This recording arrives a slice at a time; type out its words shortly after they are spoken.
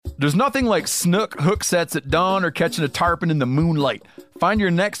There's nothing like snook hook sets at dawn or catching a tarpon in the moonlight. Find your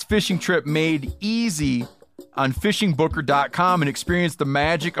next fishing trip made easy on fishingbooker.com and experience the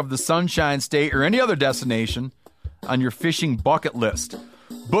magic of the Sunshine State or any other destination on your fishing bucket list.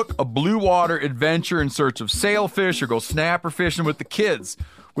 Book a blue water adventure in search of sailfish or go snapper fishing with the kids.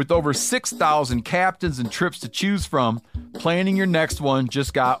 With over 6,000 captains and trips to choose from, planning your next one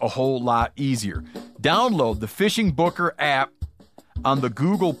just got a whole lot easier. Download the Fishing Booker app on the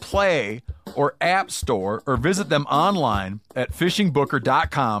Google Play or App Store or visit them online at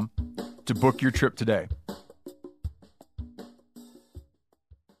fishingbooker.com to book your trip today.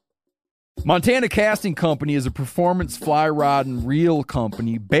 Montana Casting Company is a performance fly rod and reel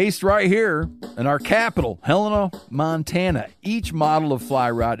company based right here in our capital, Helena, Montana. Each model of fly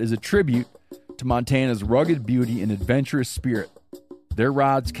rod is a tribute to Montana's rugged beauty and adventurous spirit. Their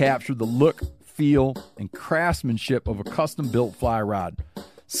rods capture the look, feel, and craftsmanship of a custom-built fly rod.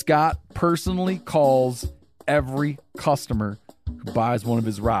 Scott personally calls every customer who buys one of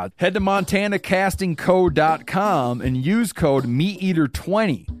his rods. Head to montanacastingco.com and use code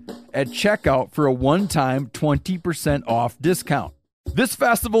MeatEater20 at checkout for a one-time 20% off discount. This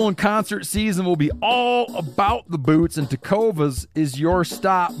festival and concert season will be all about the boots, and Tecovas is your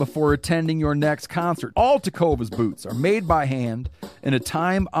stop before attending your next concert. All Tecovas boots are made by hand in a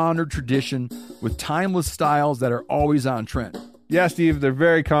time-honored tradition with timeless styles that are always on trend. Yeah, Steve, they're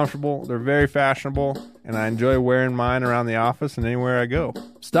very comfortable, they're very fashionable, and I enjoy wearing mine around the office and anywhere I go.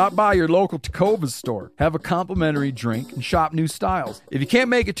 Stop by your local Tecovas store, have a complimentary drink, and shop new styles. If you can't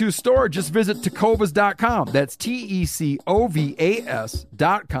make it to a store, just visit tecovas.com. That's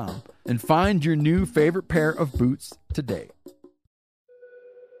TECOVAS.com and find your new favorite pair of boots today.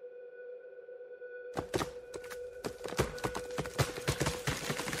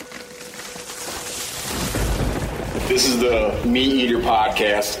 This is the Meat Eater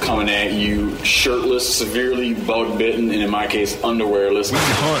Podcast coming at you shirtless, severely bug bitten, and in my case, underwearless. We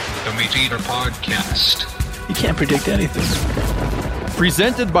hunt the Meat Eater Podcast. You can't predict anything.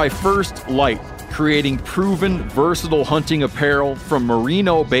 Presented by First Light, creating proven, versatile hunting apparel from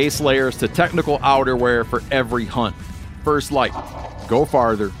merino base layers to technical outerwear for every hunt. First Light. Go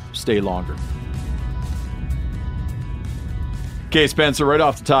farther, stay longer. Okay, Spencer, right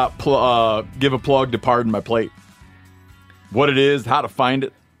off the top, give a plug to Pardon My Plate. What it is, how to find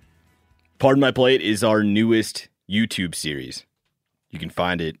it. Pardon My Plate is our newest YouTube series. You can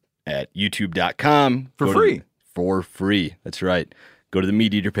find it at youtube.com. For free. For free. That's right. Go to the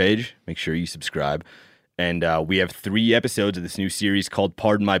Meat Eater page. Make sure you subscribe. And we have 3 episodes of this new series called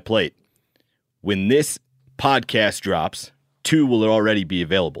Pardon My Plate. When this podcast drops, 2 will already be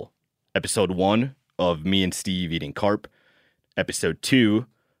available. Episode 1 of me and Steve eating carp. Episode 2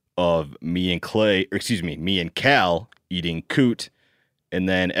 of me and Cal eating coot, and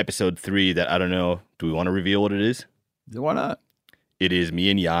then episode 3 that I don't know. Do we want to reveal what it is? Why not? It is me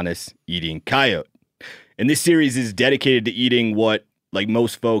and Giannis eating coyote. And this series is dedicated to eating what, like,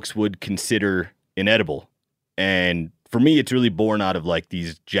 most folks would consider inedible. And for me, it's really born out of like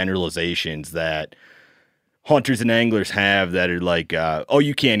these generalizations that hunters and anglers have that are like, oh,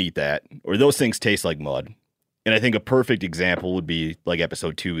 you can't eat that, or those things taste like mud. And I think a perfect example would be like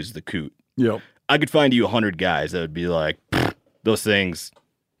episode 2 is the coot. Yep. I could find you 100 guys that would be like, those things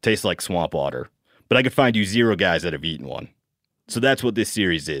taste like swamp water. But I could find you 0 guys that have eaten one. So that's what this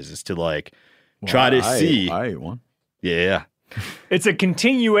series is to like try to see. I ate one. Yeah. It's a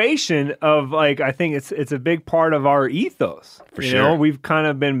continuation of, like, I think it's a big part of our ethos. For you sure. know, we've kind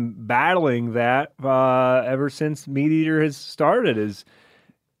of been battling that ever since Meat Eater has started, is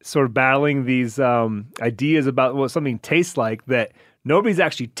sort of battling these ideas about what something tastes like that nobody's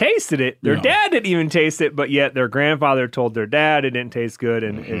actually tasted it. Their dad didn't even taste it, but yet their grandfather told their dad it didn't taste good,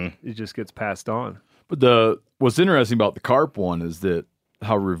 and it just gets passed on. But what's interesting about the carp one is that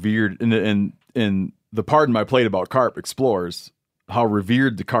how revered, and the Pardon My Plate about carp explores how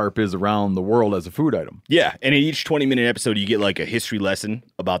revered the carp is around the world as a food item. Yeah, and in each 20-minute episode, you get like a history lesson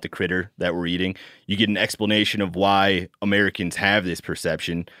about the critter that we're eating. You get an explanation of why Americans have this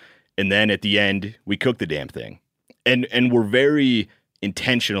perception, and then at the end, we cook the damn thing. And we're very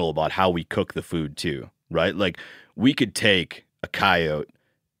intentional about how we cook the food too, right? Like, we could take a coyote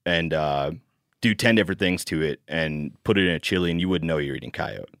and do 10 different things to it and put it in a chili, and you wouldn't know you're eating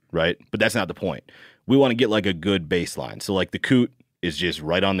coyote, right? But that's not the point. We want to get like a good baseline. So like the coot is just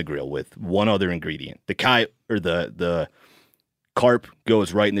right on the grill with one other ingredient. The coyote or the carp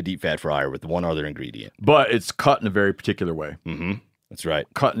goes right in the deep fat fryer with one other ingredient. But it's cut in a very particular way. Mm-hmm. That's right.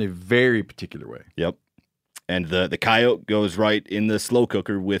 Cut in a very particular way. Yep. And the coyote goes right in the slow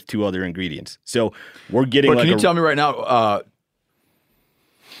cooker with 2 other ingredients. So we're getting. But can you tell me right now?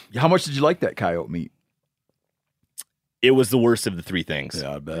 How much did you like that coyote meat? It was the worst of the three things.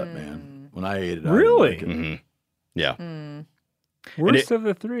 Yeah, I bet, man. When I ate it, Really? I didn't like it. Yeah. Worst of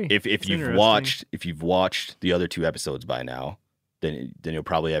the three. If That's you've watched the other two episodes by now, then you'll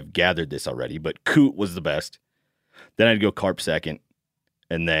probably have gathered this already. But coot was the best. Then I'd go carp second,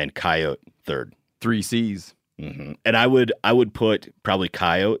 and then coyote third. 3 C's. And I would put probably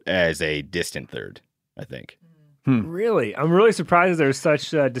coyote as a distant third, I think. Really? I'm really surprised there's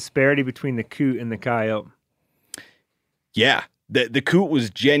such a disparity between the coot and the coyote. Yeah, the coot was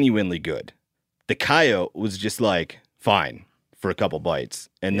genuinely good. The coyote was just like fine for a couple bites,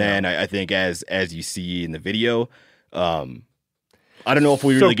 and then I think as you see in the video, I don't know if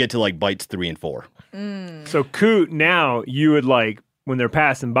we really get to like bites 3 and 4. So coot now, you would like, when they're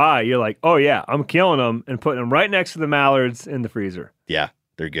passing by, you're like, oh yeah, I'm killing them and putting them right next to the mallards in the freezer. Yeah,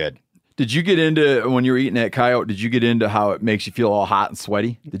 they're good. Did you get into, when you were eating that coyote, did you get into how it makes you feel all hot and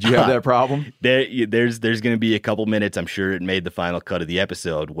sweaty? Did you have that problem? There's going to be a couple minutes, I'm sure it made the final cut of the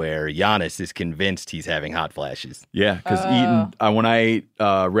episode, where Giannis is convinced he's having hot flashes. Yeah, because when I ate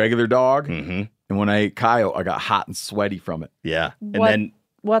regular dog Mm-hmm. and when I ate coyote, I got hot and sweaty from it. Yeah. And then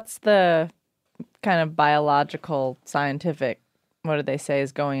What's the kind of biological, scientific, what do they say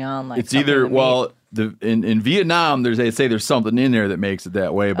is going on? Like It's either, in Vietnam, they say there's something in there that makes it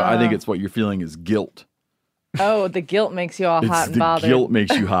that way, but I think it's what you're feeling is guilt. Oh, the guilt makes you all hot and The bothered. guilt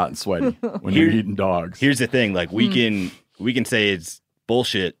makes you hot and sweaty when you're eating dogs. here's the thing, like we can say it's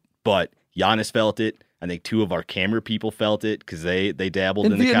bullshit, but Giannis felt it. I think 2 of our camera people felt it because they dabbled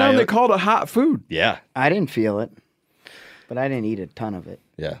in the Vietnam, coyote. they called it hot food. Yeah. I didn't feel it, but I didn't eat a ton of it.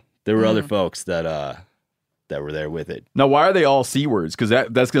 Yeah. There were other folks that were there with it. Now, why are they all C words? Because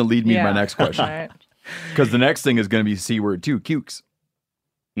that's going to lead me to my next question. All right. Because the next thing is going to be C word too, cukes.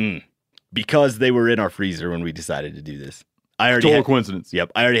 Because they were in our freezer when we decided to do this. Total coincidence.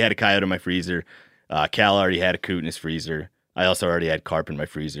 Yep. I already had a coyote in my freezer. Cal already had a coot in his freezer. I also already had carp in my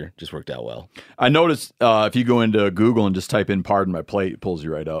freezer. Just worked out well. I noticed if you go into Google and just type in "pardon my plate," it pulls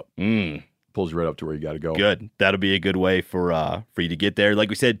you right up. Pulls you right up to where you got to go. Good. That'll be a good way for you to get there. Like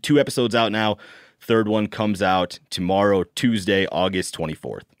we said, 2 episodes out now. Third one comes out tomorrow, Tuesday, August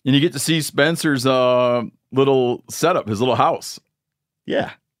 24th. And you get to see Spencer's little setup, his little house.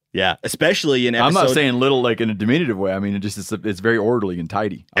 Yeah. Yeah. Especially in episode... I'm not saying little like in a diminutive way. I mean, it's very orderly and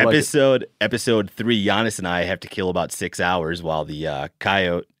tidy. I like it. Episode 3, Giannis and I have to kill about 6 hours while the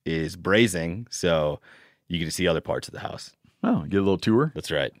coyote is braising. So you get to see other parts of the house. Oh, get a little tour. That's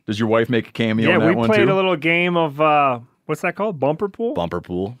right. Does your wife make a cameo Yeah, on that we one played too? a little game of, what's that called? Bumper pool? Bumper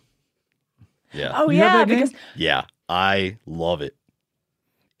pool. Yeah. Oh, You have yeah, that game? because Yeah. I love it.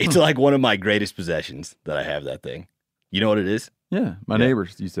 It's like one of my greatest possessions that I have that thing. You know what it is? Yeah, my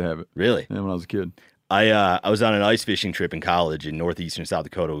neighbors used to have it. Really? Yeah, when I was a kid. I was on an ice fishing trip in college in northeastern South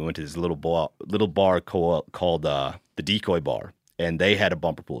Dakota. We went to this little bar called the Decoy Bar, and they had a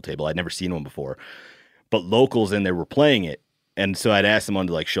bumper pool table. I'd never seen one before, but locals in there were playing it, and so I'd asked someone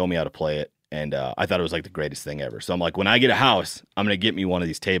to like show me how to play it, and I thought it was like the greatest thing ever. So I'm like, when I get a house, I'm gonna get me one of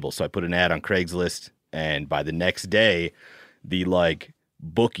these tables. So I put an ad on Craigslist, and by the next day, the like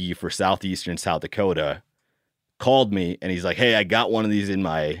bookie for southeastern South Dakota called me, and he's like, "Hey, I got one of these in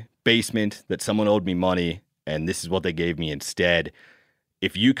my basement that someone owed me money, and this is what they gave me instead.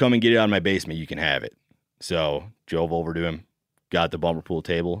 If you come and get it out of my basement, you can have it." So drove over to him, got the bumper pool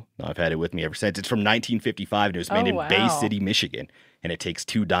table. I've had it with me ever since. It's from 1955, and it was made in Bay wow. City, Michigan, and it takes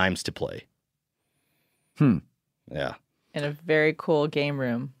 2 dimes to play. Yeah. in a very cool game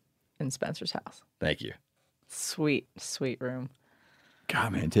room in Spencer's house. Thank you. Sweet, sweet room.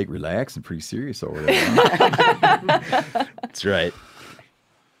 God, man, take relaxing pretty serious over there. Huh? That's right.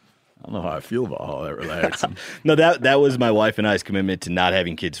 I don't know how I feel about all that relaxing. No, that was my wife and I's commitment to not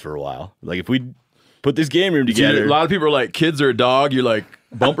having kids for a while. Like, if we put this game room together. A lot of people are like, kids or a dog. You're like,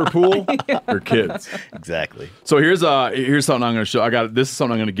 bumper pool or kids. Exactly. So here's something I'm going to show. This is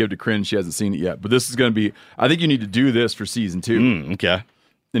something I'm going to give to Corinne. She hasn't seen it yet, but this is going to be. I think you need to do this for season 2. Okay.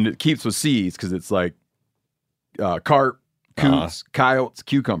 And it keeps with C's because it's like carp, coots, coyotes,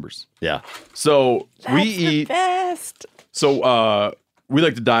 cucumbers. Yeah. So we eat. Best. So we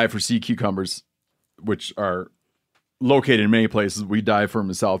like to dive for sea cucumbers, which are located in many places. We dive for them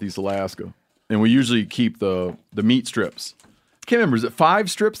in Southeast Alaska, and we usually keep the meat strips. I can't remember. Is it 5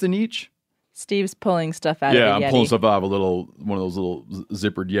 strips in each? Steve's pulling stuff out of Yeah, the Yeti. I'm pulling stuff out of one of those little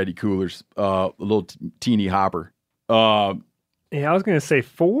zippered Yeti coolers, a little teeny hopper. Yeah, I was going to say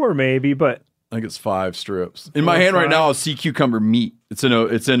 4 maybe, but I think it's 5 strips. In my hand right now is sea cucumber meat. It's in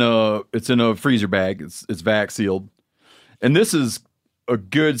a freezer bag. It's vac sealed, and this is a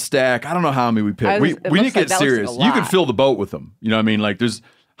good stack. I don't know how many we picked. We need to get serious. You can fill the boat with them. You know what I mean? Like there's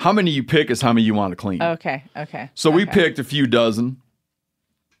How many you pick is how many you want to clean. Okay. So we Okay. picked a few dozen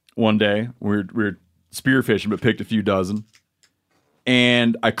one day. We were spearfishing, but picked a few dozen.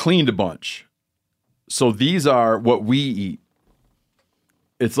 And I cleaned a bunch. So these are what we eat.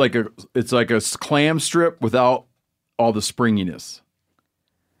 It's like a clam strip without all the springiness.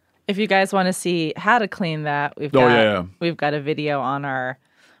 If you guys want to see how to clean that, we've got a video on our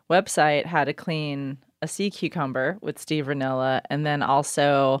website, how to clean a sea cucumber with Steve Ranella, and then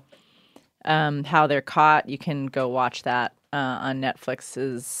also how they're caught. You can go watch that on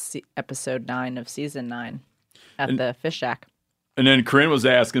Netflix's episode 9 of season 9 at the Fish Shack. And then Corinne was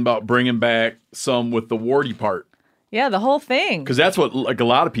asking about bringing back some with the warty part. Yeah, the whole thing. Because that's what like a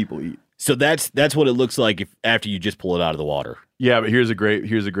lot of people eat. So that's what it looks like after you just pull it out of the water. Yeah, but here's a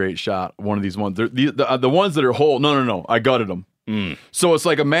great shot. One of these ones. The ones that are whole. No. I gutted them. So it's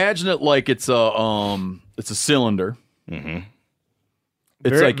like, imagine it like it's a cylinder. Mm-hmm. It's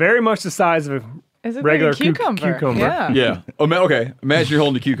very, like very much the size of It's a regular cucumber. cucumber. Yeah. yeah. Okay. Imagine you're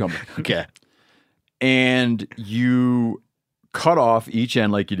holding a cucumber, Okay. and you cut off each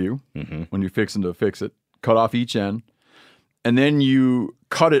end like you do when you're fixing to fix it. Cut off each end, and then you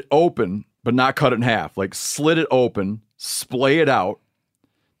cut it open, but not cut it in half. Like slit it open, splay it out.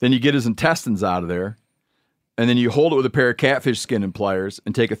 Then you get his intestines out of there. And then you hold it with a pair of catfish skin and pliers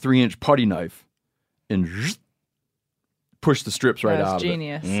and take a 3-inch putty knife and push the strips right That was out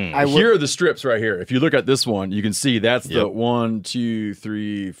genius. of it. Here are the strips right here. If you look at this one, you can see that's the 1, 2,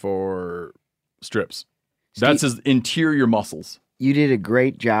 3, 4 strips. That's his interior muscles. You did a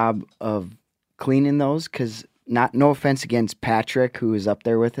great job of cleaning those because no offense against Patrick, who was up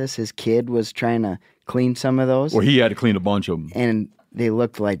there with us. His kid was trying to clean some of those. Well, he had to clean a bunch of them. And they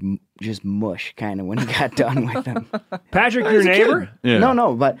looked like just mush kind of when he got done with them. Patrick, your neighbor? Yeah.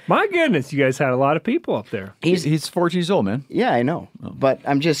 No, but My goodness, you guys had a lot of people up there. He's 14 years old, man. yeah, I know. But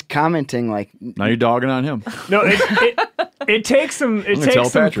I'm just commenting like, Now you're dogging on him. No, it takes some tell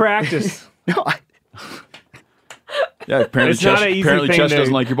Patrick. practice. no, Yeah, apparently It's not an easy thing Chess to-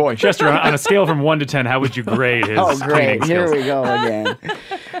 doesn't like your boy. Chester, on a scale from 1 to 10, how would you grade his oh cleaning great, here skills? we go again.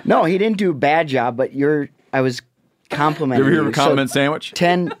 No, he didn't do a bad job, but I was complimenting You ever hear of a So condiment sandwich?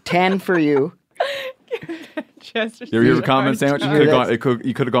 10 for you. Chester's You ever hear of a doing condiment hard sandwich? job.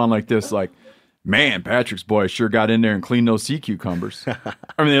 You could have gone like this, like, man, Patrick's boy sure got in there and cleaned those sea cucumbers.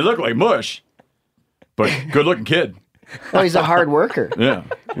 I mean, they look like mush, but good looking kid. Oh, he's a hard worker. Yeah.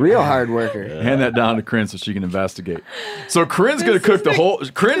 Real hard worker. Hand that down to Corinne so she can investigate. So Corinne's going to cook the whole.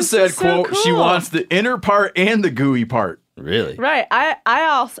 Corinne said, is so quote, she cool. wants the inner part and the gooey part. Really? Right. I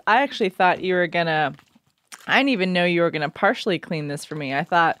actually thought you were gonna. I didn't even know you were gonna partially clean this for me. I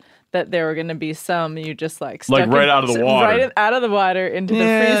thought that there were gonna be some you just like stuck right out of the water. right out of the water into the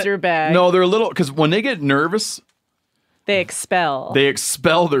freezer bag. No, they're a little, because when they get nervous, they expel they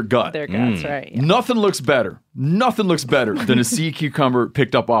expel their gut. their guts. Right. Yeah. Nothing looks better than a sea cucumber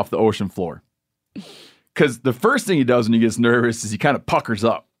picked up off the ocean floor. Because the first thing he does when he gets nervous is he kind of puckers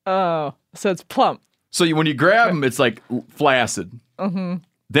up. Oh, so it's plump. So when you grab him, it's like flaccid.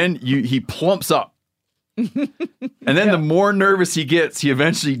 Then he plumps up. And then the more nervous he gets, he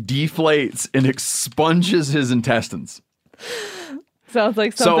eventually deflates and expunges his intestines. Sounds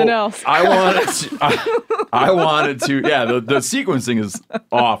like something else. I wanted to, yeah, the sequencing is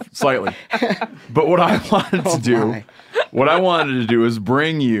off slightly. But what I wanted to do is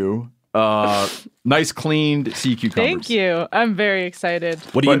bring you nice cleaned sea cucumbers. Thank you. I'm very excited.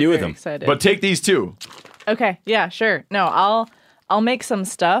 What do you do with them? Excited. But take these two. Okay. Yeah. Sure. No. I'll make some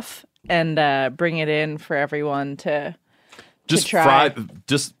stuff and bring it in for everyone to Just try. fry,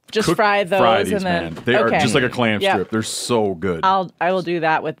 just Just fry those Fry these, and then- man. They are okay. just like a clam Yep. strip. They're so good. I will do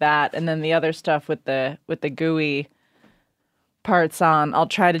that with that, and then the other stuff with the gooey parts on. I'll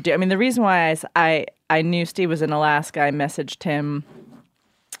try to do. I mean, the reason why I knew Steve was in Alaska, I messaged him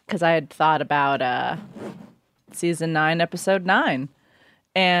because I had thought about season 9, episode 9,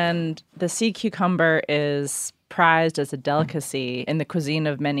 and the sea cucumber is prized as a delicacy in the cuisine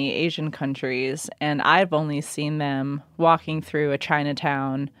of many Asian countries, and I've only seen them walking through a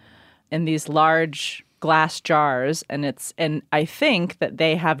Chinatown in these large glass jars, and I think that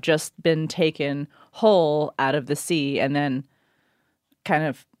they have just been taken whole out of the sea and then kind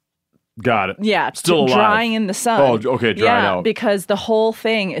of Got it. still Still alive. drying in the sun. Oh, okay, dried out. Because the whole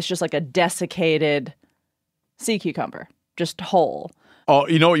thing is just like a desiccated sea cucumber, just whole. Oh,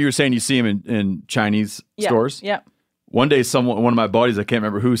 you know what you were saying? You see them in Chinese stores? Yeah. One day, one of my buddies, I can't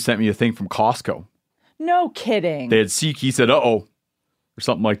remember who, sent me a thing from Costco. No kidding. They had he said, uh-oh, or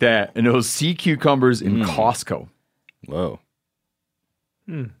something like that. And it was sea cucumbers in Costco. Whoa.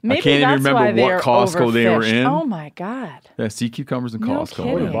 Maybe can't even that's remember why they what are Costco they were overfished. in. Oh my god! Yeah, sea cucumbers and No Costco.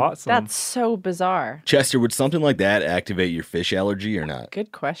 kidding. Yeah. bought some. That's so bizarre. Chester, would something like that activate your fish allergy or not?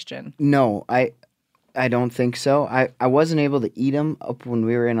 Good question. No, I don't think so. I wasn't able to eat them up when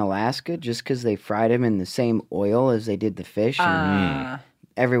we were in Alaska just because they fried them in the same oil as they did the fish. And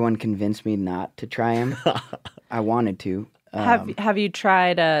everyone convinced me not to try them. I wanted to. Have you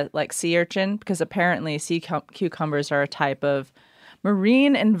tried like sea urchin? Because apparently cucumbers are a type of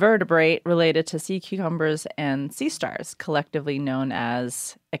marine invertebrate related to sea cucumbers and sea stars, collectively known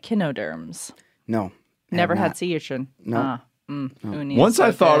as echinoderms. No. Never had not. sea urchin. No. Uni is Once so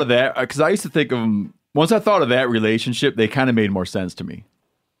I thought good. of that, because I used to think of them. Once I thought of that relationship, they kind of made more sense to me.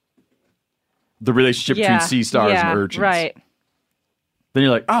 The relationship between sea stars and urchins. Right. Then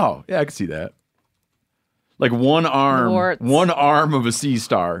you're like, oh, yeah, I can see that. Like one arm of a sea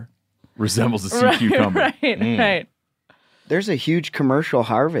star resembles a sea cucumber. Right. There's a huge commercial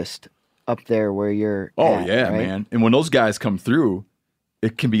harvest up there where you're Oh, at, yeah, right? man. And when those guys come through,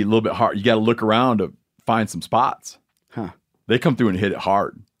 it can be a little bit hard. You got to look around to find some spots. Huh. They come through and hit it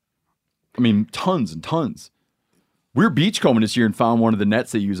hard. I mean, tons and tons. We were beachcombing this year and found one of the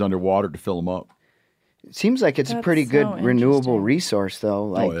nets they use underwater to fill them up. It seems like it's a That's pretty good so renewable interesting. resource, though.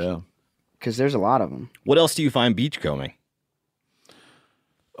 Like, Oh, yeah. because there's a lot of them. What else do you find beachcombing?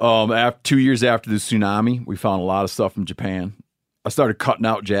 After 2 years after the tsunami, we found a lot of stuff from Japan. I started cutting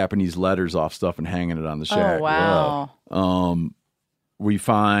out Japanese letters off stuff and hanging it on the shack. Oh wow. We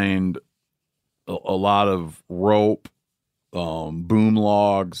find a lot of rope, boom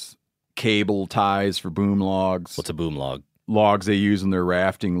logs, cable ties for boom logs. What's a boom log? Logs they use in their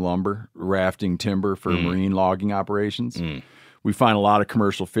rafting timber for marine logging operations. We find a lot of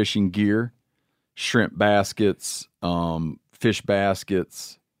commercial fishing gear, shrimp baskets, fish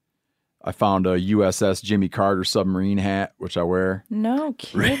baskets. I found a USS Jimmy Carter submarine hat, which I wear. No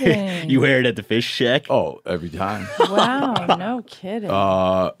kidding. You wear it at the fish shack? Oh, every time. Wow. No kidding.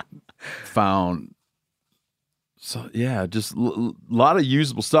 Found, so yeah, just a lot of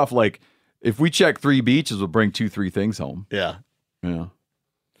usable stuff. Like if we check 3 beaches, we'll bring 2-3 things home. Yeah.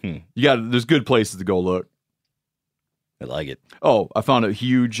 Yeah. There's good places to go look. I like it. Oh, I found a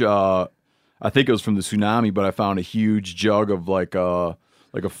huge, I think it was from the tsunami, but I found a huge jug of like a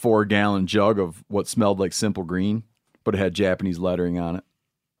 4-gallon jug of what smelled like Simple Green, but it had Japanese lettering on it.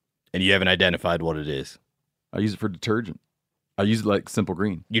 And you haven't identified what it is. I use it for detergent. I use it like Simple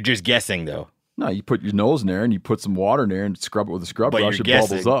Green. You're just guessing, though. No, you put your nose in there and you put some water in there and scrub it with a scrub But brush. you're It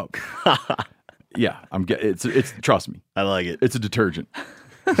guessing. bubbles up. Yeah, it's trust me, I like it. it's a detergent.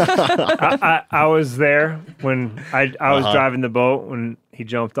 I was there when I was Uh-huh. driving the boat when he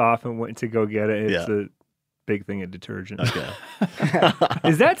jumped off and went to go get it. It's Yeah. a big thing of detergent. Okay.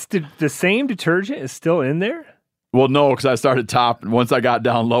 Is that the same detergent is still in there? Well, no, because I started topping. Once I got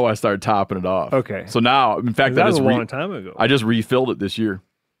down low, I started topping it off. Okay. So now, in fact, That I was just a long time ago. I just refilled it this year.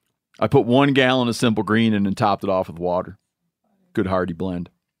 I put 1 gallon of Simple Green in and topped it off with water. Good hearty blend.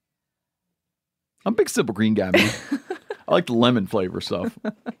 I'm a big Simple Green guy, man. I like the lemon flavor stuff.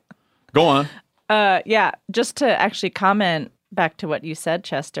 Go on. Yeah, just to actually comment back to what you said,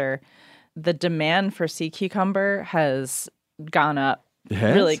 Chester, the demand for sea cucumber has gone up It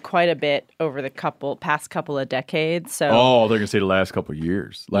has? really quite a bit over the past couple of decades. So Oh, they're gonna say the last couple of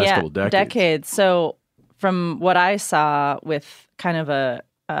years, couple of decades. So from what I saw with kind of a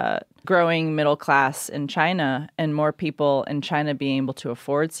growing middle class in China and more people in China being able to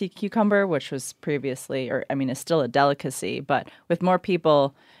afford sea cucumber, which was previously, is still a delicacy, but with more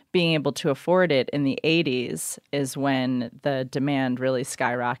people being able to afford it in the 80s is when the demand really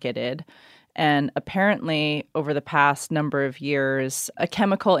skyrocketed. And apparently, over the past number of years, a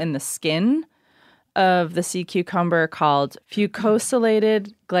chemical in the skin of the sea cucumber called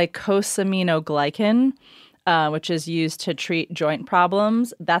fucosylated glycosaminoglycan, which is used to treat joint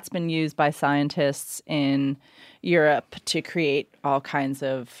problems. That's been used by scientists in Europe to create all kinds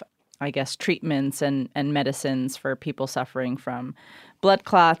of, treatments and medicines for people suffering from blood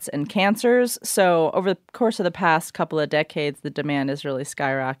clots and cancers. So over the course of the past couple of decades, the demand has really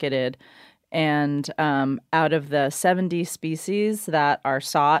skyrocketed. And out of the 70 species that are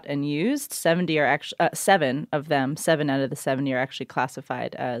sought and used, 7 out of the 70 are actually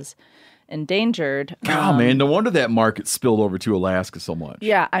classified as endangered. God, man, no wonder that market spilled over to Alaska so much.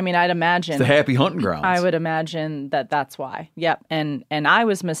 Yeah, I'd imagine. It's the happy hunting grounds. I would imagine that's why. Yep. And I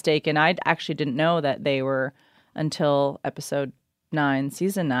was mistaken. I actually didn't know that they were until episode 9,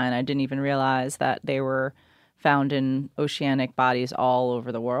 season 9. I didn't even realize that they were found in oceanic bodies all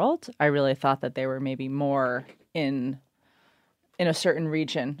over the world. I really thought that they were maybe more in in a certain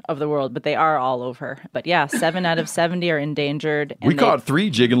region of the world, but they are all over. But yeah, 7 out of 70 are endangered. And We caught 3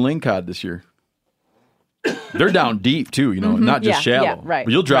 jig and lingcod this year. They're down deep too, not just Yeah, shallow. yeah, right,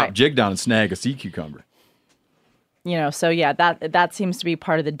 But you'll drop right. jig down and snag a sea cucumber. So yeah, that seems to be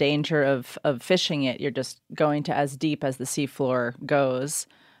part of the danger of fishing it. You're just going to as deep as the seafloor goes,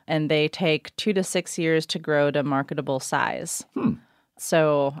 and they take 2 to 6 years to grow to marketable size.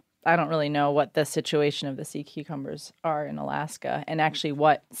 So I don't really know what the situation of the sea cucumbers are in Alaska, and actually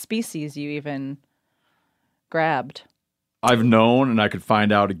what species you even grabbed. I've known, and I could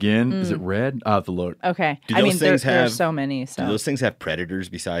find out again. Is it red? I'll have to look. Okay, Do I those mean there things are have- so many. Do So those things have predators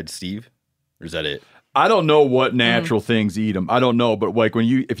besides Steve? Or is that it? I don't know what natural things eat them. I don't know, but like when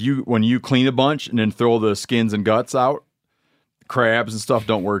you clean a bunch and then throw the skins and guts out, crabs and stuff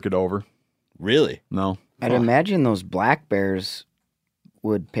don't work it over. Really? No. I'd imagine those black bears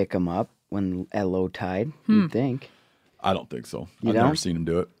would pick them up when at low tide. You'd think. I don't think so. You I've never don't? seen them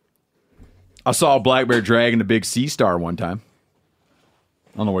do it. I saw a black bear dragging a big sea star one time.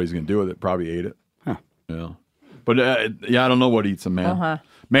 I don't know what he's going to do with it. Probably ate it. Huh. Yeah. But I don't know what eats them, man.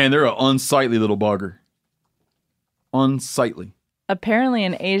 Man, they're an unsightly little bugger. Unsightly. apparently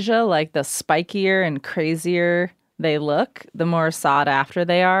in Asia, like the spikier and crazier they look, the more sought after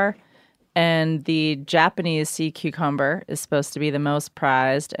they are. And the Japanese sea cucumber is supposed to be the most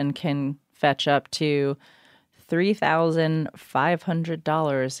prized and can fetch up to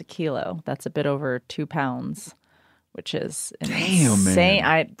 $3,500 a kilo. That's a bit over 2 pounds, which is insane.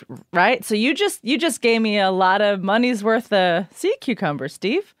 man. Right? So you just gave me a lot of money's worth of sea cucumber,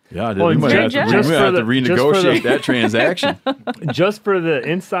 Steve. Yeah, I did. Well, we might have to, just we might for have to the- just for renegotiate the- that transaction. Just for the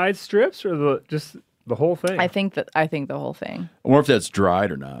inside strips or just the whole thing? I think the whole thing. I wonder if that's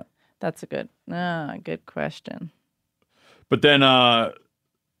dried or not. That's a good question. But then,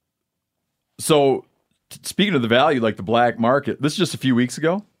 so speaking of the value, like the black market, this is just a few weeks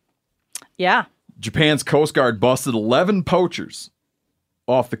ago. Yeah. Japan's Coast Guard busted 11 poachers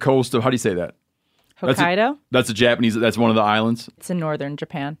off the coast of, how do you say that? Hokkaido? That's a Japanese, that's one of the islands. It's in northern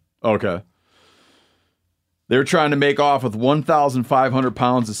Japan. Okay. They were trying to make off with 1,500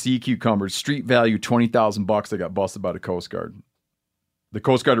 pounds of sea cucumbers, street value $20,000. They got busted by the Coast Guard. The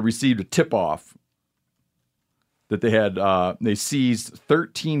Coast Guard had received a tip-off that they had, they seized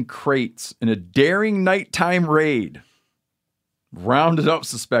 13 crates in a daring nighttime raid, rounded up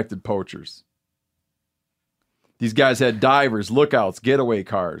suspected poachers. These guys had divers, lookouts, getaway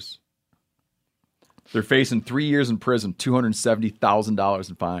cars. They're facing 3 years in prison, $270,000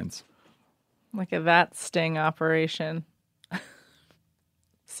 in fines. Look at that sting operation.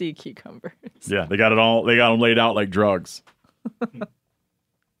 Sea cucumbers. Yeah, they got it all. They got them laid out like drugs.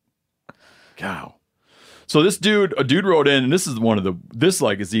 Cow. So this dude, a dude wrote in, and this is one of the. This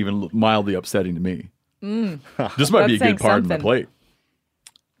like is even mildly upsetting to me. This might be a That's saying good part of the something. plate.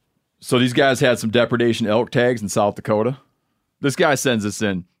 So these guys had some depredation elk tags in South Dakota. This guy sends this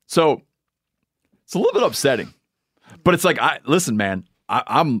in. So it's a little bit upsetting, but it's like, listen, man,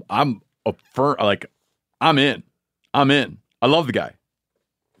 I'm a firm, like I'm in. I love the guy.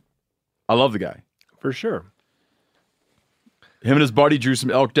 For sure. Him and his buddy drew some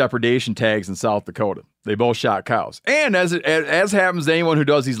elk depredation tags in South Dakota. They both shot cows. And as happens to anyone who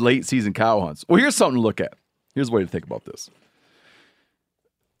does these late season cow hunts, well, here's something to look at. Here's a way to think about this.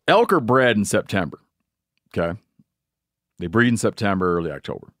 Elk are bred in September. Okay. They breed in September, early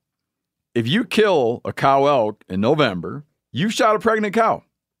October. If you kill a cow elk in November, you've shot a pregnant cow.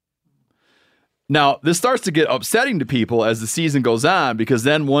 Now, this starts to get upsetting to people as the season goes on, because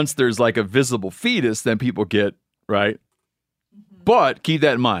then once there's like a visible fetus, then people get, right? But keep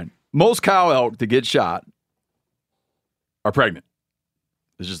that in mind. Most cow elk that get shot are pregnant.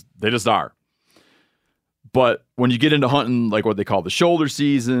 They just are. But when you get into hunting, like what they call the shoulder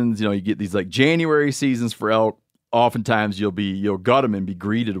seasons, you get these like January seasons for elk. Oftentimes you'll gut them and be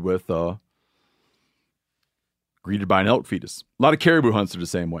greeted by an elk fetus. A lot of caribou hunts are the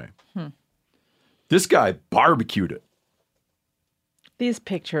same way. This guy barbecued it. These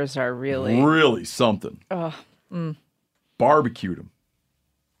pictures are really. Really something. Barbecued him.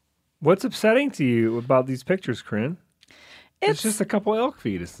 What's upsetting to you about these pictures, Corinne? It's just a couple elk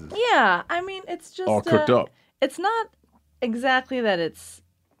fetuses. Yeah, I mean, it's just All cooked up. It's not exactly that it's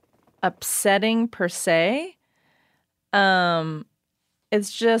upsetting per se.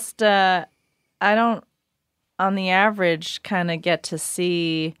 It's just I don't, on the average, kind of get to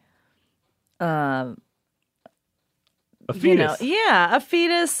see A fetus. a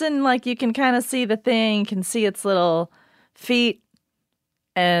fetus, and like you can kind of see the thing, you can see its little feet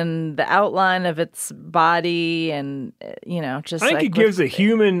and the outline of its body, and I think it gives a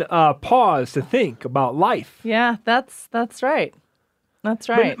human pause to think about life. Yeah, that's right. That's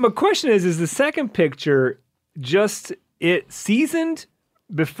right. But my question is the second picture just it seasoned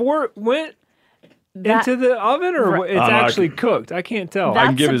before it went into the oven, or it's actually cooked? I can't tell.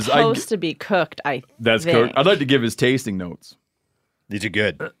 That's supposed to be cooked, That's think. cooked. I'd like to give his tasting notes. These are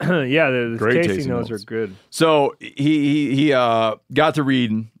good. Yeah, the Great tasting notes are good. So he got to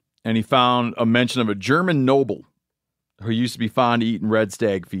reading, and he found a mention of a German noble who used to be fond of eating red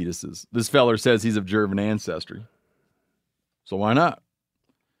stag fetuses. This feller says he's of German ancestry. So why not?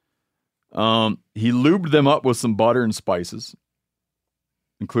 He lubed them up with some butter and spices,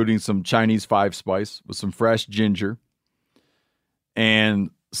 including some Chinese 5-spice with some fresh ginger and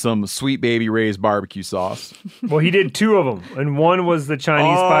some Sweet Baby Ray's barbecue sauce. Well, he did 2 of them, and one was the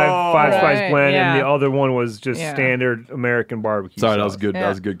Chinese five spice blend, and the other one was just standard American barbecue sauce. That was good. That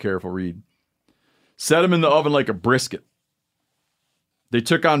was a good, careful read. Set them in the oven like a brisket. They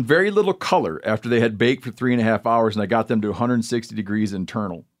took on very little color after they had baked for 3.5 hours, and I got them to 160 degrees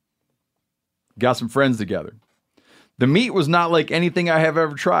internal. Got some friends together. The meat was not like anything I have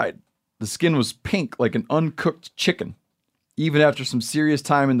ever tried. The skin was pink like an uncooked chicken, even after some serious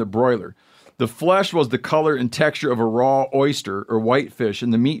time in the broiler. The flesh was the color and texture of a raw oyster or whitefish,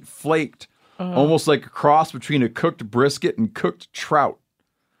 and the meat flaked, almost like a cross between a cooked brisket and cooked trout.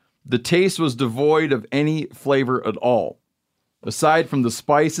 The taste was devoid of any flavor at all. Aside from the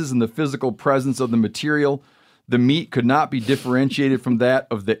spices and the physical presence of the material, the meat could not be differentiated from that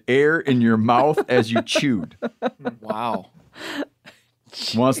of the air in your mouth as you chewed. Wow.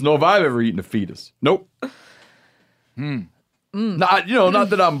 Wants to know if I've ever eaten a fetus. Nope. Not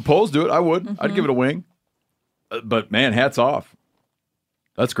that I'm opposed to it. I would. I'd give it a wing. But man, hats off.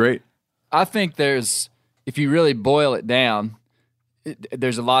 That's great. I think if you really boil it down,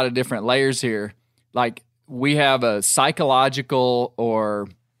 there's a lot of different layers here. Like, we have a psychological or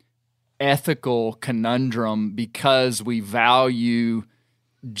ethical conundrum because we value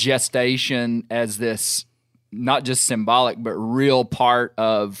gestation as this not just symbolic but real part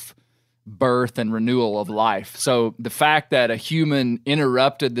of birth and renewal of life. So the fact that a human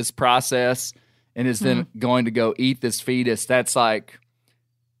interrupted this process and is then going to go eat this fetus, that's like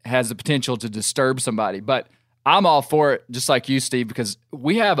has the potential to disturb somebody. But I'm all for it, just like you, Steve, because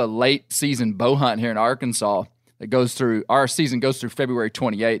we have a late season bow hunt here in Arkansas that goes through, our season goes through February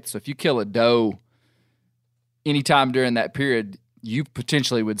 28th. So if you kill a doe anytime during that period, you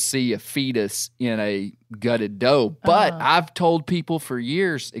potentially would see a fetus in a gutted doe. But I've told people for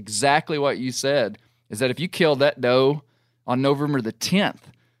years exactly what you said, is that if you kill that doe on November the 10th,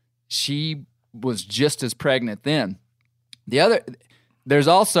 she was just as pregnant then. There's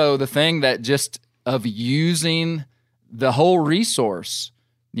also the thing that just of using the whole resource.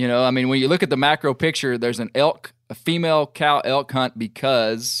 You know, I mean, when you look at the macro picture, there's a female cow elk hunt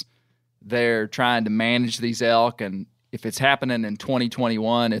because they're trying to manage these elk, and if it's happening in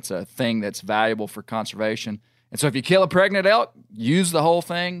 2021, it's a thing that's valuable for conservation. And so if you kill a pregnant elk, use the whole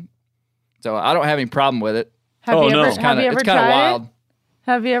thing. So I don't have any problem with it. Have you ever It's kind of wild.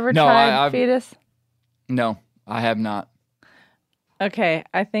 Have you ever tried fetus? No, I have not. Okay,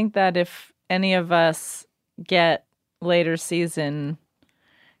 I think that if any of us get later season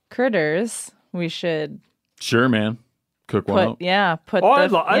critters, we should. Sure, man. Cook one up. Yeah,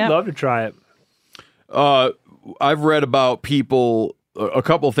 I'd love to try it. I've read about people, a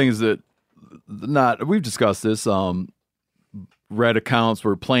couple of things that we've discussed this, read accounts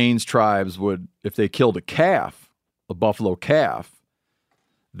where Plains tribes would, if they killed a calf, a buffalo calf,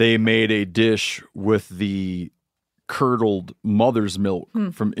 they made a dish with the curdled mother's milk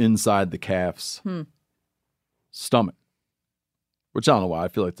from inside the calf's stomach. Which I don't know why. I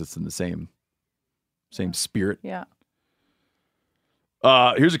feel like that's in the same spirit. Yeah.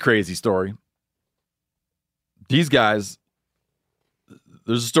 Here's a crazy story. These guys,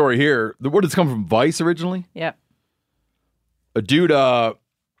 there's a story here. Where did this come from? Vice originally? Yep. A dude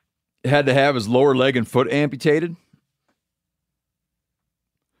had to have his lower leg and foot amputated.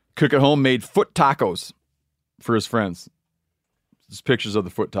 Cook at home made foot tacos for his friends. There's pictures of the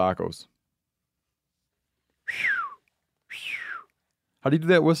foot tacos. How do you do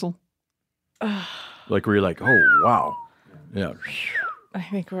that whistle? Like where you're like, oh, wow. Yeah. I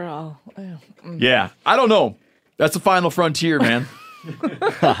think we're all. Yeah. I don't know. That's the final frontier, man.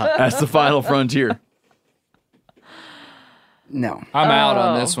 That's the final frontier. No. I'm out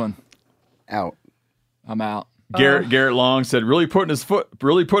on this one. Out. I'm out. Garrett Long said, really put his foot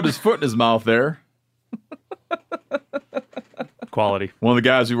in his mouth there. Quality. One of the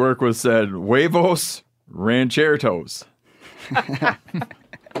guys we work with said, huevos rancheros.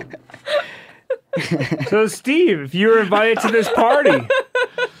 So, Steve, if you were invited to this party,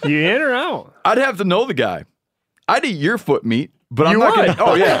 you in or out? I'd have to know the guy. I'd eat your foot meat. But I'm You not would.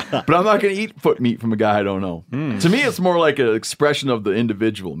 gonna, oh yeah, but I'm not going to eat foot meat from a guy I don't know. To me, it's more like an expression of the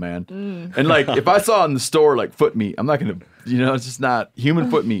individual, man. And like, if I saw in the store like foot meat, I'm not going to, it's just not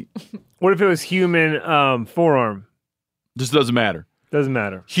human foot meat. What if it was human forearm? Just doesn't matter. Doesn't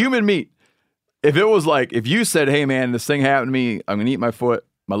matter. Human meat. If it was like, if you said, hey man, this thing happened to me, I'm going to eat my foot,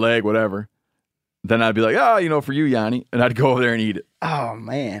 my leg, whatever. Then I'd be like, for you, Yanni. And I'd go over there and eat it. Oh,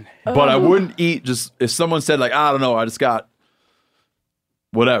 man. But I wouldn't eat just, if someone said like, I don't know, I just got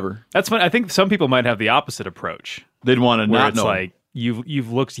whatever. That's fun. I think some people might have the opposite approach. They'd want to where not it's know. like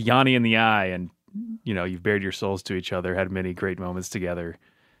you've looked Yanni in the eye and you've bared your souls to each other, had many great moments together.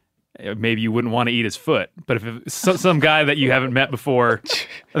 Maybe you wouldn't want to eat his foot, but if it's some guy that you haven't met before,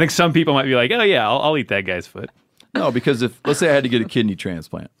 I think some people might be like, oh yeah, I'll eat that guy's foot. No, because if, let's say I had to get a kidney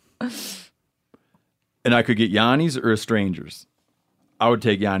transplant and I could get Yanni's or a stranger's, I would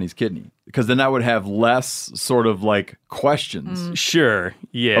take Yanni's kidney because then I would have less sort of like questions. Sure,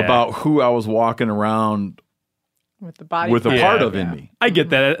 yeah. About who I was walking around with the body with a part of in me. I get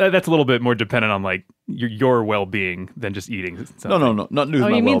that. That's a little bit more dependent on like your well-being than just eating something. No, not news. Oh,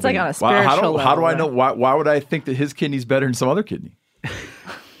 my you mean it's like well-being. on a spiritual How do I know? level, Why would I think that his kidney's better than some other kidney?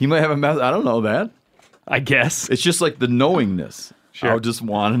 He might have a mess. I don't know that. I guess It's just like the knowingness. Sure. I would just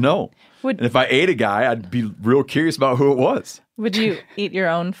want to know. Would- And if I ate a guy, I'd be real curious about who it was. Would you eat your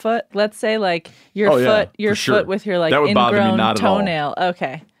own foot? Let's say like your Oh, yeah, your for sure. foot with your like That would bother me ingrown not at all. toenail.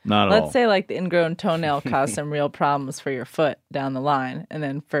 Okay. Not at Let's all. say like the ingrown toenail caused some real problems for your foot down the line, and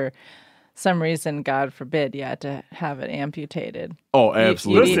then for some reason, God forbid, you had to have it amputated. Oh, You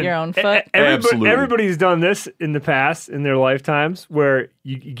absolutely. eat your own foot. Absolutely. Everybody's done this in the past in their lifetimes where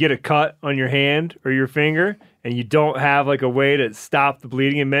you get a cut on your hand or your finger and you don't have like a way to stop the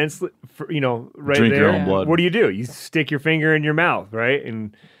bleeding immensely, right Drink there. your own blood. What do? You stick your finger in your mouth, right?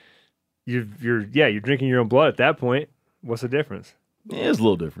 And you're drinking your own blood at that point. What's the difference? Yeah, there's a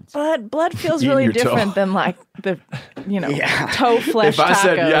little difference. Blood feels Eating really your toe. different than like the toe flesh If I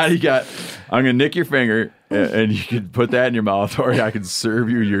tacos. said, I'm going to nick your finger and you could put that in your mouth or I could serve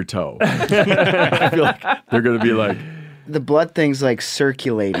you your toe. I feel like they're going to be like, The blood thing's like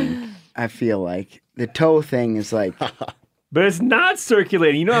circulating, I feel like. The toe thing is like, But it's not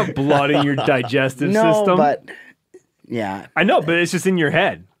circulating. You don't have blood in your digestive no, system. but yeah. I know, but it's just in your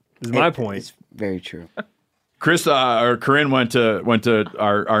head. Is my It- point. It's very true. Chris or Corinne went to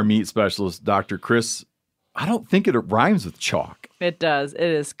our meat specialist, Dr. Chris. I don't think it rhymes with chalk. It does. It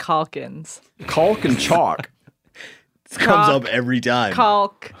is Calkins. Caulk and chalk. This comes up every time.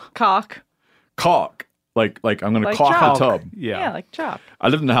 Caulk. Caulk. Like I'm going to Like caulk chalk. the tub. Yeah, like chalk. I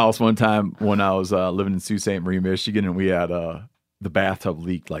lived in a house one time when I was living in Sault Ste. Marie, Michigan, and we had the bathtub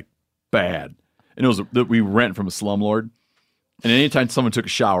leaked like bad. And it was that we rent from a slumlord. And anytime someone took a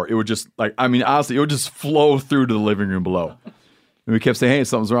shower, it would just honestly, it would just flow through to the living room below. And we kept saying, hey,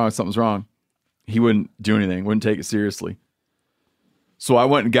 something's wrong. He wouldn't do anything, wouldn't take it seriously. So I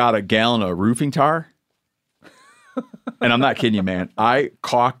went and got a gallon of roofing tar. And I'm not kidding you, man. I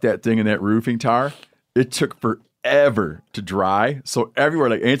caulked that thing in that roofing tar. It took forever to dry. So everywhere,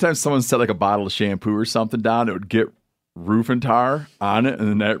 like anytime someone set like a bottle of shampoo or something down, it would get roofing tar on it. And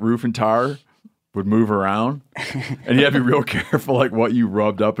then that roofing tar would move around, and you have to be real careful, like what you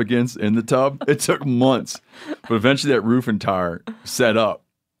rubbed up against in the tub. It took months, but eventually that roofing tar set up.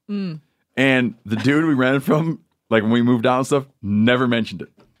 And the dude we rented from, like when we moved out and stuff, never mentioned it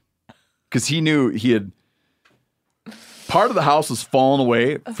because he knew part of the house was falling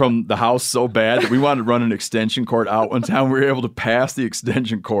away from the house so bad that we wanted to run an extension cord out. One time we were able to pass the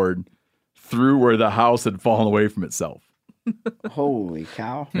extension cord through where the house had fallen away from itself. Holy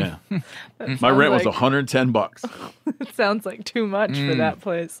cow. Yeah. My rent was $110. It sounds like too much for that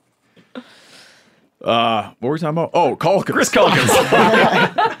place. What were we talking about? Oh, Calkins. Chris Calkins.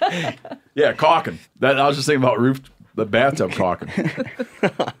 Yeah, caulking. That I was just thinking about the bathtub caulking.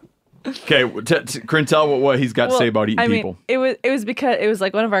 Okay, Corinne, tell what he's got to say about eating people. It was because it was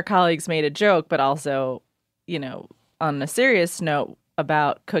like one of our colleagues made a joke, but also, on a serious note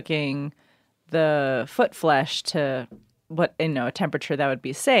about cooking the foot flesh to a temperature that would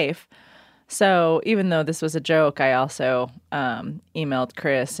be safe. So even though this was a joke, I also emailed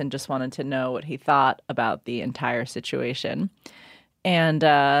Chris and just wanted to know what he thought about the entire situation. And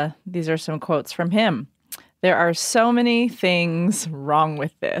these are some quotes from him. There are so many things wrong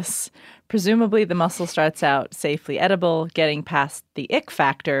with this. Presumably the muscle starts out safely edible. Getting past the ick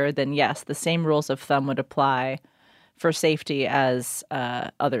factor, then yes, the same rules of thumb would apply for safety as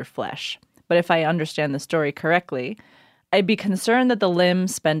other flesh. But if I understand the story correctly, I'd be concerned that the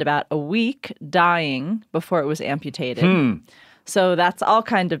limbs spend about a week dying before it was amputated. So that's all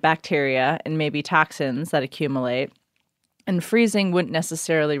kinds of bacteria and maybe toxins that accumulate. And freezing wouldn't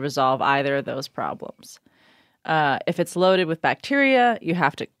necessarily resolve either of those problems. If it's loaded with bacteria, you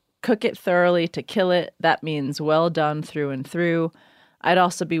have to cook it thoroughly to kill it. That means well done through and through. I'd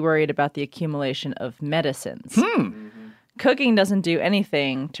also be worried about the accumulation of medicines. Cooking doesn't do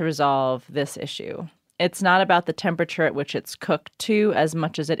anything to resolve this issue. It's not about the temperature at which it's cooked to as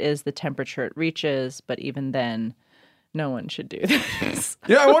much as it is the temperature it reaches, but even then, no one should do this.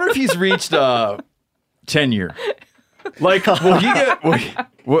 Yeah, I wonder if he's reached tenure. Like, will he get?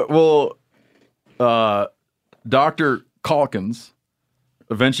 Will Dr. Calkins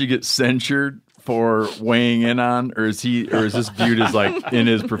eventually get censured for weighing in on, or is this viewed as like in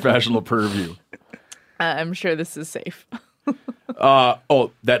his professional purview? I'm sure this is safe.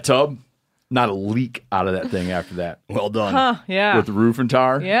 That tub, not a leak out of that thing after that. Well done. Huh, yeah. With the roof and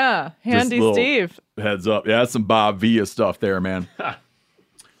tar. Yeah, handy Just little Steve. Heads up. Yeah, that's some Bob Villa stuff there, man.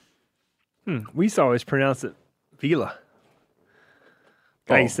 We used to always pronounce it Vila.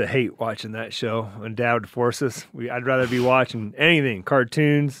 I used to hate watching that show when Dad would force us. I'd rather be watching anything,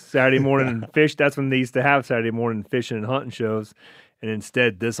 cartoons, Saturday morning fish. That's when they used to have Saturday morning fishing and hunting shows, and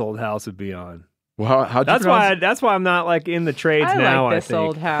instead this old house would be on. Well, that's why I'm not like in the trades now. Like this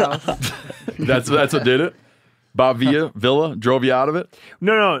old house. That's what did it. Bob Villa drove you out of it.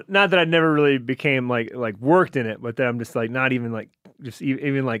 No, not that I never really became like worked in it, but that I'm just like not even like just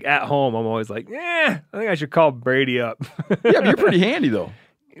even like at home. I'm always like, I think I should call Brady up. Yeah, but you're pretty handy though.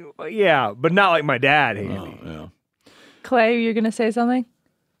 Yeah, but not like my dad handy. Oh, yeah. Clay, you're gonna say something?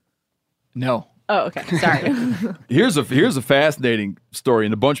 No. Oh, okay. Sorry. Here's a fascinating story,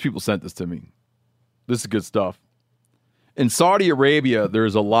 and a bunch of people sent this to me. This is good stuff. In Saudi Arabia,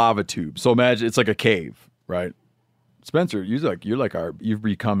 there's a lava tube. So imagine it's like a cave, right? Spencer, you're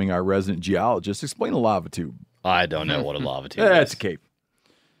becoming our resident geologist. Explain a lava tube. I don't know what a lava tube is. It's a cave.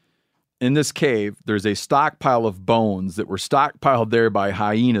 In this cave, there's a stockpile of bones that were stockpiled there by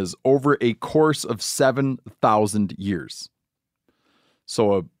hyenas over a course of 7,000 years.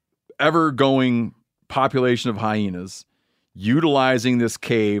 So a ever-going population of hyenas utilizing this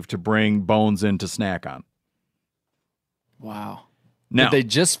cave to bring bones in to snack on. Wow. Now, Did they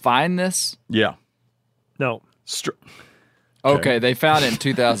just find this? Yeah. No. Okay, they found it in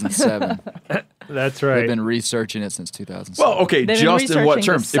 2007. That's right. They've been researching it since 2007. Well, okay, They've been just in what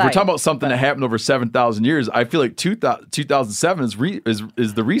researching terms? the If we're site. talking about something that happened over 7,000 years, I feel like 2007 is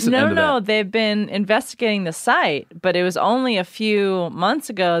the recent end of that. No, they've been investigating the site, but it was only a few months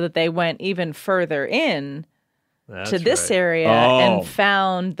ago that they went even further in to this area and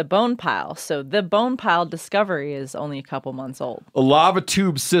found the bone pile. So the bone pile discovery is only a couple months old. A lava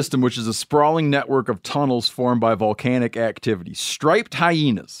tube system, which is a sprawling network of tunnels formed by volcanic activity. Striped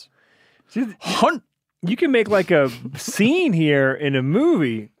hyenas. You can make like a scene here in a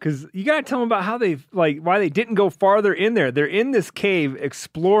movie because you got to tell them about how why they didn't go farther in there. They're in this cave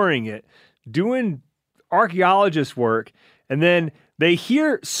exploring it, doing archaeologist work, and then they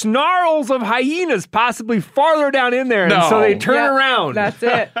hear snarls of hyenas possibly farther down in there, and so they turn around. That's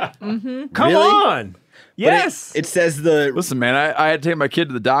it. Come on. Yes. It says Listen, man, I had to take my kid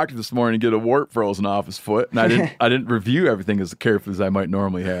to the doctor this morning to get a wart frozen off his foot, and I didn't review everything as carefully as I might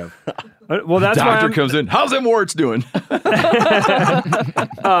normally have. Well, that's the why doctor comes in. How's them warts doing?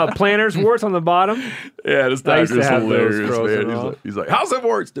 Planner's warts on the bottom. Yeah, this I used doctor's to have those hilarious, frozen man. off. He's like, how's them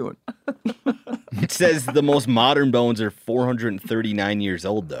warts doing? It says the most modern bones are 439 years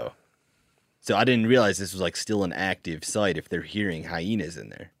old, though. So I didn't realize this was like still an active site if they're hearing hyenas in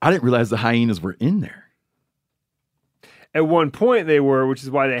there. I didn't realize the hyenas were in there. At one point they were, which is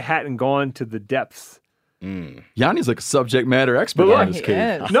why they hadn't gone to the depths. Yanni's like a subject matter expert on this he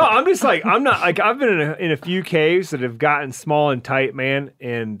cave. is. No, I'm just like, I'm not like, I've been in a few caves that have gotten small and tight, man.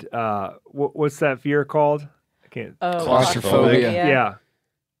 And what's that fear called? I can't. Claustrophobia. Yeah.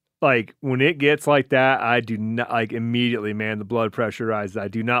 Like when it gets like that, I do not like immediately, man, the blood pressure rises. I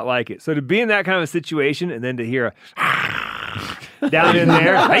do not like it. So to be in that kind of a situation and then to hear a down in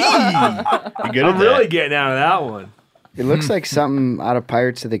there, I'm really getting out of that one. It looks like something out of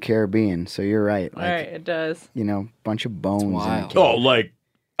Pirates of the Caribbean. So you're right. Like, All right, it does. Bunch of bones. In a wild. cave. Oh, like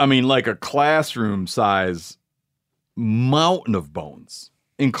a classroom size mountain of bones,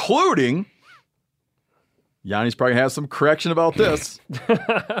 including Yanni's probably has some correction about this.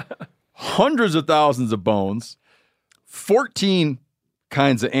 Hundreds of thousands of bones, 14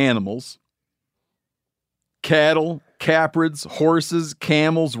 kinds of animals, cattle, caprids, horses,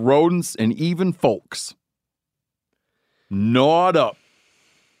 camels, rodents, and even folks. Gnawed up.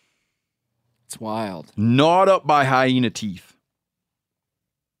 It's wild. Gnawed up by hyena teeth.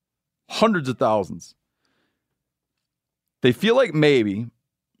 Hundreds of thousands. They feel like maybe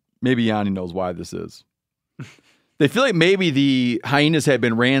Yanni knows why this is. They feel like maybe the hyenas had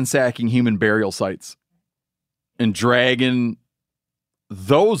been ransacking human burial sites and dragging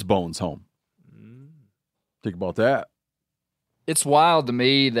those bones home. Think about that. It's wild to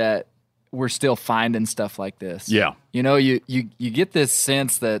me that we're still finding stuff like this. Yeah. You know, you get this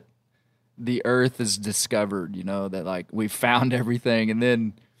sense that the earth is discovered, you know, that like we found everything and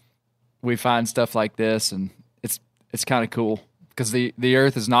then we find stuff like this, and it's kind of cool because the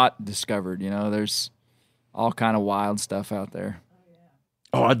earth is not discovered, you know. There's all kind of wild stuff out there.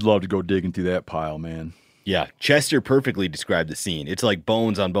 Oh, I'd love to go digging through that pile, man. Yeah, Chester perfectly described the scene. It's like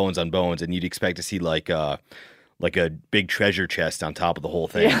bones on bones on bones, and you'd expect to see like a big treasure chest on top of the whole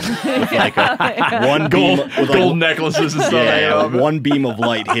thing, with like one beam, with like, gold necklaces and stuff. Yeah, one beam of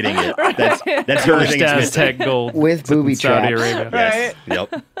light hitting it. That's the only thing it's missing. Aztec gold With booby Saudi traps. Arabia. Yes.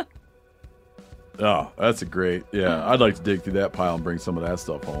 Yep. Oh, that's a great. Yeah, I'd like to dig through that pile and bring some of that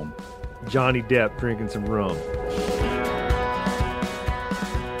stuff home. Johnny Depp drinking some rum.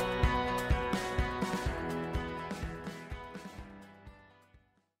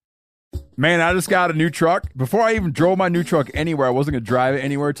 Man, I just got a new truck. Before I even drove my new truck anywhere, I wasn't going to drive it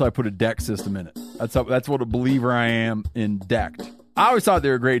anywhere until I put a deck system in it. That's what a believer I am in decked. I always thought they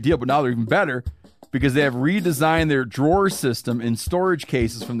were a great deal, but now they're even better because they have redesigned their drawer system and storage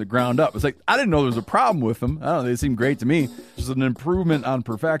cases from the ground up. It's like, I didn't know there was a problem with them. I don't know, they seem great to me. Just an improvement on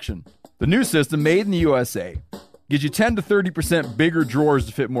perfection. The new system, made in the USA, gives you 10 to 30% bigger drawers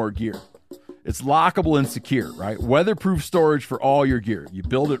to fit more gear. It's lockable and secure, right? Weatherproof storage for all your gear. You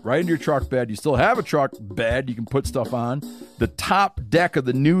build it right into your truck bed. You still have a truck bed you can put stuff on. The top deck of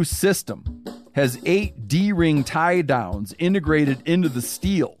the new system has 8 D-ring tie downs integrated into the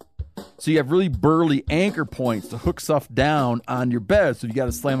steel. So you have really burly anchor points to hook stuff down on your bed. So you got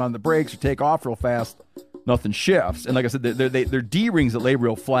to slam on the brakes or take off real fast. Nothing shifts. And like I said, they're D-rings that lay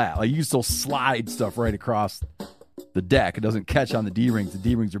real flat. Like you can still slide stuff right across the deck. It doesn't catch on the D-rings. The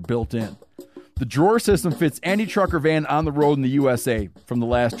D-rings are built in. The drawer system fits any truck or van on the road in the USA from the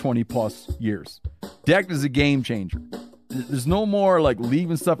last 20 plus years. Decked is a game changer. There's no more like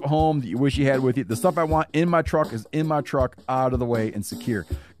leaving stuff at home that you wish you had with you. The stuff I want in my truck is in my truck, out of the way and secure.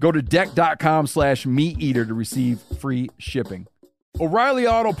 Go to deck.com/meateater to receive free shipping. O'Reilly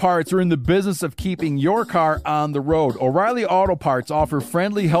Auto Parts are in the business of keeping your car on the road. O'Reilly Auto Parts offer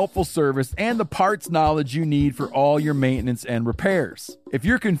friendly, helpful service and the parts knowledge you need for all your maintenance and repairs. If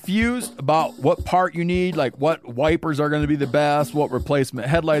you're confused about what part you need, like what wipers are going to be the best, what replacement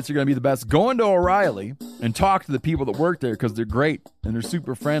headlights are going to be the best, go into O'Reilly and talk to the people that work there because they're great and they're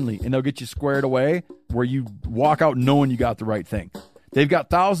super friendly and they'll get you squared away where you walk out knowing you got the right thing. They've got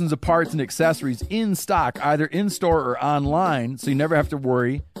thousands of parts and accessories in stock, either in-store or online, so you never have to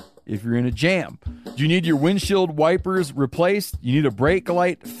worry if you're in a jam. Do you need your windshield wipers replaced? You need a brake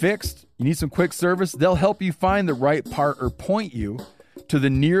light fixed? You need some quick service? They'll help you find the right part or point you to the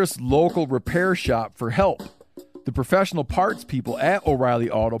nearest local repair shop for help. The professional parts people at O'Reilly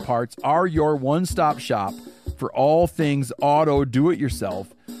Auto Parts are your one-stop shop for all things auto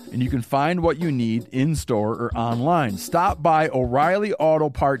do-it-yourself, and you can find what you need in-store or online. Stop by O'Reilly Auto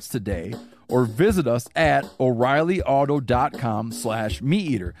Parts today or visit us at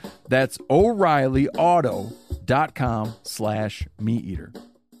O'ReillyAuto.com/meateater. That's O'ReillyAuto.com/meateater.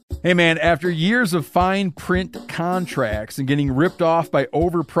 Hey man, after years of fine print contracts and getting ripped off by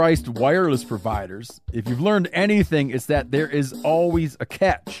overpriced wireless providers, if you've learned anything, it's that there is always a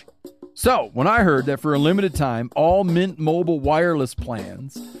catch. So, when I heard that for a limited time, all Mint Mobile wireless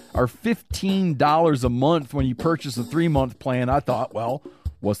plans are $15 a month when you purchase a 3-month plan, I thought, well,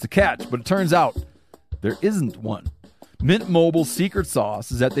 what's the catch? But it turns out there isn't one. Mint Mobile's secret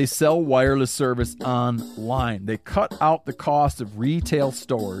sauce is that they sell wireless service online. They cut out the cost of retail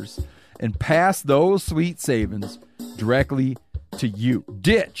stores and pass those sweet savings directly to you.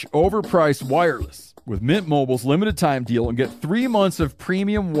 Ditch overpriced wireless with Mint Mobile's limited time deal and get 3 months of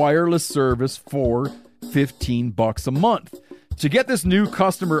premium wireless service for $15 a month. To get this new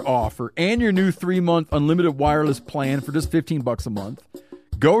customer offer and your new 3-month unlimited wireless plan for just $15 a month,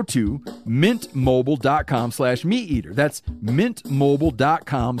 go to mintmobile.com/meateater. That's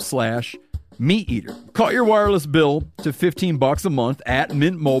mintmobile.com/meateater. Cut your wireless bill to $15 a month at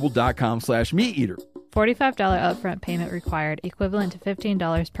mintmobile.com/meateater. $45 upfront payment required, equivalent to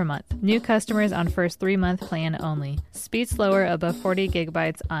 $15 per month. New customers on first 3-month plan only. Speed slower above 40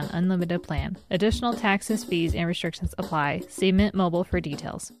 gigabytes on unlimited plan. Additional taxes, fees, and restrictions apply. See Mint Mobile for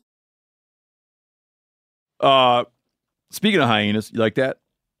details. Speaking of hyenas, you like that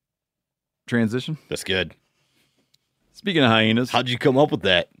transition? That's good. Speaking of hyenas, how'd you come up with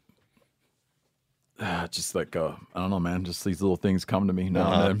that? just like I don't know, man. Just these little things come to me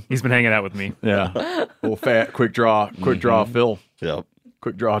now and then. He's been hanging out with me. Yeah, little fat, quick draw, Phil. Yep.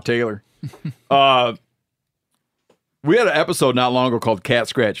 Quick draw Taylor. We had an episode not long ago called Cat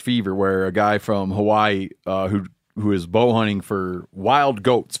Scratch Fever, where a guy from Hawaii who is bow hunting for wild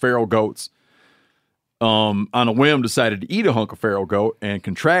goats, feral goats, on a whim decided to eat a hunk of feral goat and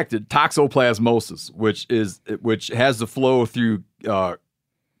contracted toxoplasmosis, which has the flow through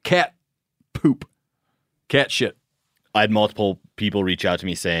cat poop, cat shit. I had multiple people reach out to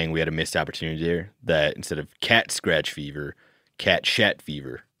me saying we had a missed opportunity there, that instead of cat scratch fever, cat shat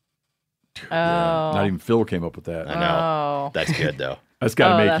fever. Oh. Yeah, not even Phil came up with that. I know. Oh. That's good, though. That's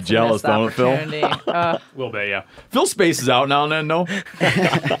got to make you jealous, don't it, Phil? A little bit, yeah. Phil spaces out now and then, no?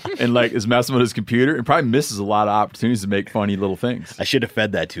 And like is messing with his computer and probably misses a lot of opportunities to make funny little things. I should have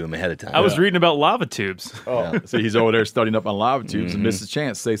fed that to him ahead of time. I was reading about lava tubes. Oh, so he's over there studying up on lava tubes and misses a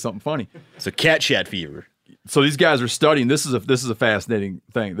chance to say something funny. So cat shat fever. So these guys are studying. This is a fascinating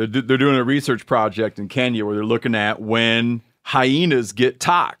thing. They're doing a research project in Kenya where they're looking at when hyenas get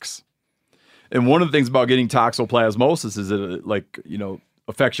tox. And one of the things about getting toxoplasmosis is that it,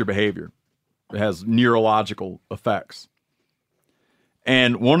 affects your behavior. It has neurological effects.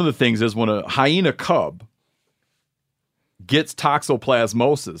 And one of the things is when a hyena cub gets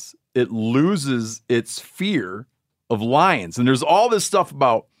toxoplasmosis, it loses its fear of lions. And there's all this stuff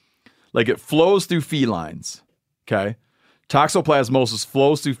about, like, it flows through felines, okay? Toxoplasmosis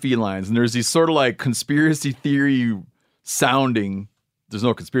flows through felines. And there's these sort of like conspiracy theory sounding, there's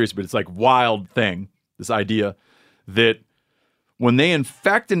no conspiracy, but it's like wild thing, this idea that when they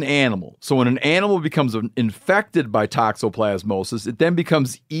infect an animal, so when an animal becomes infected by toxoplasmosis, it then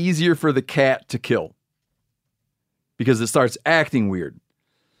becomes easier for the cat to kill because it starts acting weird.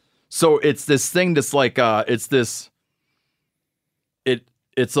 So it's this thing that's like, it's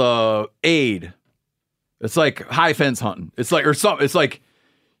a aid. It's like high fence hunting. It's like, or something. It's like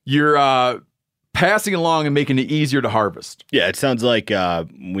you're passing along and making it easier to harvest. Yeah, it sounds like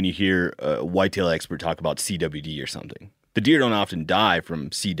when you hear a whitetail expert talk about CWD or something. The deer don't often die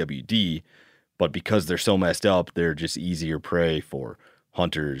from CWD, but because they're so messed up, they're just easier prey for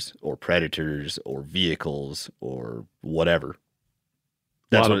hunters or predators or vehicles or whatever.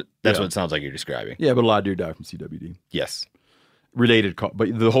 That's what it sounds like you're describing. Yeah, but a lot of deer die from CWD. Yes. But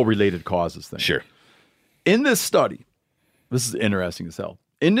the whole related causes thing. Sure. In this study, this is interesting as hell.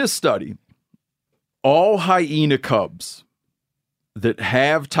 In this study, all hyena cubs that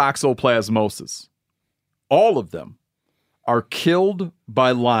have toxoplasmosis, all of them are killed by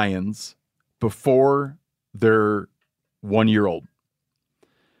lions before they're 1 year old.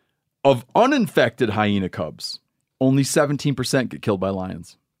 Of uninfected hyena cubs, only 17% get killed by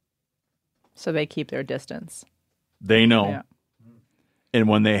lions. So they keep their distance. They know. Yeah. And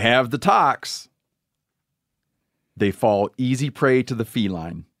when they have the tox, they fall easy prey to the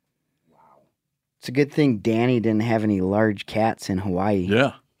feline. It's a good thing Danny didn't have any large cats in Hawaii.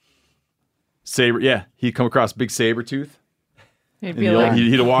 Yeah. He'd come across big saber tooth. He'd be like,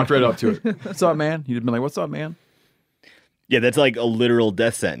 he'd have walked right up to it. What's up, man? He'd have been like, what's up, man? Yeah, that's like a literal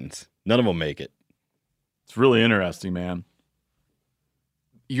death sentence. None of them make it. It's really interesting, man.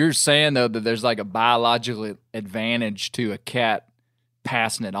 You're saying, though, that there's like a biological advantage to a cat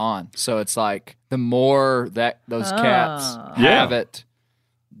passing it on. So it's like the more that those cats have it,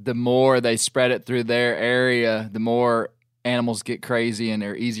 the more they spread it through their area, the more animals get crazy and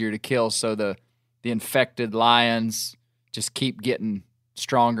they're easier to kill. So the infected lions just keep getting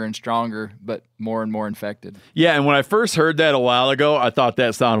stronger and stronger, but more and more infected. Yeah, and when I first heard that a while ago, I thought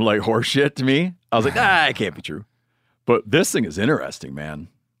that sounded like horse shit to me. I was like, it can't be true. But this thing is interesting, man.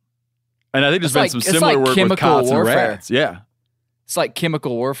 And I think there's been some similar work with cots and rats. Yeah. It's like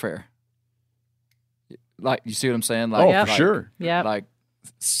chemical warfare. Like, you see what I'm saying? Like, for sure. Yeah. Like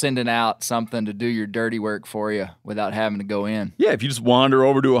sending out something to do your dirty work for you without having to go in. Yeah, if you just wander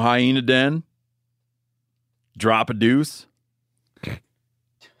over to a hyena den, drop a deuce,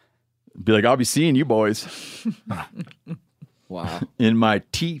 be like, I'll be seeing you boys. Wow. In my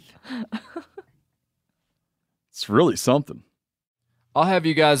teeth. It's really something. I'll have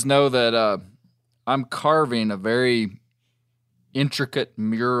you guys know that I'm carving a very intricate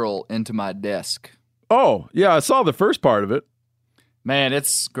mural into my desk. Oh, yeah, I saw the first part of it. Man,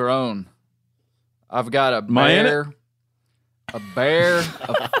 it's grown. I've got a Am I in bear,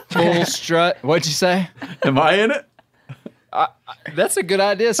 a full strut. What'd you say? Am I in it? That's a good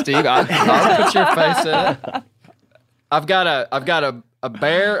idea, Steve. I'll put your face in it. I've got a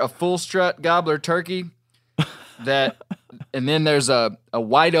bear, a full strut gobbler turkey, and then there's a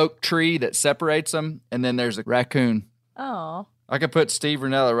white oak tree that separates them, and then there's a raccoon. oh. I could put Steve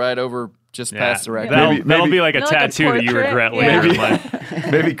Ranella right over just past the record. That'll be like a tattoo that you regret later in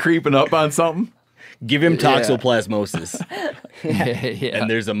life. Maybe creeping up on something. Give him toxoplasmosis. Yeah. And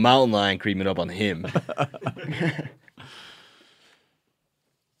there's a mountain lion creeping up on him.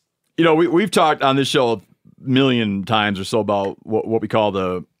 You know, we've talked on this show a million times or so about what we call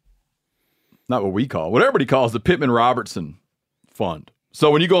what everybody calls the Pittman Robertson Fund. So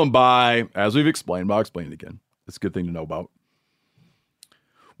when you go and buy, as we've explained, I'll explain it again. It's a good thing to know about.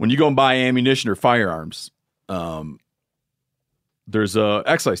 When you go and buy ammunition or firearms, there's a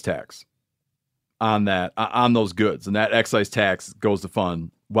excise tax on those goods, and that excise tax goes to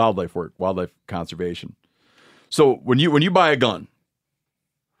fund wildlife work, wildlife conservation. So when you buy a gun,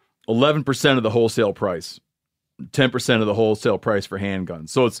 11% of the wholesale price, 10% of the wholesale price for handguns.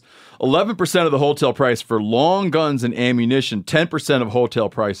 So it's 11% of the wholesale price for long guns and ammunition, 10% of wholesale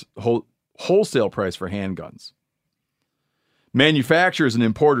price for handguns. Manufacturers and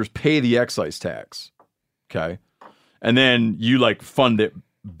importers pay the excise tax, okay? And then you fund it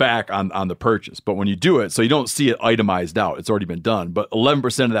back on the purchase. But when you do it, so you don't see it itemized out, it's already been done, but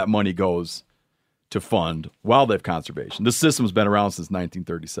 11% of that money goes to fund wildlife conservation. This system's been around since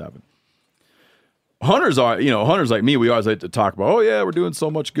 1937. Hunters like me, we always like to talk about, oh yeah, we're doing so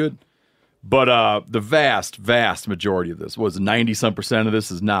much good. But the vast, vast majority of this, 90-some% of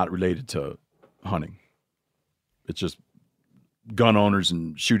this is not related to hunting. It's just gun owners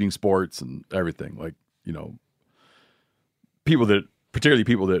and shooting sports and everything. Particularly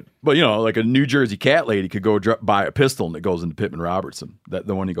people that, like a New Jersey cat lady could go buy a pistol and it goes into Pittman Robertson.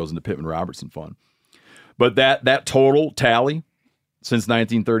 The one that goes into Pittman Robertson Fund. But that total tally since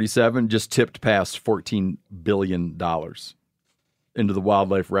 1937 just tipped past $14 billion into the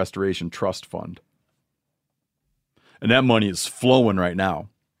Wildlife Restoration Trust Fund. And that money is flowing right now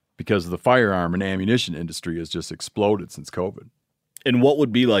because the firearm and ammunition industry has just exploded since COVID. And what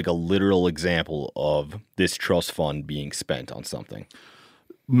would be like a literal example of this trust fund being spent on something?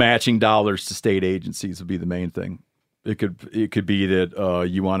 Matching dollars to state agencies would be the main thing. It could be that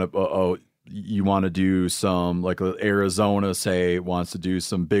you want to do some, like Arizona, say, wants to do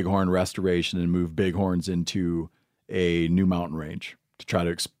some bighorn restoration and move bighorns into a new mountain range to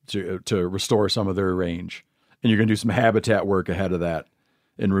try to restore some of their range. And you're going to do some habitat work ahead of that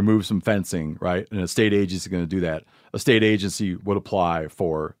and remove some fencing, right? And a state agency is going to do that. A state agency would apply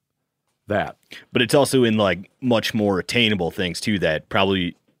for that. But it's also in much more attainable things too, that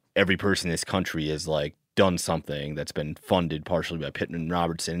probably every person in this country has done something that's been funded partially by Pittman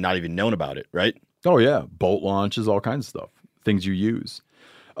Robertson and not even known about it, right? Oh yeah, boat launches, all kinds of stuff, things you use.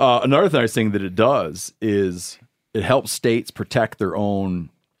 Another nice thing that it does is it helps states protect their own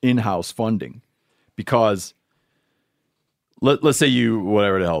in-house funding, because let's say you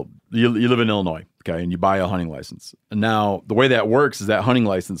live in Illinois, okay, and you buy a hunting license. And now the way that works is that hunting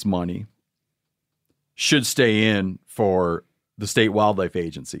license money should stay in for the state wildlife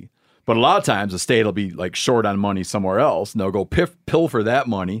agency. But a lot of times the state will be short on money somewhere else, and they'll go pilfer that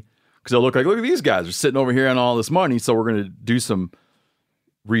money because they'll look at these guys are sitting over here on all this money, so we're going to do some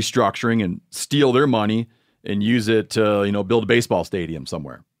restructuring and steal their money and use it to build a baseball stadium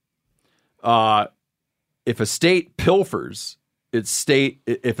somewhere. If a state pilfers its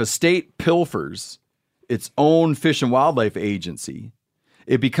own Fish and Wildlife Agency,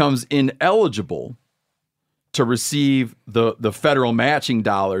 it becomes ineligible to receive the federal matching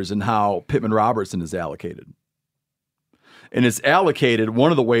dollars and how Pittman Robertson is allocated. And it's allocated,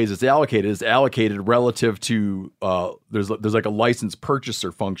 one of the ways it's allocated is allocated relative to, there's a license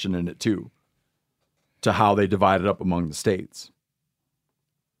purchaser function in it too, to how they divide it up among the states.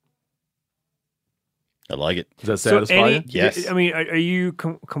 I like it. Does that satisfy you? Yes. I mean, are you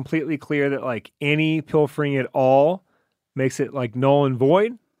completely clear that any pilfering at all makes it null and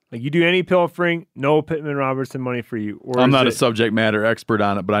void? You do any pilfering, no Pittman Robertson money for you. Or I'm not a subject matter expert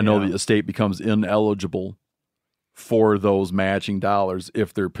on it, but I know the estate becomes ineligible for those matching dollars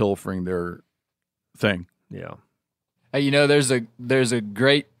if they're pilfering their thing. Yeah. There's a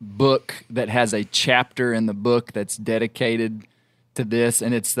great book that has a chapter in the book that's dedicated to this,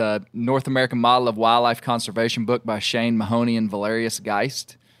 and it's the North American Model of Wildlife Conservation book by Shane Mahoney and Valerius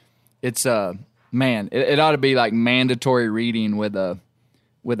Geist. It's it ought to be mandatory reading with a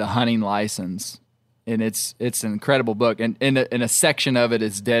hunting license, and it's an incredible book, and in a section of it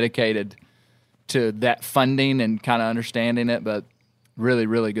is dedicated to that funding and kind of understanding it, but really,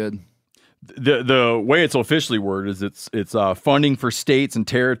 really good. The way it's officially worded is it's funding for states and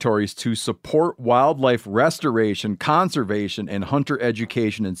territories to support wildlife restoration, conservation, and hunter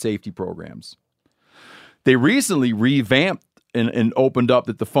education and safety programs. They recently revamped and opened up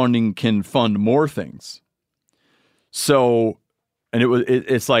that the funding can fund more things. So and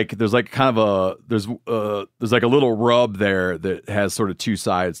it's like there's like kind of there's like a little rub there that has sort of two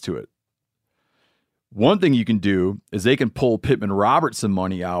sides to it. One thing you can do is they can pull Pittman Robertson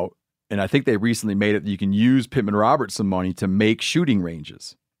money out, and I think they recently made it that you can use Pittman Robertson money to make shooting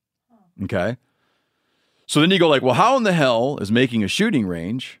ranges. Okay? So then you go like, well, how in the hell is making a shooting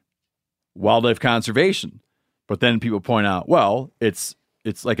range wildlife conservation? But then people point out, well, it's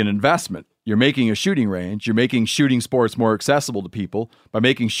like an investment. You're making a shooting range. You're making shooting sports more accessible to people. By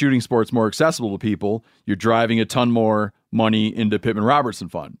making shooting sports more accessible to people, you're driving a ton more money into Pittman Robertson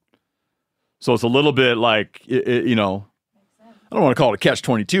Fund. So it's a little bit like, you know, I don't want to call it a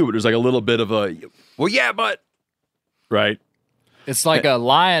catch-22, but there's like a little bit of a, well, yeah, but, right? It's like a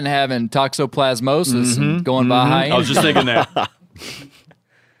lion having toxoplasmosis and going by hyenas. I was just thinking that.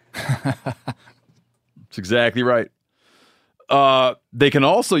 That's exactly right. They can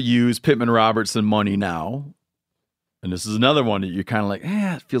also use Pittman Robertson money now, and this is another one that you're kind of like,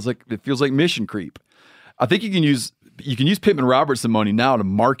 it feels like mission creep. I think you can use Pittman Robertson money now to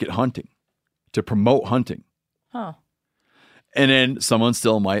market hunting, to promote hunting. Huh. And then someone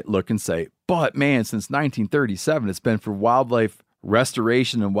still might look and say, but man, since 1937, it's been for wildlife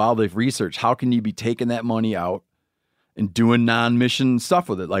restoration and wildlife research. How can you be taking that money out and doing non-mission stuff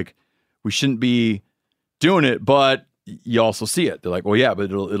with it? Like, we shouldn't be doing it, but you also see it. They're like, well, yeah, but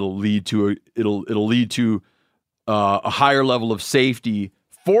it'll lead to a higher level of safety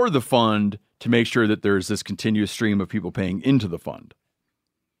for the fund to make sure that there's this continuous stream of people paying into the fund.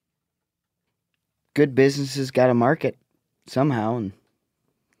 Good businesses got to market somehow, and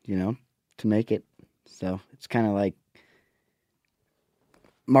to make it. So it's kind of like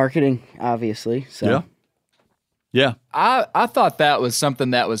marketing, obviously. So yeah. I thought that was something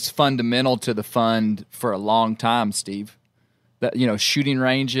that was fundamental to the fund for a long time, Steve. That, shooting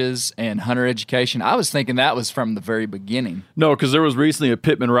ranges and hunter education. I was thinking that was from the very beginning. No, because there was recently a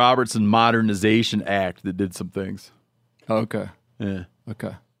Pittman Robertson Modernization Act that did some things. Okay. Yeah.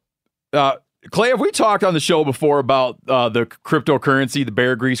 Okay. Clay, have we talked on the show before about the cryptocurrency, the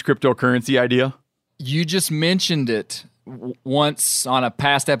Bear Grease cryptocurrency idea? You just mentioned it once on a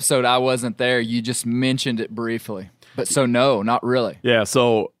past episode. I wasn't there. You just mentioned it briefly. But so no, not really. Yeah,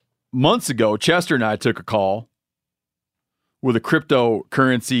 so months ago, Chester and I took a call with a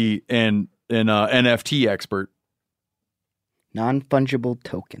cryptocurrency and NFT expert. Non-fungible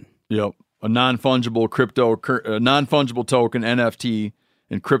token. Yep, a non-fungible token, NFT,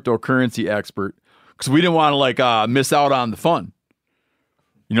 and cryptocurrency expert, because we didn't want to miss out on the fun.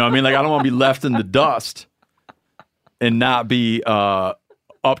 You know what I mean? Like, I don't want to be left in the dust and not be up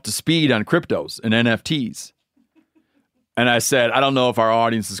to speed on cryptos and NFTs. And I said, I don't know if our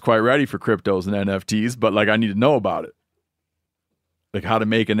audience is quite ready for cryptos and NFTs, but I need to know about it. Like how to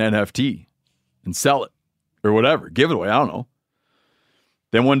make an NFT and sell it or whatever, give it away. I don't know.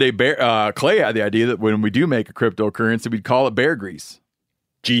 Then one day, Clay had the idea that when we do make a cryptocurrency, we'd call it Bear Grease.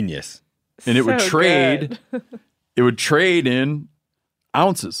 Genius. And it would trade. It would trade in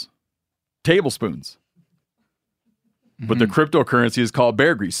ounces, tablespoons. But the cryptocurrency is called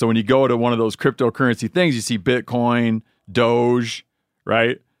Bear Grease. So when you go to one of those cryptocurrency things, you see Bitcoin, Doge,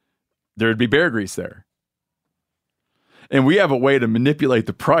 right? There'd be Bear Grease there. And we have a way to manipulate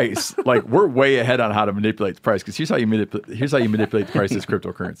the price. We're way ahead on how to manipulate the price, because here's how you manipulate the price of this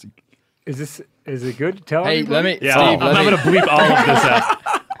cryptocurrency. Is it good to tell? Hey, everybody? Steve, I'm going to bleep all of this out.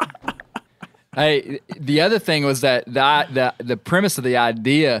 Hey, the other thing was that the premise of the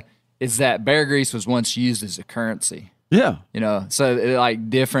idea is that Bear Grease was once used as a currency. Yeah. So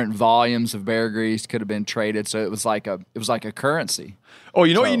different volumes of Bear Grease could have been traded. So it was like a currency. Oh,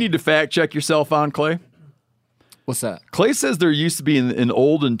 you know what you need to fact check yourself on, Clay? What's that? Clay says there used to be in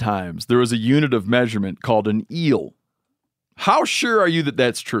olden times, there was a unit of measurement called an eel. How sure are you that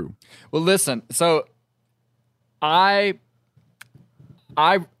that's true? Well, listen. So I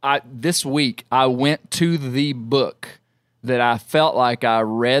this week I went to the book that I felt like I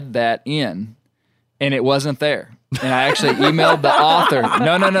read that in, and it wasn't there. And I actually emailed the author.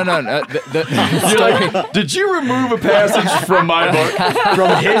 No. Did you remove a passage from my book?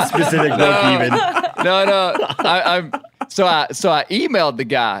 From his specific book, even. No. So I emailed the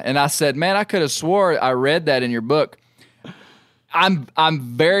guy and I said, "Man, I could have swore I read that in your book." I'm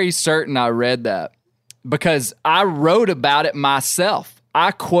very certain I read that because I wrote about it myself.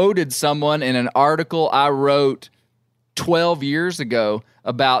 I quoted someone in an article I wrote 12 years ago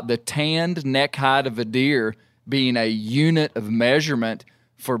about the tanned neck height of a deer being a unit of measurement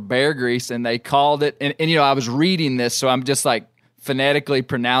for Bear Grease, and they called it, and I was reading this, so I'm just phonetically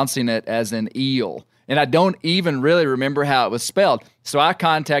pronouncing it as an eel. and I don't even really remember how it was spelled. So I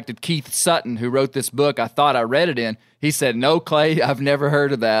contacted Keith Sutton, who wrote this book I thought I read it in. He said, no, Clay, I've never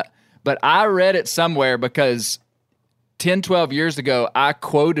heard of that. But I read it somewhere because 10, 12 years ago, I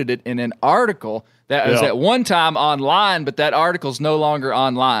quoted it in an article that was at one time online, but that article's no longer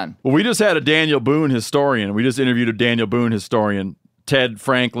online. Well, we just had a Daniel Boone historian. We just interviewed a Daniel Boone historian, Ted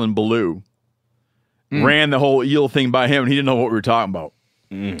Franklin Ballou. Ran the whole eel thing by him, and he didn't know what we were talking about.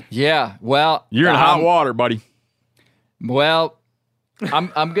 Yeah, well, You're in hot water, buddy. Well, I'm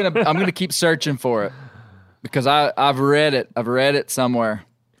gonna keep searching for it because I've read it. I've read it somewhere.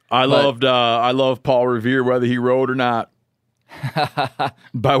 I love Paul Revere, whether he wrote or not.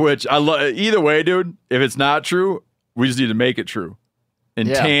 By which I love either way, dude. If it's not true, we just need to make it true. And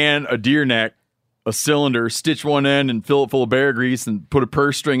tan a deer neck, a cylinder, stitch one end and fill it full of bear grease, and put a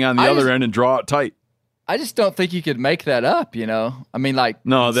purse string on the other end and draw it tight. I just don't think you could make that up. You know, I mean, like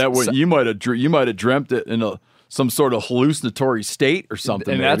you might have dreamt it in some sort of hallucinatory state or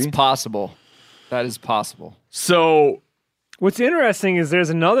something. And that's possible. That is possible. So, what's interesting is there's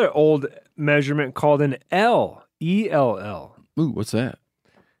another old measurement called an L, E-L-L. Ooh, what's that?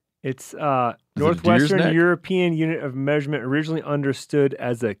 It's Northwestern European unit of measurement, originally understood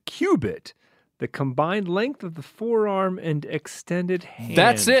as a cubit, the combined length of the forearm and extended hand.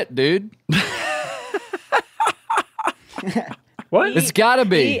 That's it, dude. What? It's got to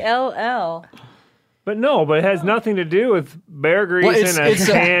be E-L-L. But it has nothing to do with bear grease and a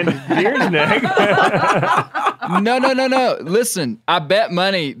tanned deer's neck. No. Listen, I bet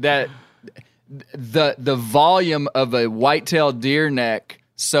money that the volume of a whitetail deer neck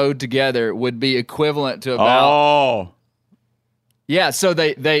sewed together would be equivalent to about. Oh. Yeah, so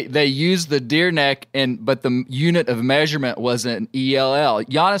they used the deer neck, but the unit of measurement was an ELL.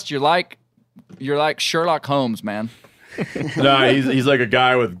 Giannis, you're like Sherlock Holmes, man. No, he's like a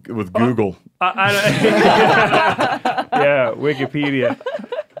guy with Google. Yeah, Wikipedia.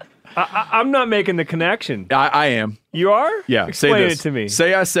 I'm not making the connection. I am. You are? Yeah. Explain it to me.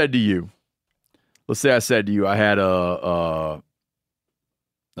 Say I said to you. Let's say I said to you, I had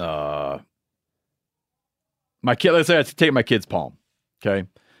my kid. Let's say I take my kid's palm, okay,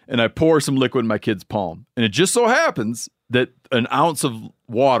 and I pour some liquid in my kid's palm, and it just so happens that an ounce of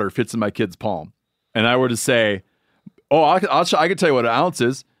water fits in my kid's palm, and I were to say, "Oh, I can tell you what an ounce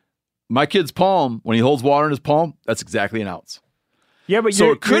is." My kid's palm, when he holds water in his palm, that's exactly an ounce. Yeah, but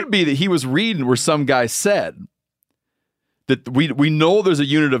so it could be that he was reading where some guy said that we know there's a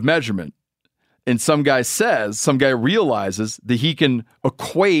unit of measurement, and some guy realizes that he can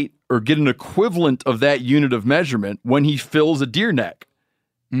equate or get an equivalent of that unit of measurement when he fills a deer neck.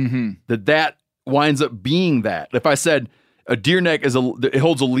 Mm-hmm. That winds up being that. If I said a deer neck it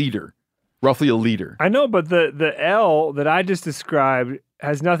holds a liter, roughly a liter. I know, but the L that I just described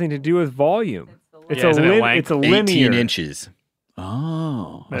has nothing to do with volume. It's a linear. 18 inches.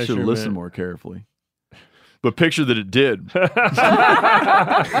 Oh, I should have listened more carefully. But picture that it did.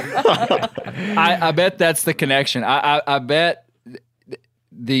 I bet that's the connection. I bet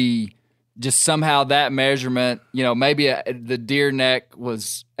just somehow that measurement, maybe the deer neck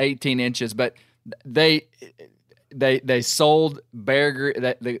was 18 inches, but they sold bear grease.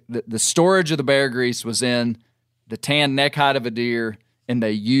 The storage of the bear grease was in the tan neck height of a deer, and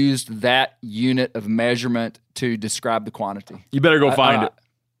they used that unit of measurement to describe the quantity. You better go find it.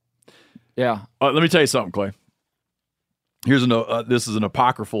 Yeah. Let me tell you something, Clay. Here's this is an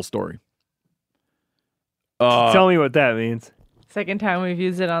apocryphal story. Tell me what that means. Second time we've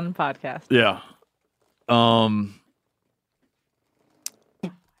used it on the podcast. Yeah.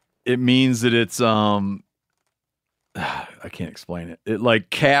 It means that it's I can't explain it. It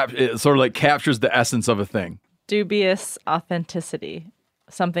sort of like captures the essence of a thing. Dubious authenticity.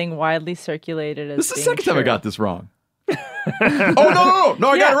 Something widely circulated as This is the being second time I true. got this wrong. No,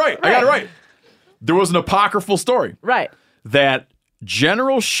 I got it right. I got it right. There was an apocryphal story. Right. That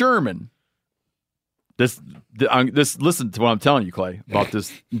General Sherman, listen to what I'm telling you, Clay, about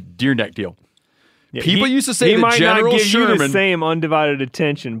this deer neck deal. Yeah, People used to say he that might General not give Sherman. you the same undivided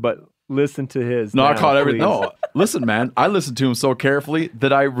attention, but listen to his. No, I now, caught everything. please. No, listen, man. I listened to him so carefully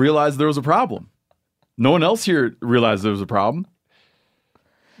that I realized there was a problem. No one else here realized there was a problem.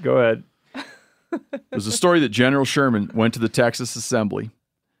 Go ahead. There's a story that General Sherman went to the Texas Assembly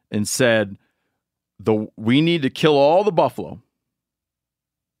and said, we need to kill all the buffalo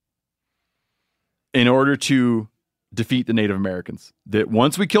in order to defeat the Native Americans. That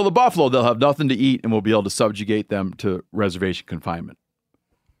once we kill the buffalo, they'll have nothing to eat and we'll be able to subjugate them to reservation confinement.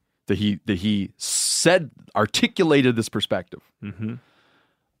 That he articulated this perspective. Mm-hmm.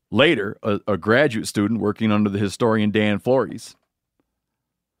 Later, a graduate student working under the historian Dan Flores,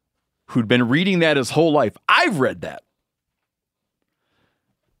 who'd been reading that his whole life, I've read that,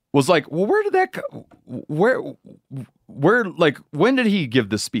 was like, well, where did that go? Where, like, when did he give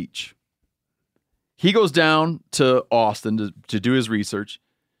this speech? He goes down to Austin to do his research.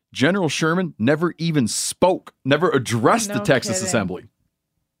 General Sherman never even spoke, never addressed the Texas Assembly.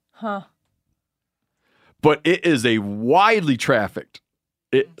 Huh. But it is a widely trafficked.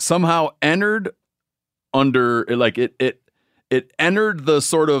 It somehow entered under, like, it entered the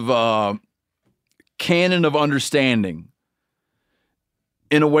sort of canon of understanding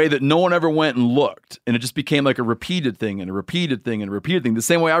in a way that no one ever went and looked. And it just became like a repeated thing and a repeated thing and a repeated thing. The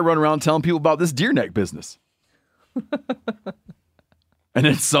same way I run around telling people about this deer neck business. And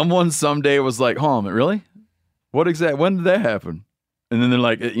then someone someday was like, "Oh, really? When did that happen?" And then they're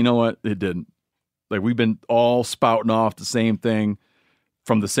like, "You know what? It didn't. Like, we've been all spouting off the same thing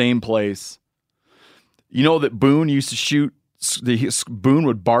from the same place." You know that Boone used to shoot, Boone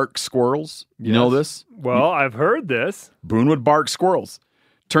would bark squirrels. You know this? Well, I've heard this. Boone would bark squirrels.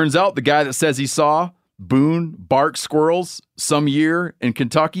 Turns out the guy that says he saw Boone bark squirrels some year in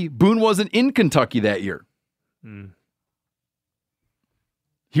Kentucky, Boone wasn't in Kentucky that year.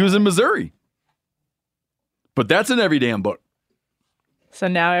 He was in Missouri. But that's in every damn book. So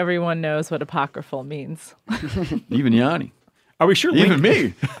now everyone knows what apocryphal means. Even Yanni. Are we sure? Even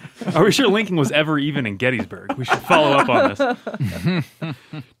me. Are we sure Lincoln was ever even in Gettysburg? We should follow up on this.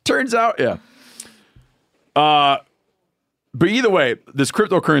 Turns out, yeah. But either way, this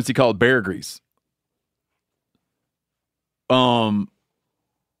cryptocurrency called bear grease. I'm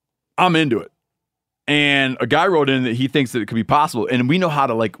into it. And a guy wrote in that he thinks that it could be possible. And we know how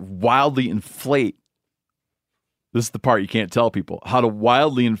to, like, wildly inflate. This is the part you can't tell people. How to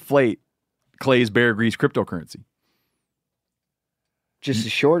wildly inflate Clay's bear grease cryptocurrency. Just a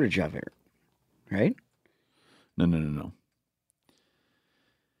shortage of it, right? No.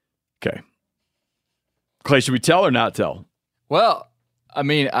 Okay. Clay, should we tell or not tell? Well, I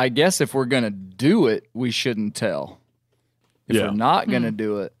mean, I guess if we're going to do it, we shouldn't tell. If we're not going to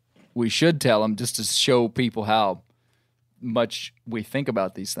do it, we should tell them just to show people how much we think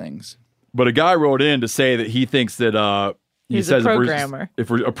about these things. But a guy wrote in to say that he thinks that He's a programmer. If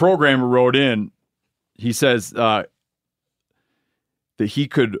a programmer wrote in, he says that he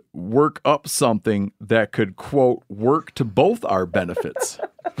could work up something that could, quote, work to both our benefits.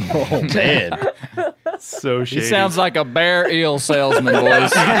 Oh, man. So shady. He sounds like a bear eel salesman,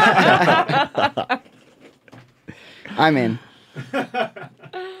 boys. I'm in.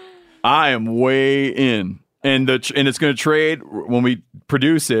 I am way in. And it's going to trade when we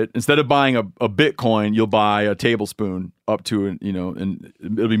produce it. Instead of buying a Bitcoin, you'll buy a tablespoon up to and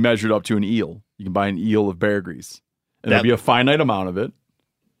it'll be measured up to an eel. You can buy an eel of bear grease. And there'll be a finite amount of it.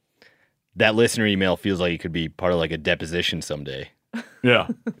 That listener email feels like it could be part of like a deposition someday. Yeah.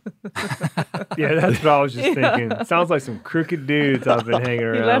 Yeah, that's what I was just thinking. Sounds like some crooked dudes I've been hanging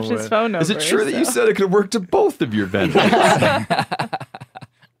around He left with. his phone number. Is it true that you said it could work to both of your benefits?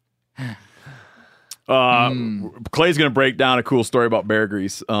 Clay's going to break down a cool story about bear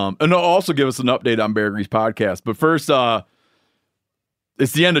grease. And he'll also give us an update on Bear Grease podcast. But first,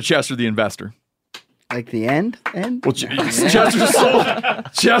 it's the end of Chester the Investor. Like the end? Well, Chester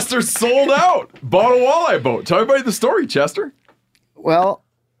sold out. Bought a walleye boat. Tell everybody the story, Chester. Well,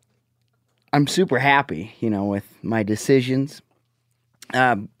 I'm super happy, with my decisions.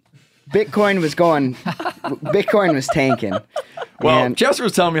 Bitcoin was tanking. Well, and Chester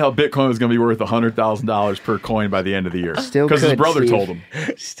was telling me how Bitcoin was going to be worth $100,000 per coin by the end of the year. Still because his brother Steve. told him.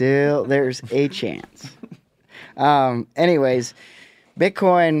 Still, there's a chance. Anyways,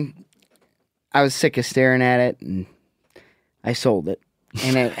 Bitcoin, I was sick of staring at it, and I sold it.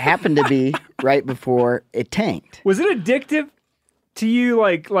 And it happened to be right before it tanked. Was it addictive to you,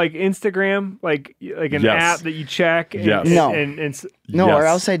 like Instagram, like an app that you check? And, Yes. No. No, or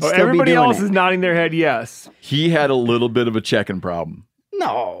else I'd still everybody be doing else it. is nodding their head yes. He had a little bit of a checking problem.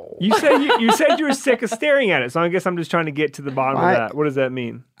 No. You said you said you were sick of staring at it, so I guess I'm just trying to get to the bottom of that. What does that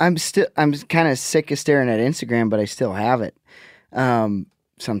mean? I'm kind of sick of staring at Instagram, but I still have it.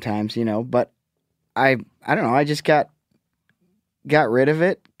 Sometimes, but I don't know. I just got rid of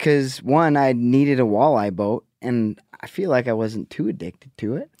it because one, I needed a walleye boat, and I feel like I wasn't too addicted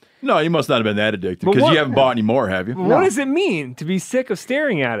to it. No, you must not have been that addicted But because what- you haven't bought any more, have you? What does it mean to be sick of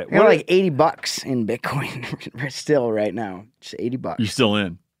staring at it? I got What- like $80 in Bitcoin still right now. Just $80. You're still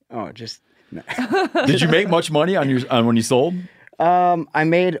in. Oh, just Did you make much money on when you sold? I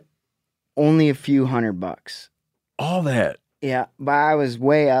made only a few $100. All that. Yeah, but I was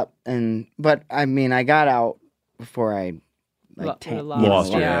way up, but I mean, I got out before I Lost.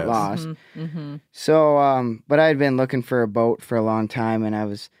 Lost your ass. lost. Mm-hmm. So, but I had been looking for a boat for a long time, and I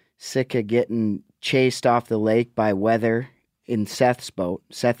was sick of getting chased off the lake by weather in Seth's boat.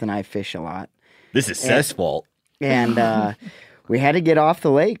 Seth and I fish a lot. This is Seth's fault. And we had to get off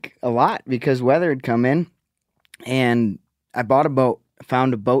the lake a lot because weather had come in. And I bought a boat,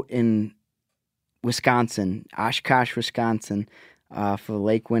 found a boat in Wisconsin, Oshkosh, Wisconsin, for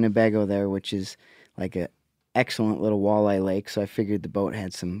Lake Winnebago there, which is like a excellent little walleye lake. So I figured the boat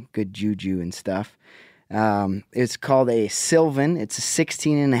had some good juju and stuff. It's called a Sylvan. It's a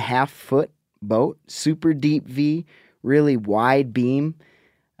 16.5-foot boat, super deep V, really wide beam.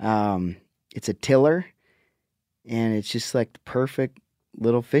 It's a tiller, and it's just like the perfect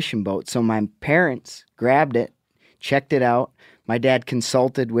little fishing boat. So my parents grabbed it, checked it out. My dad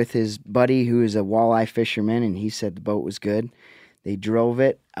consulted with his buddy who is a walleye fisherman, and he said the boat was good. They drove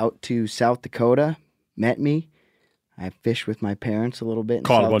it out to South Dakota, met me. I fished with my parents a little bit in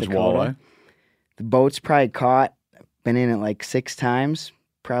Caught South a bunch Dakota. of walleye. The boat's probably caught, been in it like 6 times,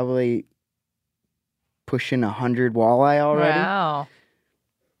 probably pushing 100 walleye already. Wow.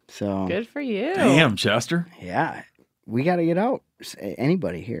 So Good for you. Damn, Chester. yeah, we got to get out.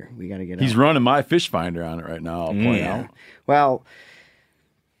 Anybody here, we got to get He's out. running my fish finder on it right now. I'll point out. Well,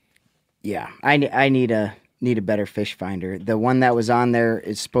 yeah, I need a better fish finder. The one that was on there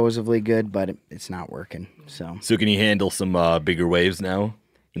is supposedly good, but it's not working. So can he handle some bigger waves now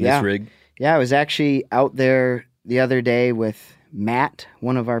in Yeah. this rig? yeah, I was actually out there the other day with Matt,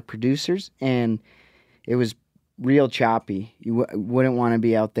 one of our producers, and it was real choppy. You wouldn't want to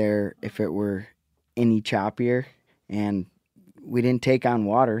be out there if it were any choppier, and we didn't take on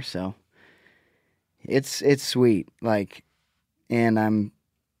water, so it's sweet. Like, and I'm,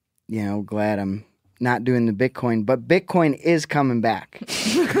 glad I'm not doing the Bitcoin, but Bitcoin is coming back.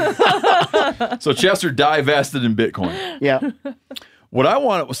 So Chester divested in Bitcoin. Yeah. What I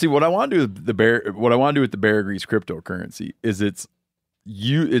want to do with the Bear Grease cryptocurrency is it's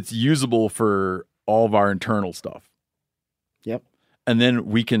usable for all of our internal stuff. Yep. And then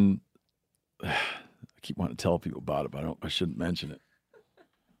we can. I keep wanting to tell people about it, but I shouldn't mention it.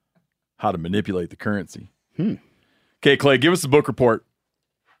 How to manipulate the currency. Okay, Clay, give us the book report.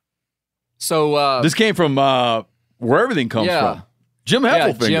 So This came from where everything comes from. Jim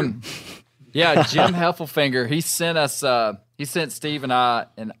Heffelfinger. Jim Heffelfinger. He sent us. He sent Steve and I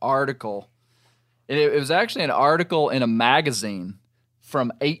an article. It was actually an article in a magazine from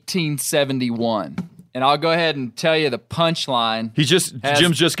 1871. And I'll go ahead and tell you the punchline.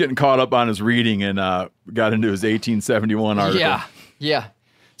 Jim's just getting caught up on his reading and got into his 1871 article. Yeah.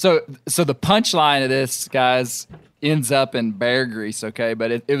 So the punchline of this, guys, ends up in Bear Grease, okay?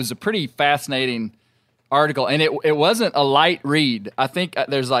 But it was a pretty fascinating article, and it wasn't a light read. I think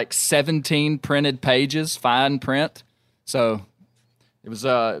there's like 17 printed pages, fine print. So it was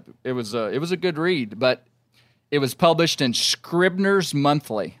a good read, but it was published in Scribner's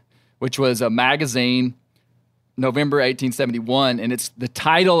Monthly, which was a magazine, November 1871, and the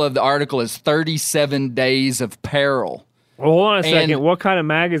title of the article is 37 Days of Peril. Well, hold on a second. What kind of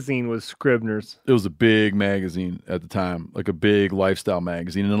magazine was Scribner's? It was a big magazine at the time, like a big lifestyle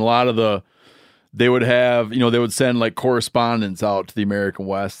magazine. And a lot of they would have, they would send like correspondents out to the American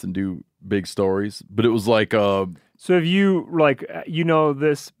West and do big stories. But it was like So have you,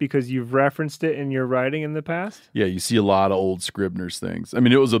 this because you've referenced it in your writing in the past? Yeah, you see a lot of old Scribner's things. I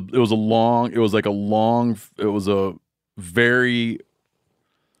mean, it was a very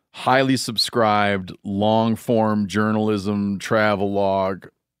highly subscribed, long form journalism travel log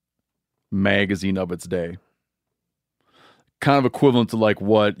magazine of its day. Kind of equivalent to like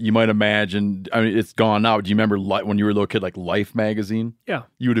what you might imagine. I mean, it's gone now. Do you remember when you were a little kid, like Life magazine? Yeah.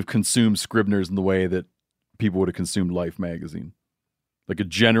 You would have consumed Scribner's in the way that people would have consumed Life magazine, like a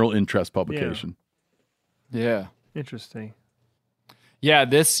general interest publication. Yeah. Interesting. Yeah,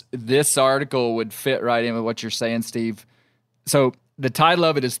 this article would fit right in with what you're saying, Steve. So the title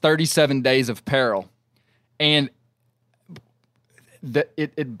of it is 37 Days of Peril. And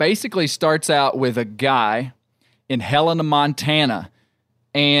it basically starts out with a guy in Helena, Montana,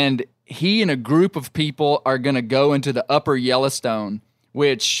 and he and a group of people are going to go into the upper Yellowstone,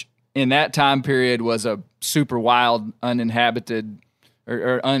 which in that time period was a super wild, uninhabited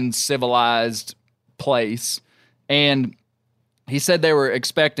or uncivilized place. And he said they were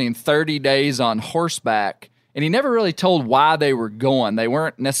expecting 30 days on horseback, and he never really told why they were going. They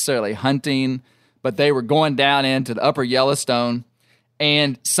weren't necessarily hunting, but they were going down into the upper Yellowstone,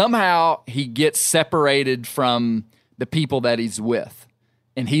 and somehow he gets separated from the people that he's with.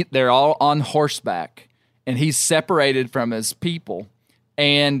 And they're all on horseback, and he's separated from his people.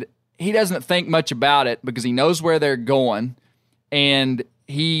 And he doesn't think much about it because he knows where they're going, and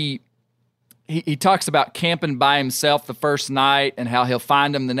he he talks about camping by himself the first night and how he'll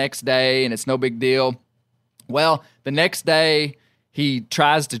find him the next day and it's no big deal. Well, the next day he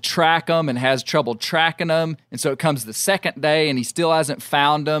tries to track them and has trouble tracking them. And so it comes the second day and he still hasn't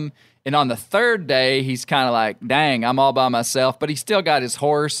found them. And on the third day, he's kind of like, dang, I'm all by myself. But he still got his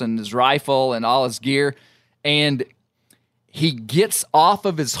horse and his rifle and all his gear. And he gets off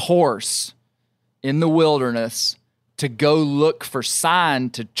of his horse in the wilderness to go look for sign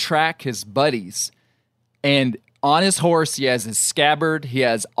to track his buddies. And on his horse, he has his scabbard. He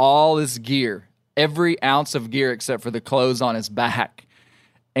has all his gear, every ounce of gear except for the clothes on his back.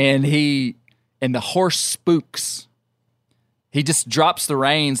 And the horse spooks. He just drops the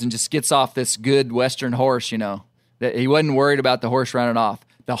reins and just gets off this good Western horse, that he wasn't worried about the horse running off.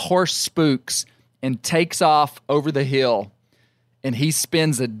 The horse spooks and takes off over the hill, and he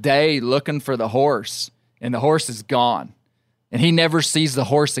spends a day looking for the horse, and the horse is gone, and he never sees the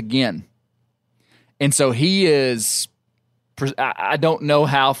horse again. And so he is, I don't know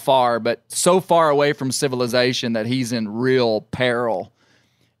how far, but so far away from civilization that he's in real peril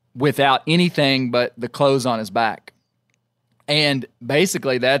without anything but the clothes on his back. And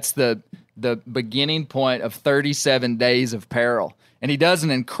basically, that's the beginning point of 37 days of peril. And he does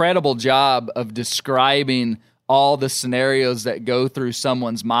an incredible job of describing all the scenarios that go through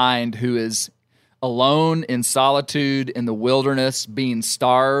someone's mind who is alone in solitude in the wilderness, being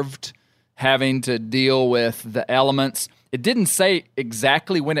starved, having to deal with the elements. It didn't say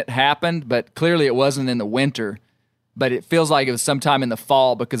exactly when it happened, but clearly it wasn't in the winter. But it feels like it was sometime in the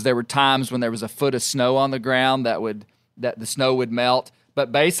fall because there were times when there was a foot of snow on the ground that the snow would melt.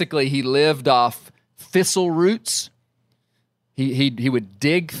 But basically, he lived off thistle roots. He would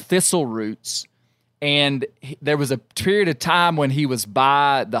dig thistle roots, and there was a period of time when he was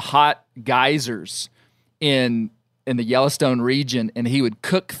by the hot geysers in the Yellowstone region, and he would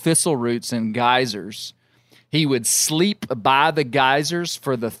cook thistle roots in geysers. He would sleep by the geysers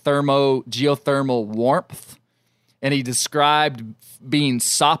for the geothermal warmth, and he described being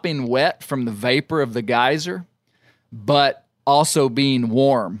sopping wet from the vapor of the geyser, but also being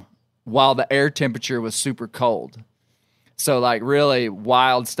warm while the air temperature was super cold. So like really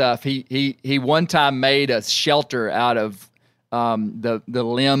wild stuff. He one time made a shelter out of the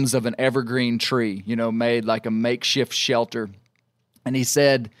limbs of an evergreen tree, made like a makeshift shelter. And he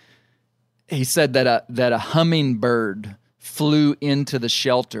said that a hummingbird flew into the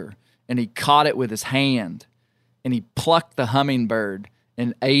shelter and he caught it with his hand and he plucked the hummingbird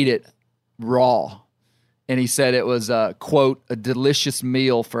and ate it raw. And he said it was, quote, a delicious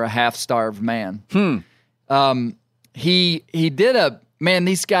meal for a half-starved man. He did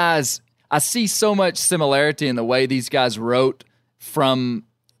these guys, I see so much similarity in the way these guys wrote from,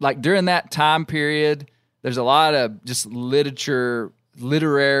 like during that time period, there's a lot of just literary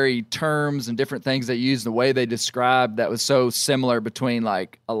terms and different things they use, the way they described that was so similar between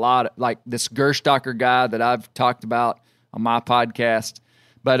like a lot of, like this Gerstacker guy that I've talked about on my podcast.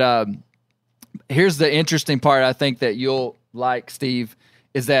 But here's the interesting part I think that you'll like, Steve,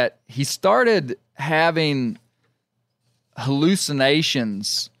 is that he started having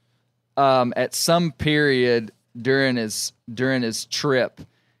hallucinations at some period during his trip.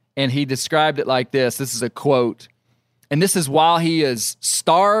 And he described it like this. This is a quote. And this is while he is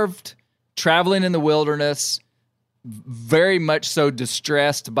starved, traveling in the wilderness, very much so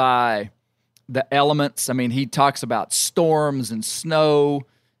distressed by the elements. I mean, he talks about storms and snow.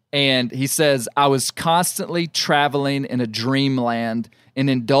 And he says, I was constantly traveling in a dreamland and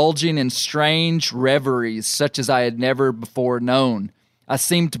indulging in strange reveries such as I had never before known. I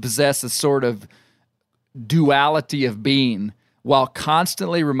seemed to possess a sort of duality of being, while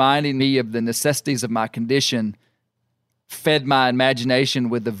constantly reminding me of the necessities of my condition, fed my imagination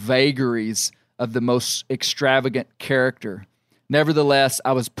with the vagaries of the most extravagant character. Nevertheless,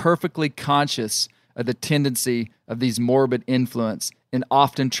 I was perfectly conscious of the tendency of these morbid influence and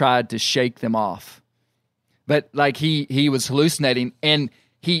often tried to shake them off. But like he was hallucinating, and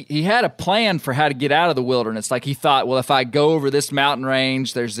he had a plan for how to get out of the wilderness. Like he thought, well, if I go over this mountain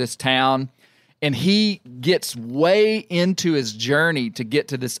range, there's this town. And he gets way into his journey to get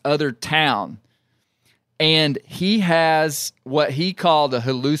to this other town. And he has what he called a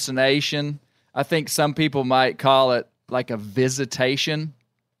hallucination. I think some people might call it like a visitation.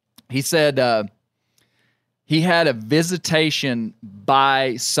 He said he had a visitation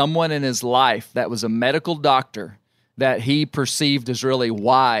by someone in his life that was a medical doctor that he perceived as really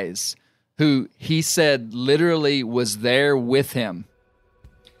wise, who he said literally was there with him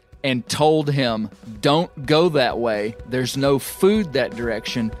and told him, don't go that way. There's no food that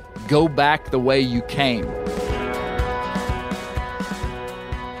direction. Go back the way you came.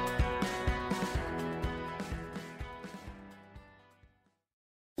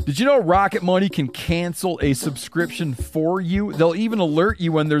 Did you know Rocket Money can cancel a subscription for you? They'll even alert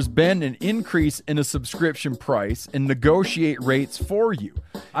you when there's been an increase in a subscription price and negotiate rates for you.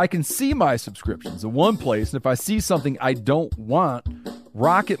 I can see my subscriptions in one place, and if I see something I don't want,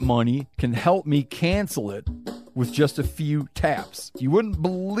 Rocket Money can help me cancel it with just a few taps. You wouldn't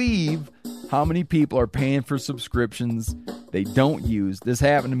believe how many people are paying for subscriptions they don't use. This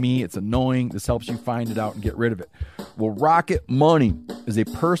happened to me. It's annoying. This helps you find it out and get rid of it. Well, Rocket Money is a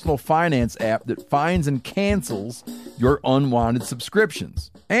personal finance app that finds and cancels your unwanted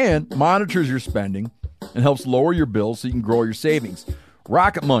subscriptions and monitors your spending and helps lower your bills so you can grow your savings.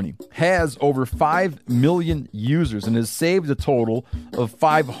 Rocket Money has over 5 million users and has saved a total of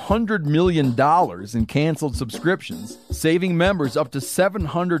 $500 million in canceled subscriptions, saving members up to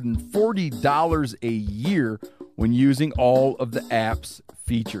 $740 a year when using all of the app's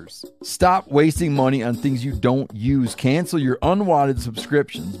features. Stop wasting money on things you don't use. Cancel your unwanted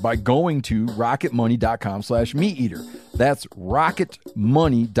subscriptions by going to rocketmoney.com/meateater. That's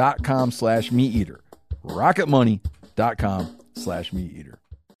rocketmoney.com/meateater. rocketmoney.com/meateater.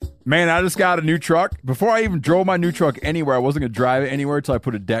 Man, I just got a new truck. Before I even drove my new truck anywhere, I wasn't going to drive it anywhere until I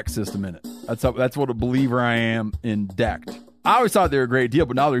put a deck system in it. That's what a believer I am in decked. I always thought they were a great deal,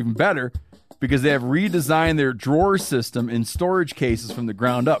 but now they're even better because they have redesigned their drawer system in storage cases from the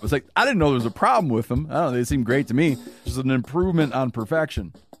ground up. It's like, I didn't know there was a problem with them. I don't know, they seem great to me. Just an improvement on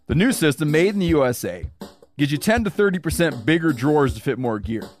perfection. The new system, made in the USA, gives you 10 to 30% bigger drawers to fit more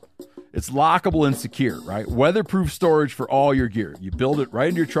gear. It's lockable and secure, right? Weatherproof storage for all your gear. You build it right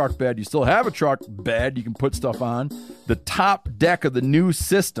into your truck bed. You still have a truck bed you can put stuff on. The top deck of the new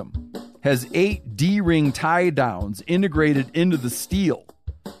system has 8 D-ring tie downs integrated into the steel.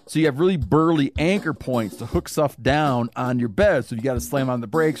 So you have really burly anchor points to hook stuff down on your bed. So if you got to slam on the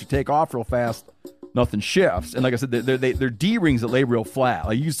brakes or take off real fast, nothing shifts. And like I said, they're D-rings that lay real flat.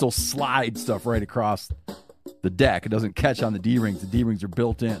 Like you can still slide stuff right across the deck. It doesn't catch on the D-rings. The D-rings are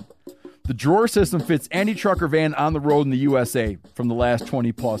built in. The drawer system fits any truck or van on the road in the USA from the last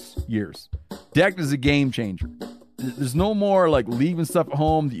 20 plus years. Decked is a game changer. There's no more like leaving stuff at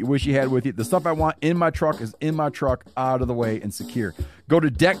home that you wish you had with you. The stuff I want in my truck is in my truck, out of the way and secure. Go to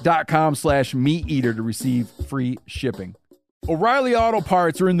deck.com/meateater to receive free shipping. O'Reilly Auto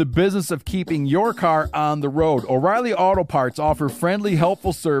Parts are in the business of keeping your car on the road. O'Reilly Auto Parts offer friendly,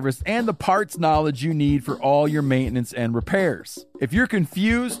 helpful service and the parts knowledge you need for all your maintenance and repairs. If you're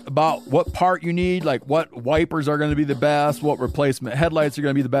confused about what part you need, like what wipers are going to be the best, what replacement headlights are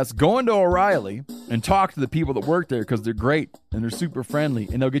going to be the best, go into O'Reilly and talk to the people that work there because they're great and they're super friendly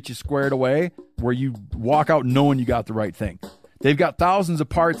and they'll get you squared away where you walk out knowing you got the right thing. They've got thousands of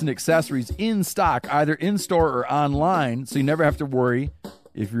parts and accessories in stock, either in-store or online, so you never have to worry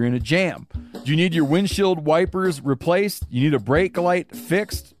if you're in a jam. Do you need your windshield wipers replaced? You need a brake light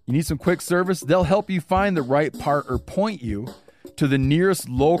fixed? You need some quick service? They'll help you find the right part or point you to the nearest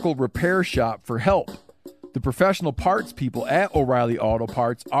local repair shop for help. The professional parts people at O'Reilly Auto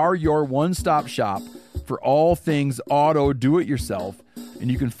Parts are your one-stop shop for all things auto do-it-yourself,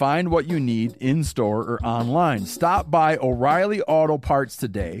 and you can find what you need in-store or online. Stop by O'Reilly Auto Parts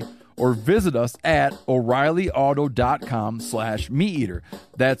today or visit us at O'ReillyAuto.com/meateater.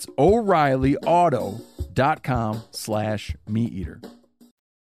 That's O'ReillyAuto.com/meateater.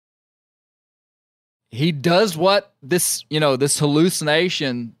 He does what this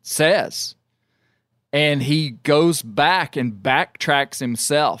hallucination says. And he goes back and backtracks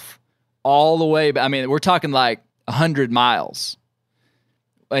himself all the way. I mean, we're talking like 100 miles.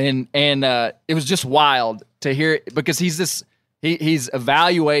 And it was just wild to hear it because he's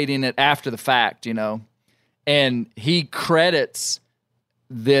evaluating it after the fact, and he credits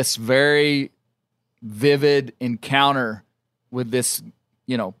this very vivid encounter with this,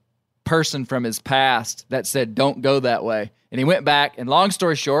 person from his past that said, don't go that way. And he went back, and long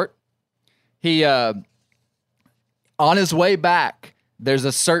story short, he, on his way back, there's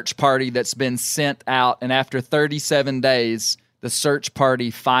a search party that's been sent out, and after 37 days, the search party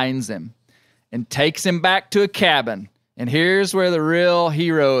finds him and takes him back to a cabin. And here's where the real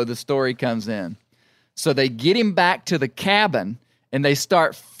hero of the story comes in. So they get him back to the cabin, and they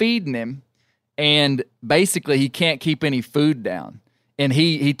start feeding him, and basically he can't keep any food down. And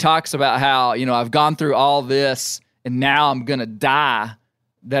he talks about how, I've gone through all this, and now I'm going to die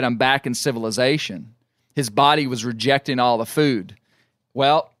that I'm back in civilization. His body was rejecting all the food.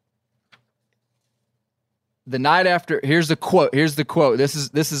 Well, the night after, here's the quote. This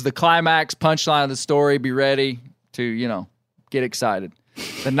is the climax punchline of the story. Be ready to, get excited.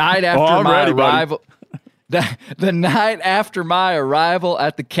 The night after my arrival, The night after my arrival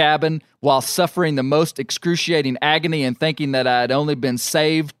at the cabin, while suffering the most excruciating agony and thinking that I had only been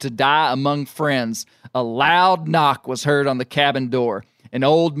saved to die among friends, a loud knock was heard on the cabin door. An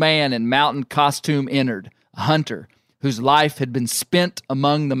old man in mountain costume entered, a hunter whose life had been spent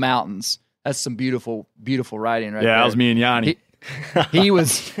among the mountains. That's some beautiful, beautiful writing right there. Yeah, that was me and Yanni.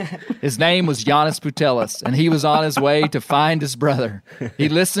 His name was Giannis Putelis, and he was on his way to find his brother. He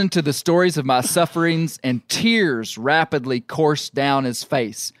listened to the stories of my sufferings, and tears rapidly coursed down his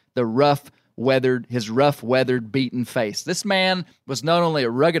face, his rough-weathered, beaten face. This man was not only a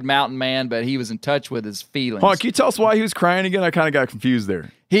rugged mountain man, but he was in touch with his feelings. Hold on, can you tell us why he was crying again? I kind of got confused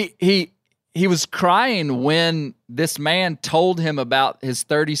there. He was crying when this man told him about his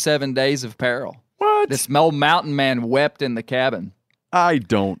 37 days of peril. What? This old mountain man wept in the cabin. I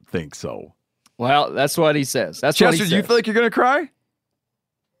don't think so. Well, that's what he says. That's Chester, what he says. do you feel like you're going to cry?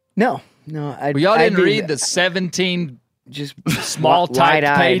 No. Well, y'all didn't read the 17 just small typed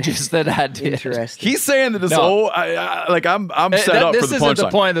pages that I did. Interesting. He's saying that this whole, I'm set up for the punchline. This isn't the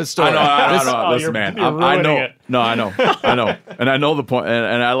point of the story. I know. Listen, man. I know. it. No, I know. And I know the point.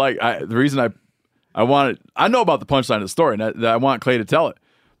 And the reason I want it, I know about the punchline of the story, and I want Clay to tell it.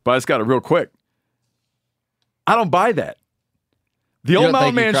 But I just got it real quick. I don't buy that. The old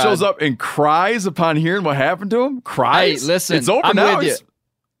mountain man shows up and cries upon hearing what happened to him. Cries. Hey, listen, it's over I'm now. with you.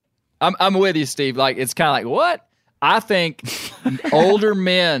 I'm with you, Steve. Like, it's kind of like, what? I think older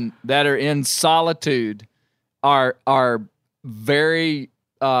men that are in solitude are very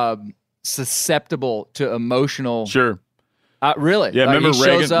susceptible to emotional. Sure. Really? Yeah. Like,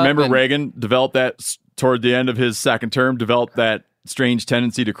 remember Reagan developed that toward the end of his second term. Developed that strange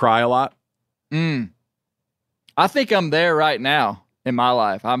tendency to cry a lot. I think I'm there right now in my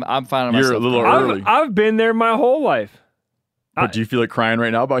life. I'm finding myself. You're a little early. I've been there my whole life. But do you feel like crying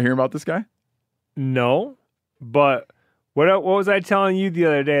right now about hearing about this guy? No, but what was I telling you the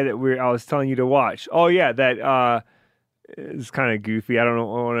other day that I was telling you to watch? Oh yeah, that is kind of goofy. I don't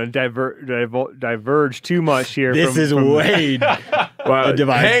know. I want to diverge too much here. This is way well,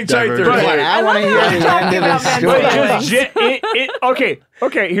 hang tight there. I want to hear the end of his story.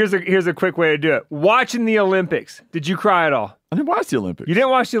 Okay. Here's a quick way to do it. Watching the Olympics, did you cry at all? I didn't watch the Olympics. You didn't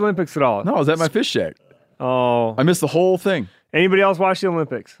watch the Olympics at all? No, I was at my fish shack. Oh, I missed the whole thing. Anybody else watch the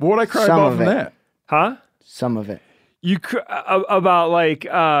Olympics? What would I cry Some about of from it. that? Huh? Some of it. You about like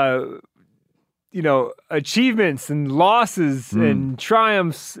achievements and losses and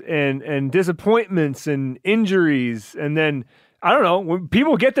triumphs and disappointments and injuries, and then I don't know, when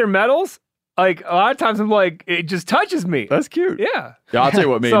people get their medals, like a lot of times I'm like, it just touches me. That's cute. Yeah. Yeah, I'll tell you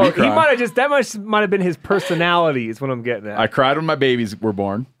what made So me cry. he might have been his personality is what I'm getting at. I cried when my babies were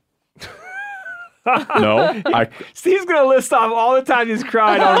born. No, Steve's gonna list off all the times he's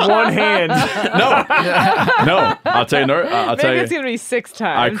cried on one hand. no. I'll tell you. Maybe it's going to be 6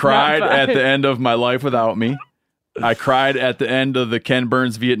 times. I cried not at 5. the end of My Life Without Me. I cried at the end of the Ken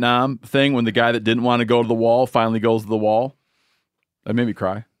Burns Vietnam thing when the guy that didn't want to go to the wall finally goes to the wall. That made me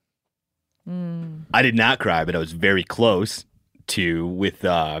cry. I did not cry, but I was very close to with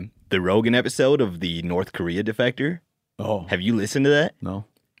the Rogan episode of the North Korea defector. Oh, Have you listened to that? no.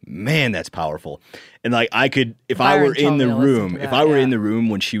 Man, that's powerful. And like I could, if Byron I were in told me the to listen room, to if that, I were yeah. in the room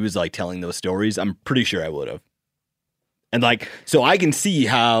when she was like telling those stories, I'm pretty sure I would have. And like, so I can see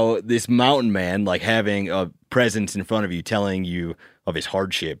how this mountain man, like having a presence in front of you, telling you of his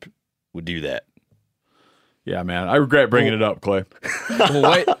hardship, would do that. Yeah, man. I regret bringing it up, Clay.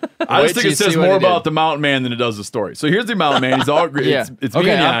 Well, wait, I just think till you it says see what more he did. about the mountain man than it does the story. So here's the mountain man. He's all great. Yeah. It's me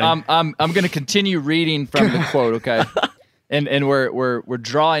okay. and Yanni. I'm going to continue reading from the quote. Okay. And we're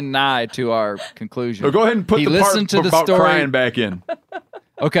drawing nigh to our conclusion. So go ahead and put He the part listened to the about story. crying back in.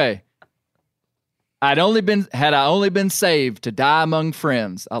 Okay. Had I only been saved to die among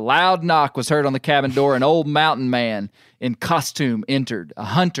friends, a loud knock was heard on the cabin door. An old mountain man in costume entered, a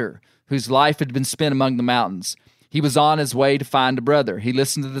hunter whose life had been spent among the mountains. He was on his way to find a brother. He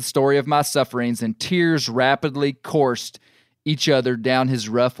listened to the story of my sufferings, and tears rapidly coursed each other down his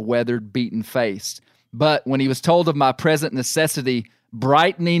rough, weathered, beaten face. But when he was told of my present necessity,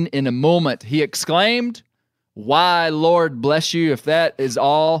 brightening in a moment, he exclaimed, "Why, Lord bless you, if that is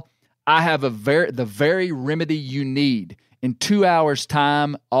all, I have the very remedy you need. In 2 hours'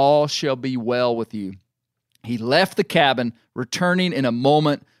 time, all shall be well with you." He left the cabin, returning in a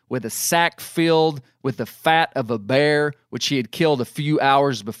moment with a sack filled with the fat of a bear, which he had killed a few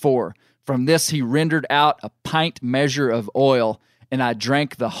hours before. From this he rendered out a pint measure of oil, and I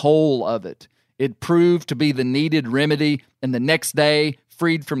drank the whole of it. It proved to be the needed remedy, and the next day,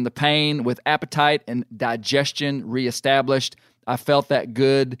 freed from the pain, with appetite and digestion reestablished, I felt that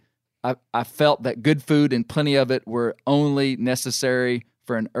good I felt that good food and plenty of it were only necessary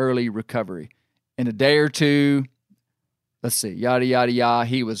for an early recovery. In a day or two, let's see, yada, yada, yada,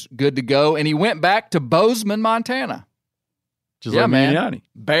 he was good to go. And he went back to Bozeman, Montana. Just like me and Yanni.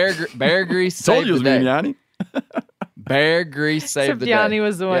 Bear Grease Told saved you it was the me day. and Yanni. Bear Grease saved Except the Yanni day.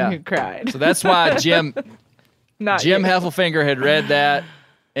 was the one who cried. So that's why Jim Not Jim you. Heffelfinger had read that,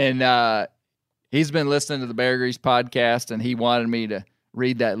 and he's been listening to the Bear Grease podcast, and he wanted me to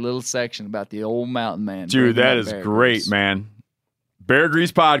read that little section about the old mountain man. Dude, bringing that up is Bear great, Grease. man. Bear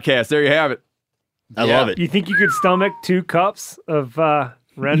Grease podcast. There you have it. I love it. You think you could stomach 2 cups of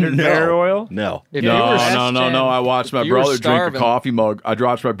rendered No. bear oil? No. If you were No. I watched my if you were brother drink a starving- coffee mug. I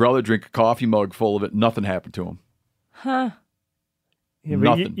watched my brother drink a coffee mug full of it. Nothing happened to him. Huh. Yeah, but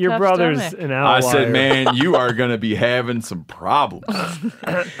Nothing. your Tough brother's stomach. an I outlier. said, man, you are going to be having some problems.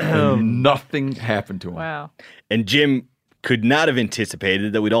 And nothing happened to him. Wow. And Jim could not have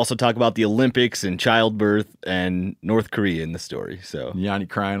anticipated that we'd also talk about the Olympics and childbirth and North Korea in the story. So Yanni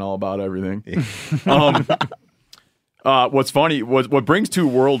crying all about everything. What's funny, what brings two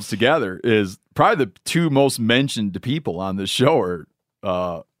worlds together is probably the two most mentioned people on this show are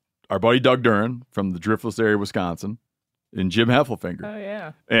our buddy Doug Duran from the Driftless area of Wisconsin and Jim Heffelfinger. Oh,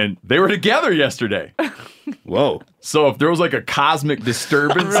 yeah. And they were together yesterday. whoa. So if there was like a cosmic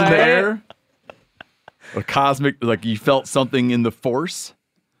disturbance in Right. the air, a cosmic, like you felt something in the force,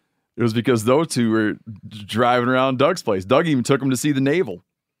 it was because those two were driving around Doug's place. Doug even took him to see the naval.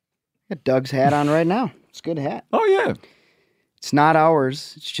 Got Doug's hat on right now. It's a good hat. Oh, yeah. It's not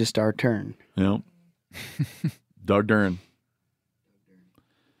ours. It's just our turn. You know, Doug Duran.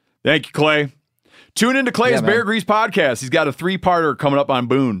 Thank you, Clay. Tune into Clay's Yeah, man. Bear Grease podcast. He's got a 3-parter coming up on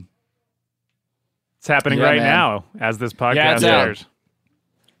Boone. It's happening Yeah, right man. now as this Yeah, podcast it's out. airs.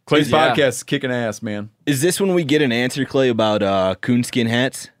 Clay's Yeah. podcast is kicking ass, man. Is this when we get an answer, Clay, about coonskin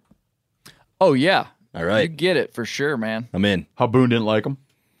hats? Oh, yeah. All You right. get it for sure, man. I'm in. How Boone didn't like him.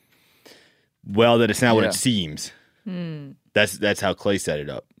 Well, that it's not what Yeah. it seems. That's how Clay set it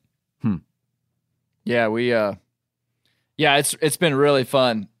up. Yeah, it's been really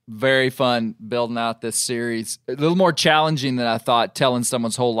fun. Very fun building out this series. A little more challenging than I thought, telling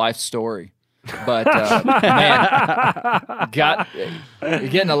someone's whole life story. But man,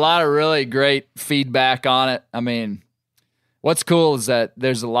 getting a lot of really great feedback on it. I mean, what's cool is that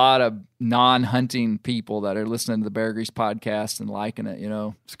there's a lot of non-hunting people that are listening to the Bear Grease podcast and liking it. You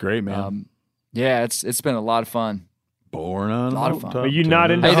know, It's great, man. yeah, it's been a lot of fun. Born on a lot of fun. Are you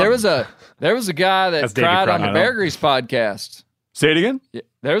not into Hey, there was a guy that That's David cried on the Crockett. Bear Grease podcast. Say it again. Yeah,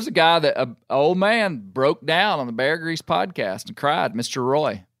 there was a guy that an old man broke down on the Bear Grease podcast and cried, Mr.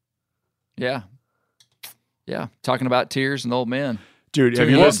 Roy. Yeah, talking about tears and old men. Dude, have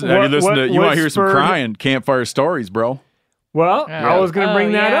you What- listened? Have you what- listened to? what- You want what to hear some spurred- crying campfire stories, bro? Well, I was going to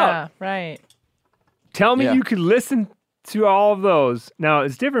bring that up. Right. Tell me Yeah. you could listen to all of those. Now,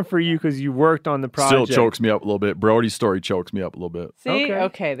 it's different for you because you worked on the Still project. chokes me up a little bit. Brody's story chokes me up a little bit See? Okay.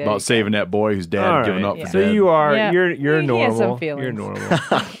 Okay, there you about saving that boy whose dad All had given right. up Yeah. for So dead. you are, Yeah. you're He has some normal. feelings. You're normal.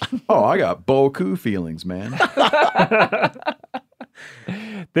 Oh, I got Boku feelings, man.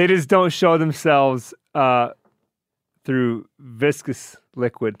 They just don't show themselves through viscous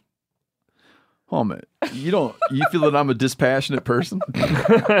liquid. Oh man, you feel that I'm a dispassionate person?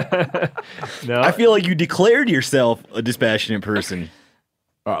 No, I feel like you declared yourself a dispassionate person.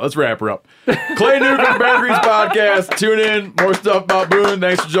 All right, let's wrap her up. Clay Newcomb, Bear Grease podcast. Tune in. More stuff about Boone.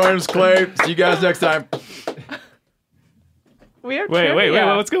 Thanks for joining us, Clay. See you guys next time. We are Wait,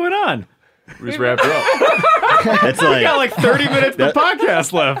 trivia. what's going on? We just wrapped her up. That's We got like like 30 minutes of the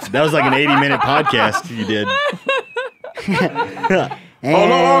podcast left. that was like an 80-minute podcast you did. And Oh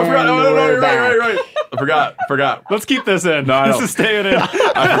no! I forgot. No, we're you're back. right. I forgot. Let's keep this in. No, I this don't. is staying in.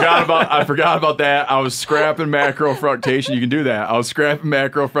 I forgot about that. I was scrapping macrofructation. You can do that. I was scrapping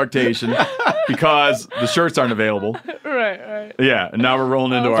macrofructation because the shirts aren't available. Right. Yeah, and now we're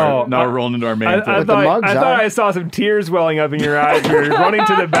rolling into our we're rolling into our main I, thing. I, the thought, mugs I thought are. I saw some tears welling up in your eyes. You're running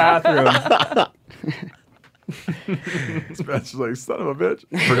to the bathroom. Spencer's like, son of a bitch.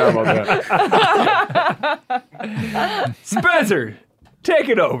 Forgot about that. Spencer, take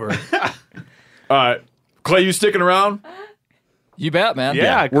it over. All right, Clay, you sticking around? You bet, man.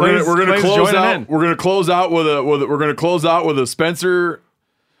 Yeah, We're gonna Clay's close joining out. in. We're gonna close out with a Spencer.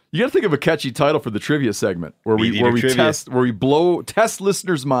 You got to think of a catchy title for the trivia segment where Meat Eater trivia. test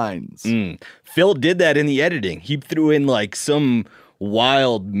listeners' minds. Phil did that in the editing. He threw in like some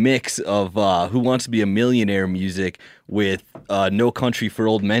wild mix of Who Wants to Be a Millionaire music with No Country for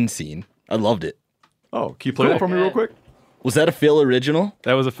Old Men scene. I loved it. Oh, can you play that for me real quick? Was that a Phil original?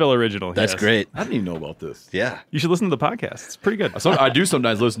 That was a Phil original. That's yes. great. I didn't even know about this. Yeah. You should listen to the podcast. It's pretty good. I do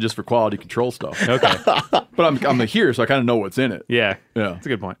sometimes listen just for quality control stuff. Okay. But I'm here, so I kind of know what's in it. Yeah. Yeah. That's a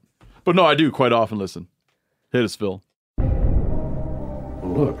good point. But no, I do quite often listen. Hit us, Phil.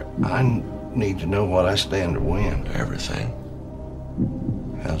 Look, I need to know what I stand to win. Everything.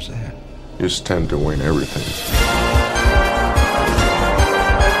 How's that? You stand to win everything.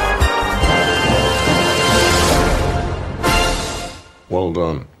 Well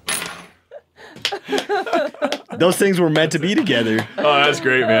done. Those things were meant to be together. Oh, that's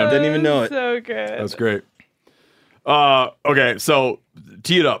great, man. Didn't even know it. So good. That's great. Okay, so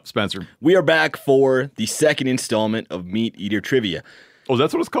tee it up, Spencer. We are back for the second installment of Meat Eater Trivia. Oh,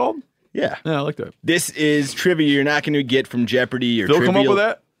 that's what it's called? Yeah. Yeah, I like that. This is trivia you're not going to get from Jeopardy or Phil Trivial. come up with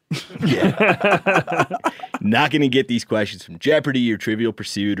that? Yeah. Not going to get these questions from Jeopardy or Trivial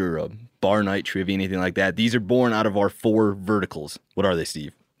Pursuit or a bar night trivia, anything like that. These are born out of our 4 verticals. What are they,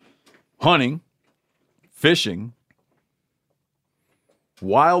 Steve? Hunting, fishing,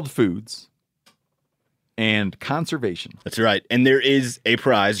 wild foods, and conservation. That's right. And there is a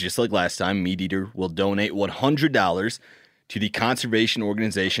prize, just like last time. Meat Eater will donate $100 to the conservation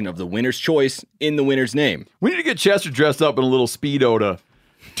organization of the winner's choice in the winner's name. We need to get Chester dressed up in a little Speedo to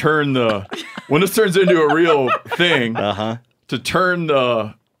turn the... when this turns into a real thing, to turn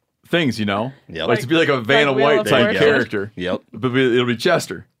the things, you know? Yep. Like to be like a Vanna Wheel White of type Fortune? character. Yep. But it'll be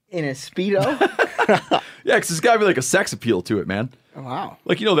Chester. In a Speedo? Yeah, because there's got to be like a sex appeal to it, man. Oh, wow.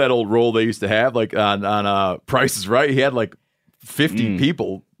 Like, you know that old role they used to have, like on Price is Right? He had like 50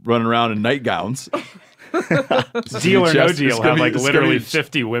 people running around in nightgowns. Deal or no Chester. deal It's gonna have be- like it's literally gonna be-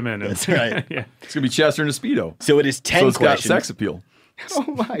 50 women. And, That's right. yeah. It's going to be Chester in a Speedo. So it is 10 So it's got questions. sex appeal. Oh,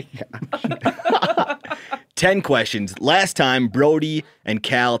 my God. 10 questions. Last time, Brody and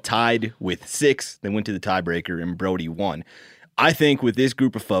Cal tied with 6. They went to the tiebreaker, and Brody won. I think with this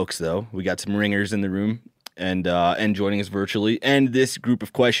group of folks, though, we got some ringers in the room and joining us virtually. And this group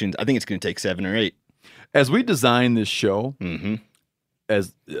of questions, I think it's going to take 7 or 8. As we design this show,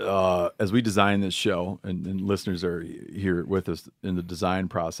 as we design this show, and listeners are here with us in the design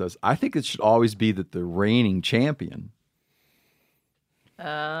process, I think it should always be that the reigning champion,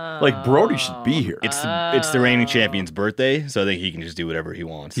 like Brody, should be here. It's the reigning champion's birthday, so I think he can just do whatever he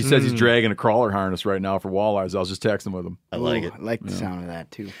wants. He says he's dragging a crawler harness right now for walleyes. I was just texting with him. I like it. I like the sound of that,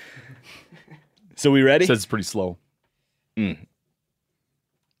 too. So we ready? Says it's pretty slow. Oh,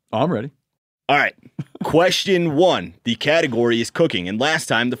 I'm ready. All right. Question 1. The category is cooking. And last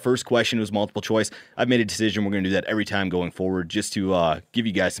time, the first question was multiple choice. I've made a decision. We're going to do that every time going forward just to give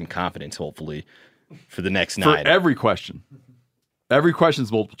you guys some confidence, hopefully, for the next 9. For every question. Every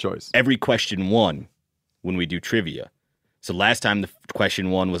question's multiple choice. Every question 1 when we do trivia. So last time, the question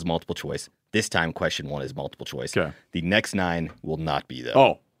 1 was multiple choice. This time, question 1 is multiple choice. Okay. The next 9 will not be, though.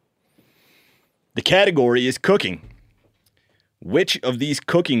 Oh. The category is cooking. Which of these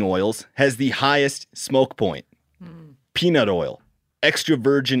cooking oils has the highest smoke point? Peanut oil, extra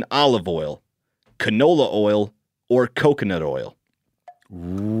virgin olive oil, canola oil, or coconut oil?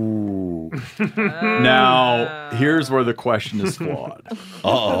 Ooh. Now, here's where the question is flawed.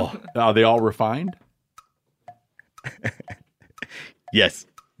 Uh-oh. Are they all refined? Yes.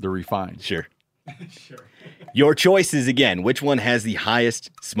 They're refined. Sure. Your choices again. Which one has the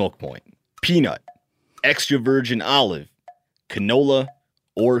highest smoke point? Peanut, extra virgin olive, canola,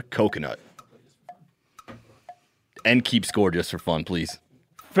 or coconut? And keep score just for fun, please.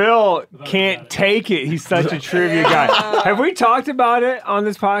 Phil can't take it. He's such a trivia guy. Have we talked about it on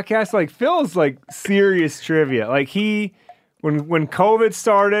this podcast? Like, Phil's like serious trivia. Like, when COVID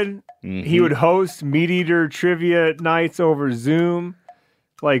started, he would host Meat Eater trivia nights over Zoom.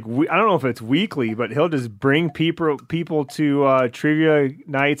 Like, I don't know if it's weekly, but he'll just bring people to trivia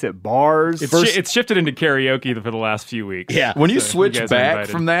nights at bars. It's shifted into karaoke for the last few weeks. Yeah. When you So switch you guys are back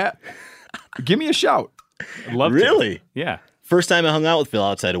invited. from that, give me a shout. I'd love to. Really? Yeah. First time I hung out with Phil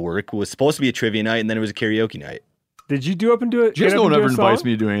outside of work was supposed to be a trivia night, and then it was a karaoke night. Did you do up and do it? Do you guys get no up one and do ever a song? invites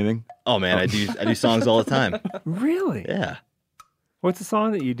me to do anything? Oh man, I do songs all the time. Really? Yeah. What's the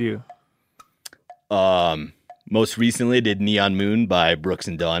song that you do? Most recently I did Neon Moon by Brooks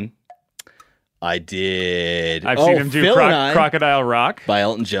and Dunn. I've seen him do Phil and I Crocodile Rock by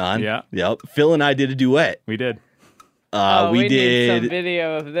Elton John. Yeah. Yep. Phil and I did a duet. We did. We need did some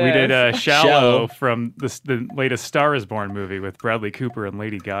video of this. We did Shallow. Shallow from the latest Star is Born movie with Bradley Cooper and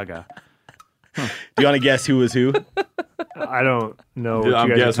Lady Gaga. Do you want to guess who was who? I don't know what I'm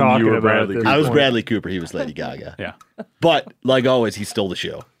you guys are guessing you talking were about. Bradley at this Cooper. I was point. Bradley Cooper. He was Lady Gaga. Yeah. But like always, he stole the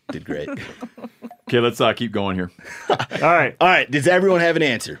show. Did great. Okay, let's keep going here. All right. All right. Does everyone have an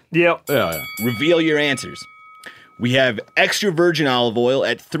answer? Yep. Yeah. Reveal your answers. We have extra virgin olive oil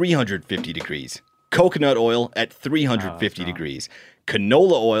at 350 degrees, coconut oil at 350 degrees,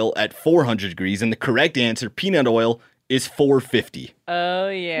 canola oil at 400 degrees, and the correct answer, peanut oil, is 450. Oh,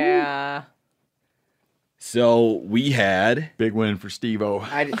 yeah. So we had... Big win for Steve-O.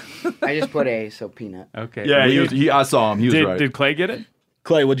 I just put A, so peanut. Okay. Yeah, I saw him. He was right. Did Clay get it?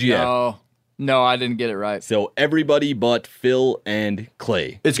 Clay, what'd you have? No, I didn't get it right. So everybody but Phil and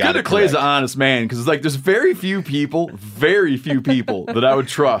Clay. It's good that Clay's an honest man, because it's like there's very few people that I would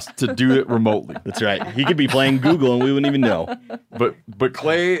trust to do it remotely. That's right. He could be playing Google and we wouldn't even know. But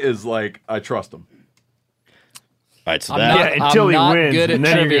Clay is like, I trust him. All right, so until he wins, good at and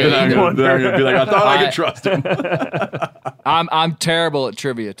then you're trivia. Then I'm gonna be like, I thought I could trust him. I'm terrible at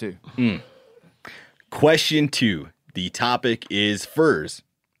trivia too. Question 2. The topic is furs.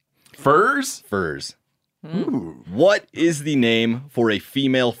 Furs? Furs. Ooh. What is the name for a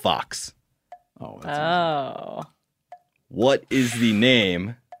female fox? Oh. What is the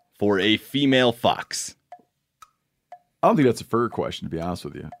name for a female fox? I don't think that's a fur question, to be honest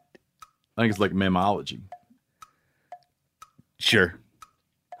with you. I think it's like mammalogy. Sure.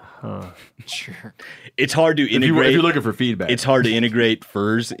 Sure. It's hard to integrate. If you're looking for feedback, it's hard to integrate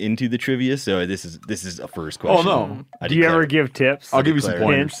furs into the trivia. So this is a furs question. Oh no! Do you ever give tips? I'll give you some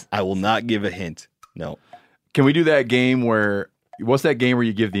pointers. I will not give a hint. No. Can we do that game where? What's that game where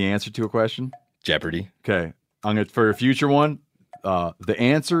you give the answer to a question? Jeopardy. Okay, I'm gonna for a future one. The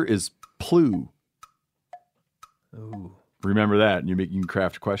answer is Plu. Ooh. Remember that, and you can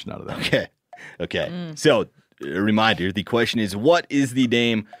craft a question out of that. Okay. So a reminder: the question is, what is the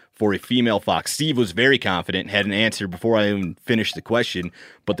name for a female fox? Steve was very confident, had an answer before I even finished the question,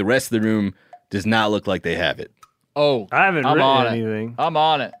 but the rest of the room does not look like they have it. Oh, I haven't I'm written on anything. I'm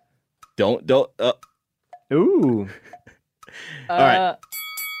on it. Don't. Ooh. All right.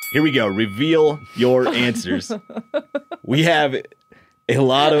 Here we go. Reveal your answers. We have a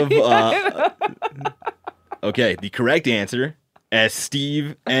lot of... okay, the correct answer, as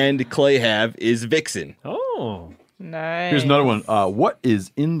Steve and Clay have, is Vixen. Oh. Nice. Here's another one. What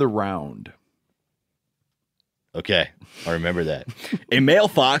is in the round? Okay, I remember that. A male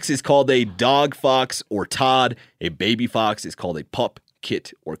fox is called a dog fox or tod. A baby fox is called a pup,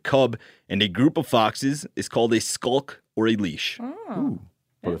 kit, or cub. And a group of foxes is called a skulk or a leash. Oh,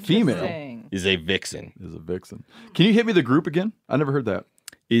 but a female is a vixen. Is a vixen. Can you hit me the group again? I never heard that.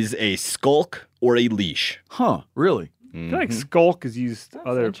 Is a skulk or a leash. Huh, really? I feel like skulk is used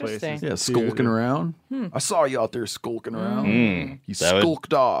other places. Yeah, skulking around. I saw you out there skulking around. You That would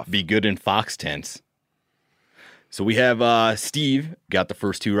skulked off. Be good in fox tense. So we have Steve got the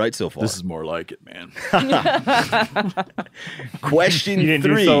first two right so far. This is more like it, man. Question You didn't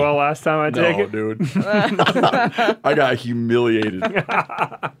 3. do so well last time, I take No, it? dude. I got humiliated.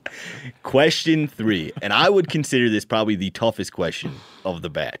 Question 3. And I would consider this probably the toughest question of the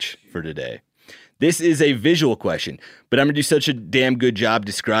batch for today. This is a visual question, but I'm going to do such a damn good job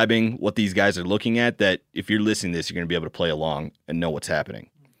describing what these guys are looking at that if you're listening to this, you're going to be able to play along and know what's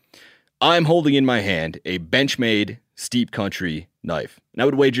happening. I'm holding in my hand a Benchmade Steep Country knife. And I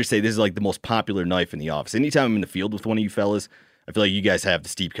would wager say this is like the most popular knife in the office. Anytime I'm in the field with one of you fellas, I feel like you guys have the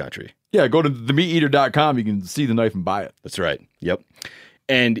Steep Country. Yeah, go to themeateater.com. You can see the knife and buy it. That's right. Yep.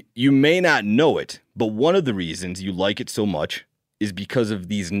 And you may not know it, but one of the reasons you like it so much is because of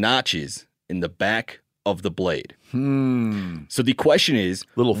these notches in the back of the blade. So the question is,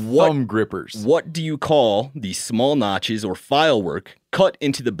 little thumb grippers. What do you call these small notches or file work cut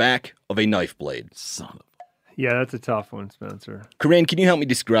into the back of a knife blade? Son of... Yeah, that's a tough one, Spencer. Corinne, can you help me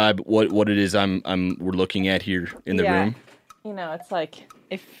describe what it is we're looking at here in the room? You know, it's like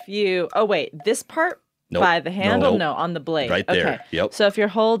if you... Oh, wait. This part Nope. by the handle? Nope. No, on the blade. Right there. Okay. Yep. So if you're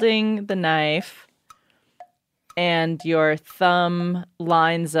holding the knife and your thumb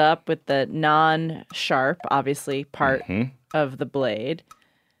lines up with the non-sharp, obviously, part of the blade,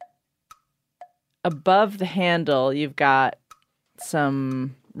 above the handle, you've got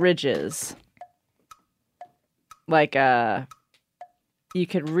some ridges. Like you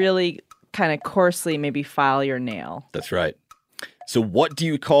could really kind of coarsely maybe file your nail. That's right. So what do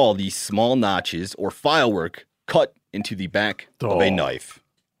you call these small notches or file work cut into the back of a knife?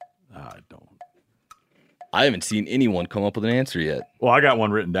 I don't. I haven't seen anyone come up with an answer yet. Well, I got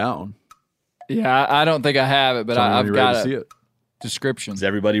one written down. Yeah, I don't think I have it, but Tell me when I've you're got ready a to see it. description. Is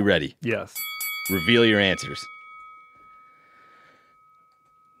everybody ready? Yes. Reveal your answers.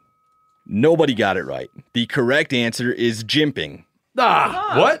 Nobody got it right. The correct answer is jimping.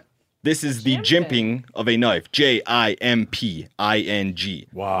 What? This is the jimping of a knife. Jimping.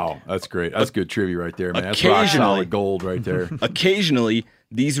 Wow, that's great. That's good trivia right there, man. That's rock solid gold right there. Occasionally,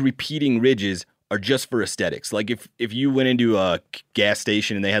 these repeating ridges are just for aesthetics. Like if you went into a gas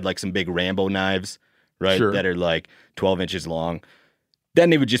station and they had like some big Rambo knives, right, Sure. that are like 12 inches long, then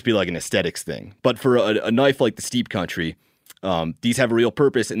they would just be like an aesthetics thing. But for a knife like the Steep Country, these have a real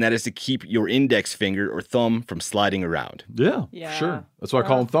purpose, and that is to keep your index finger or thumb from sliding around. Yeah, Yeah. sure. That's why I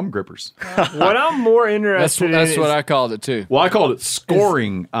call them thumb grippers. What I'm more interested in That's is, what I called it too. Well, I called it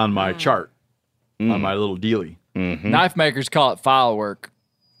scoring on my chart, on my little dealie. Knife makers call it file work.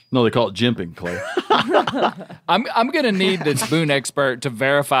 No, they call it jimping, Clay. I'm gonna need the spoon expert to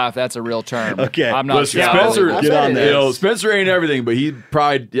verify if that's a real term. Okay. I'm not Listen, sure. Spencer, Get on that. you know, Spencer ain't everything, but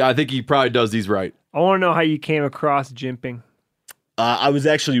I think he probably does these right. I want to know how you came across jimping. I was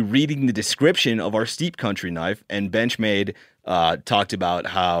actually reading the description of our Steep Country knife, and Benchmade talked about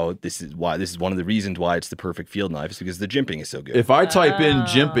how this is one of the reasons why it's the perfect field knife is because the jimping is so good. If I type in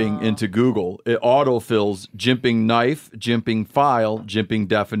jimping into Google, it autofills jimping knife, jimping file, jimping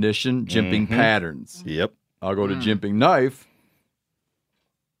definition, jimping patterns. Yep. I'll go to jimping knife,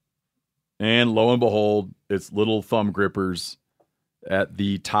 and lo and behold, it's little thumb grippers at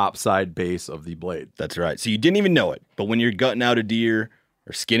the top side base of the blade. That's right. So you didn't even know it, but when you're gutting out a deer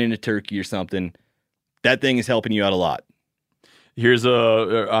or skinning a turkey or something, that thing is helping you out a lot. Here's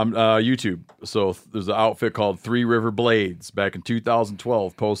YouTube. So there's an outfit called Three River Blades back in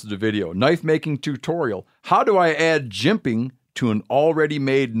 2012 posted a video. Knife making tutorial. How do I add jimping to an already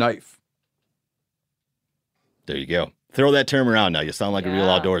made knife? There you go. Throw that term around now. You sound like a real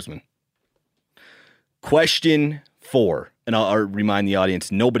outdoorsman. Question 4. And I'll remind the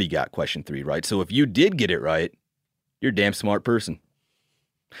audience, nobody got question 3 right. So if you did get it right, you're a damn smart person.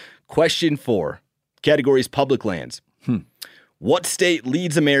 Question 4. Categories public lands. What state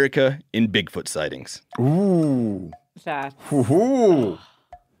leads America in Bigfoot sightings? Ooh. That. Ooh.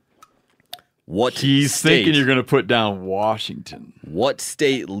 What He's state, thinking you're going to put down Washington. What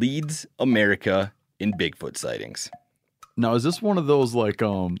state leads America in Bigfoot sightings? Now, is this one of those like,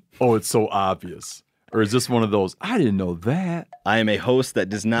 oh, it's so obvious? Or is this one of those, I didn't know that? I am a host that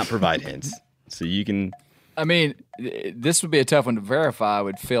does not provide hints. So you can... I mean, this would be a tough one to verify, I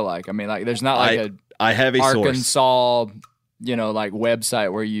would feel like. I mean, like, there's not like I have a source. Arkansas, like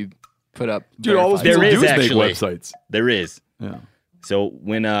website where you put up. Dude, all those There people is do make actually. websites. There is. Yeah. So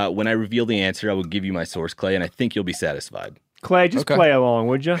when I reveal the answer, I will give you my source, Clay, and I think you'll be satisfied. Clay, just play along,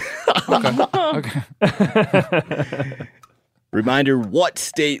 would you? Okay. Reminder, what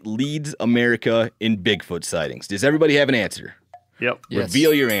state leads America in Bigfoot sightings? Does everybody have an answer? Yep. Yes.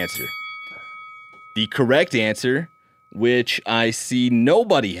 Reveal your answer. The correct answer, which I see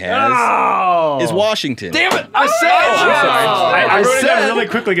nobody has, is Washington. Damn it! I said I wrote it down really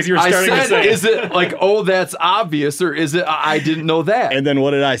quickly because you were starting to say is it like, oh, that's obvious, or is it, I didn't know that? And then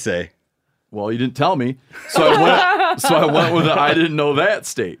what did I say? Well, you didn't tell me. So I went with the I didn't know that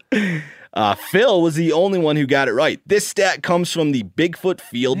state. Phil was the only one who got it right. This stat comes from the Bigfoot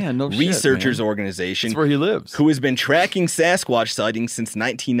Field Yeah, no shit, Researchers man. Organization. That's where he lives. Who has been tracking Sasquatch sightings since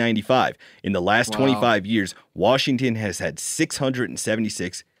 1995. In the last 25 years, Washington has had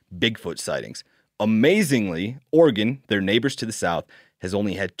 676 Bigfoot sightings. Amazingly, Oregon, their neighbors to the south, has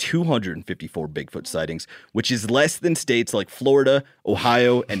only had 254 Bigfoot sightings, which is less than states like Florida,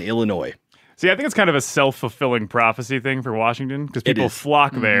 Ohio, and Illinois. See, I think it's kind of a self-fulfilling prophecy thing for Washington because It people is.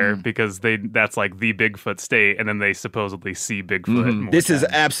 flock there because that's like the Bigfoot state, and then they supposedly see Bigfoot. more This is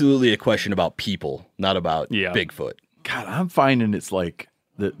times. absolutely a question about people, not about Yeah. Bigfoot. God, I'm finding it's like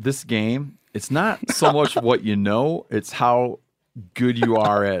this game. It's not so much what you know; it's how good you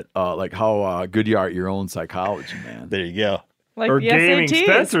are at, how good you are at your own psychology, man. There you go. Like or the gaming SATs.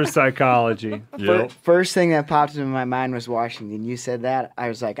 Spencer's psychology. First thing that popped into my mind was Washington. You said that. I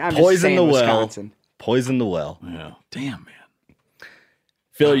was like, I'm just Poison saying the well. Wisconsin. Poison the well. Yeah, damn, man.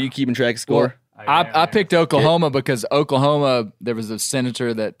 Phil, are you keeping track of score? I picked Oklahoma because Oklahoma, there was a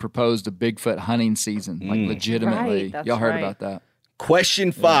senator that proposed a Bigfoot hunting season, like legitimately. Right, that's Y'all heard right. about that?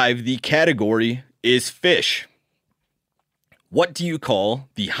 Question 5, the category is fish. What do you call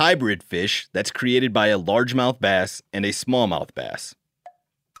the hybrid fish that's created by a largemouth bass and a smallmouth bass?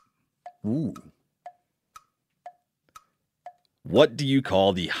 Ooh. What do you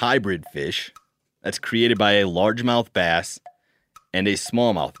call the hybrid fish that's created by a largemouth bass and a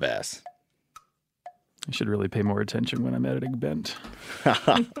smallmouth bass? I should really pay more attention when I'm editing Bent.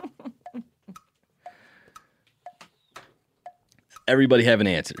 Everybody have an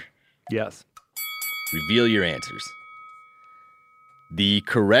answer. Yes. Reveal your answers. The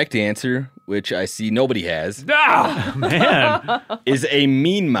correct answer, which I see nobody has, Ah, man. is a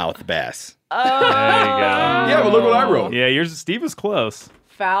mean mouth bass. There you go. Yeah, but look what I wrote. Yeah, Steve was close.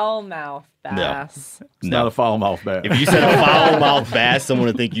 Foul mouth bass. It's not a foul mouth bass. If you said a foul mouth bass, someone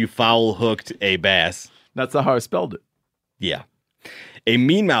would think you foul hooked a bass. That's not how I spelled it. Yeah. A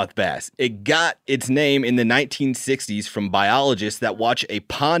mean-mouthed bass. It got its name in the 1960s from biologists that watch a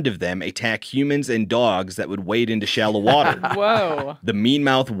pond of them attack humans and dogs that would wade into shallow water. Whoa. The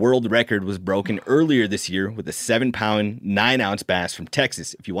mean-mouthed world record was broken earlier this year with a 7-pound, 9-ounce bass from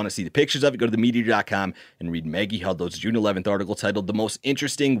Texas. If you want to see the pictures of it, go to themeateater.com and read Maggie Hudlow's June 11th article titled The Most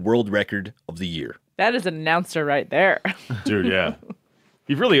Interesting World Record of the Year. That is an announcer right there. Dude, yeah.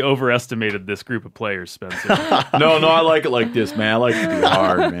 You've really overestimated this group of players, Spencer. No, I like it like this, man. I like to do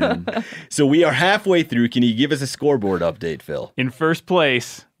hard, man. So we are halfway through. Can you give us a scoreboard update, Phil? In first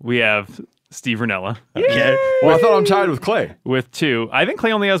place, we have Steve Ranella. Okay. Well, I thought I'm tied with Clay. With 2. I think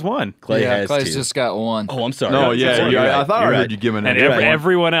Clay only has 1. Clay has Clay's 2. just got 1. Oh, I'm sorry. No, You're I thought I You're heard right. you giving And it.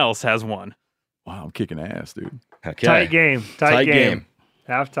 everyone else has 1. Wow, I'm kicking ass, dude. Okay. Tight game. Tight game. game.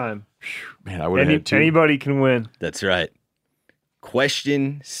 Halftime. Man, I would have had 2. Anybody can win. That's right.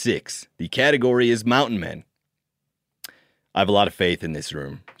 Question 6. The category is mountain men. I have a lot of faith in this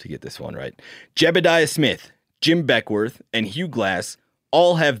room to get this one right. Jebediah Smith, Jim Beckworth, and Hugh Glass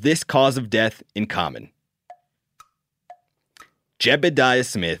all have this cause of death in common. Jebediah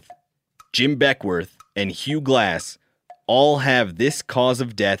Smith, Jim Beckworth, and Hugh Glass all have this cause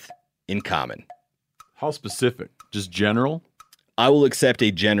of death in common. How specific? Just general? I will accept a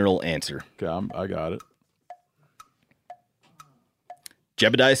general answer. Okay, I got it.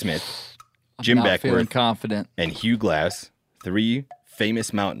 Jebediah Smith, Jim Not feeling Beckworth, confident. and Hugh Glass, 3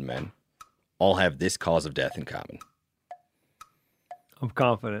 famous mountain men, all have this cause of death in common. I'm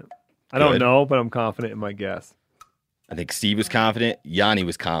confident. I don't Good. know, but I'm confident in my guess. I think Steve was confident. Yanni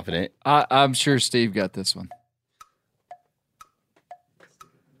was confident. I'm sure Steve got this one.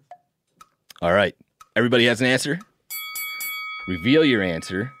 All right. Everybody has an answer? Reveal your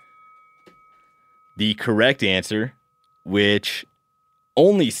answer. The correct answer, which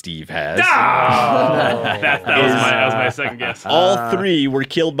only Steve has. that was my second guess. All 3 were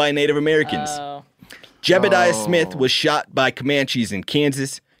killed by Native Americans. Jebediah Smith was shot by Comanches in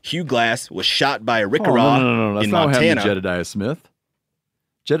Kansas. Hugh Glass was shot by a Rickarraw no. That's in not what happened Montana. to Jebediah Smith.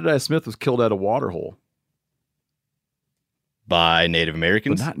 Jebediah Smith was killed at a water hole, By Native but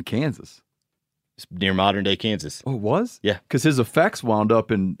Americans not in Kansas. near modern-day Kansas. Oh, it was? Yeah. Because his effects wound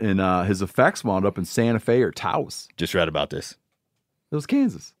up in Santa Fe or Taos. Just read about this. It was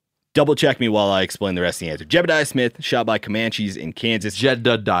Kansas. Double check me while I explain the rest of the answer. Jebediah Smith shot by Comanches in Kansas.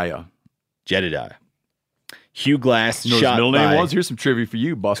 Jedediah. Hugh Glass You know what shot his middle name by... was? Here's some trivia for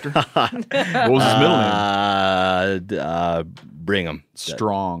you, Buster. What was his middle name? Brigham.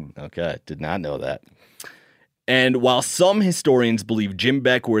 Strong. Okay, did not know that. And while some historians believe Jim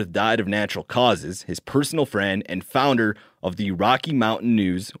Beckworth died of natural causes, his personal friend and founder of the Rocky Mountain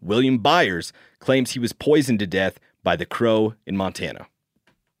News, William Byers, claims he was poisoned to death by the Crow in Montana.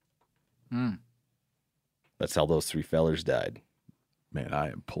 That's how those 3 fellers died. Man, I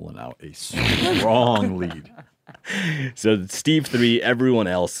am pulling out a strong lead. So Steve 3, everyone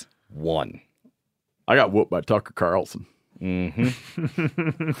else 1. I got whooped by Tucker Carlson.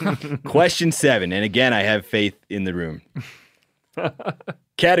 Question 7, and again, I have faith in the room.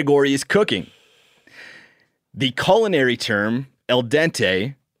 Category is cooking. The culinary term al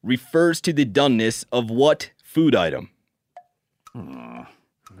dente refers to the doneness of what food item?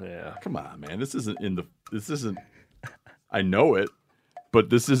 Yeah, come on, man. This isn't. I know it, but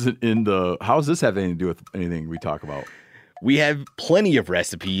this isn't in the. How does this have anything to do with anything we talk about? We have plenty of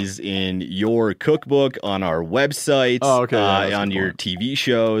recipes in your cookbook, on our website, Oh, okay. Yeah, that's a on good your point. TV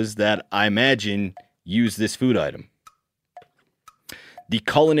shows that I imagine use this food item. The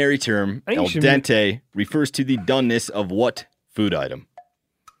culinary term I think al you should dente refers to the doneness of what food item?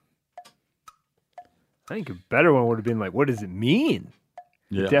 I think a better one would have been like, what does it mean?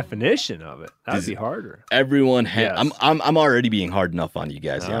 Yeah. The definition of it. That'd Does be harder. Everyone Yes. I'm already being hard enough on you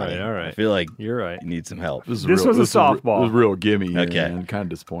guys. All right, Yanni. all right. I feel like You're right. you need some help. This was a softball. It was real gimme. Okay. Man. Kind of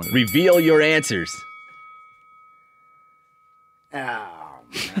disappointed. Reveal your answers.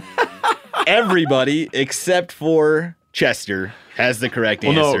 Everybody except for Chester has the correct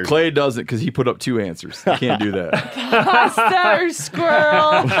Well, answer. no, Clay doesn't because he put up 2 answers. He can't do that. Pasta or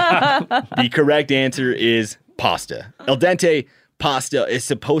squirrel? The correct answer is pasta. Al dente pasta is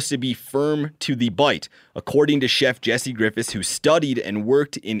supposed to be firm to the bite. According to Chef Jesse Griffiths, who studied and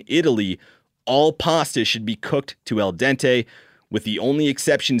worked in Italy, all pasta should be cooked to al dente, with the only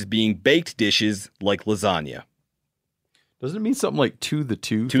exceptions being baked dishes like lasagna. Doesn't it mean something like to the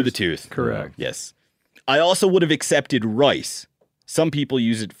tooth? To the tooth. Correct. Yes. I also would have accepted rice. Some people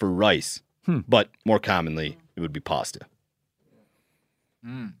use it for rice, but more commonly, it would be pasta.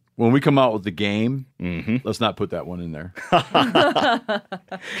 When we come out with the game, let's not put that one in there.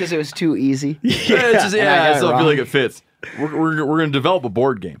 Because it was too easy. I still feel wrong. like it fits. We're going to develop a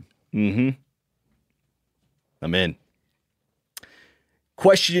board game. I'm in.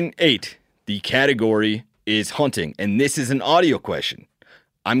 Question 8. The category is hunting, and this is an audio question.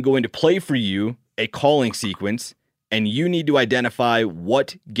 I'm going to play for you a calling sequence, and you need to identify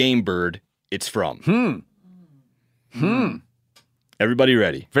what game bird it's from. Everybody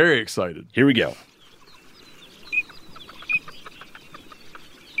ready? Very excited. Here we go.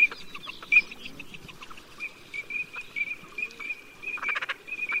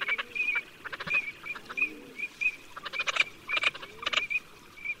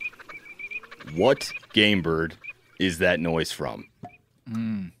 What game bird is that noise from?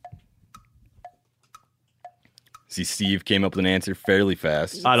 See, Steve came up with an answer fairly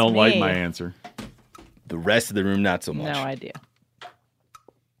fast. I don't like me. my answer. The rest of the room, not so much. No idea.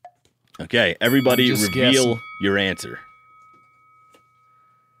 Okay, everybody I'm just reveal guessing. your answer.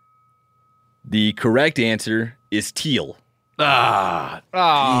 The correct answer is teal,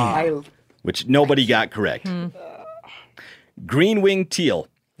 which nobody got correct. Green-winged teal.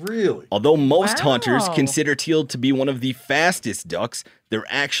 Really? Although most hunters Wow. consider teal to be one of the fastest ducks, they're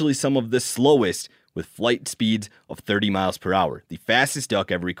actually some of the slowest, with flight speeds of 30 miles per hour. The fastest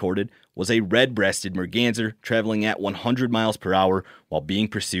duck ever recorded was a red-breasted merganser traveling at 100 miles per hour while being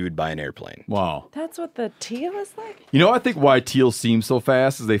pursued by an airplane. Wow. That's what the teal is like? You know, I think why teals seem so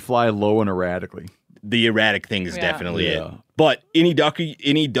fast is they fly low and erratically. The erratic thing is Yeah. definitely it. Yeah. But any duck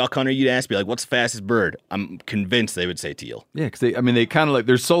hunter you'd ask, be like, what's the fastest bird? I'm convinced they would say teal. Yeah, because they kind of like,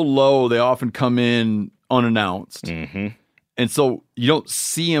 they're so low, they often come in unannounced. Mm-hmm. And so you don't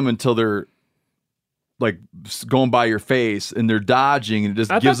see them until they're like going by your face and they're dodging, and it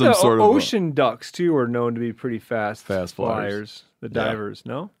just I gives thought them the sort of ocean ducks too are known to be pretty fast Fast flyers. The Yeah. divers,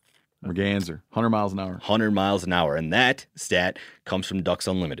 no? merganser, 100 miles an hour. 100 miles an hour. And that stat comes from Ducks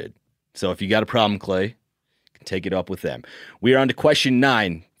Unlimited. So if you got a problem, Clay, you can take it up with them. We are on to question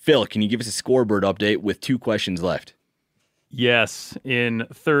 9. Phil, can you give us a scoreboard update with 2 questions left? Yes. In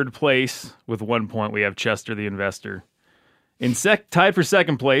third place with 1 point, we have Chester the Investor. In tied for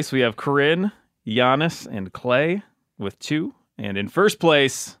second place, we have Corinne, Giannis, and Clay with 2. And in first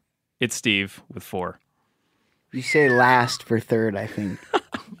place, it's Steve with 4. You say last for third, I think.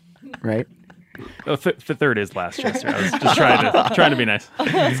 Right? Oh, third is last, Chester. I was just trying to be nice.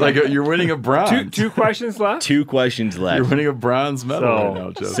 It's like you're winning a bronze. Two questions left? 2 questions left. You're winning a bronze medal So- right now,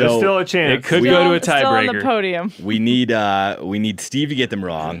 Chester. so- There's still a chance. It could go to a Still on the tiebreaker. podium. We need Steve to get them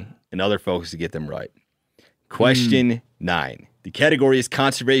wrong and other folks to get them right. Question 9. The category is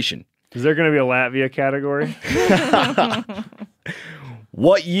conservation. Is there going to be a Latvia category?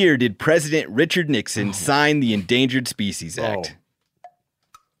 What year did President Richard Nixon sign the Endangered Species Act?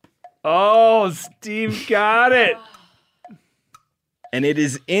 Oh, Steve got it. And it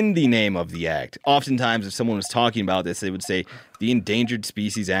is in the name of the act. Oftentimes, if someone was talking about this, they would say the Endangered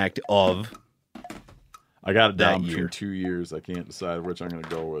Species Act of. I got it down that year. between 2 years. I can't decide which I'm going to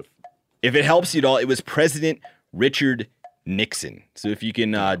go with. If it helps you at all, it was President Richard Nixon. So if you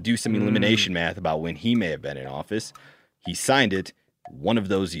can do some elimination math about when he may have been in office, he signed it one of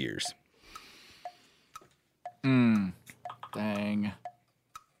those years. Dang.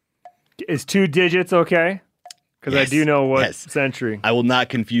 Is 2 digits okay? Because I Yes, do know what yes. century. I will not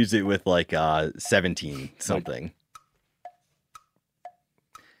confuse it with like 17 something.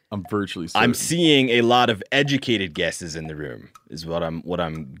 I'm virtually certain. I'm seeing a lot of educated guesses in the room, is what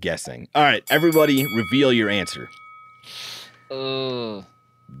I'm guessing. All right, everybody, reveal your answer.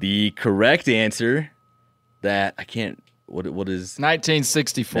 The correct answer that I can't. What is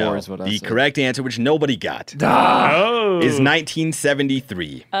 1964 no, is what I the said. correct answer, which nobody got, Oh. is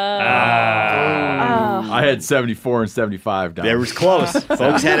 1973. I had 74 and 75 down. There was close.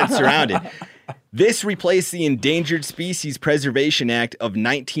 Folks had it surrounded. This replaced the Endangered Species Preservation Act of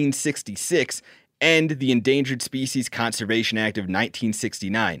 1966 and the Endangered Species Conservation Act of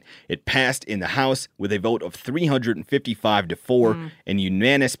 1969. It passed in the House with a vote of 355 to 4 and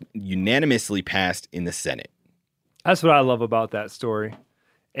unanimously passed in the Senate. That's what I love about that story.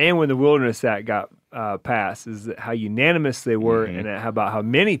 And when the Wilderness Act got passed, is that how unanimous they were, and about how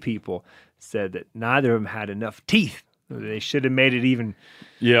many people said that neither of them had enough teeth. They should have made it even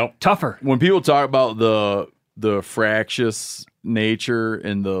tougher. When people talk about the fractious nature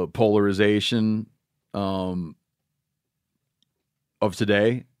and the polarization of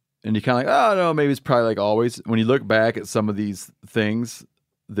today, and you kind of like, oh no, maybe it's probably like always. When you look back at some of these things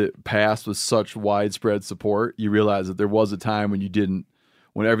that passed with such widespread support, you realize that there was a time when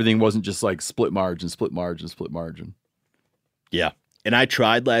everything wasn't just like split margin. Yeah. And I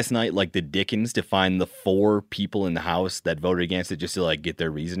tried last night, like the Dickens, to find the 4 people in the House that voted against it just to like get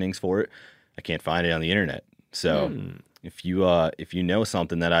their reasonings for it. I can't find it on the internet. So if you know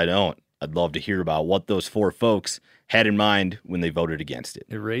something that I don't, I'd love to hear about what those 4 folks had in mind when they voted against it.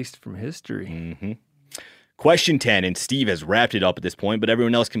 Erased from history. Mm-hmm. Question 10, and Steve has wrapped it up at this point, but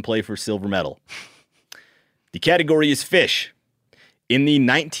everyone else can play for silver medal. The category is fish. In the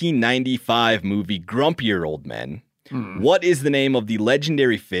 1995 movie Grumpier Old Men, what is the name of the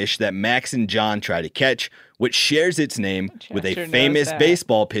legendary fish that Max and John try to catch, which shares its name with a famous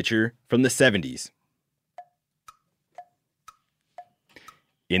baseball pitcher from the 70s?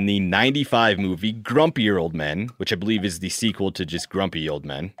 In the 95 movie Grumpier Old Men, which I believe is the sequel to just Grumpy Old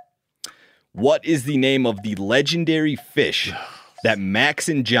Men, what is the name of the legendary fish that Max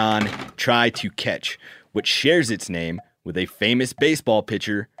and John try to catch, which shares its name with a famous baseball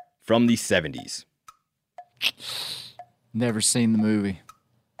pitcher from the 70s? Never seen the movie.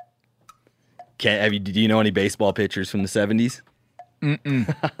 Do you know any baseball pitchers from the 70s?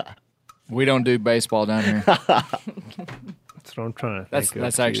 We don't do baseball down here. That's what I'm trying to think of.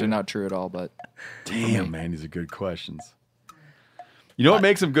 That's actually not true at all, but damn, man, these are good questions. You know what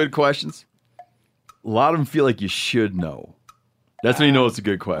makes them good questions? A lot of them feel like you should know. That's when you know it's a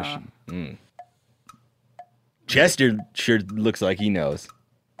good question. Chester sure looks like he knows.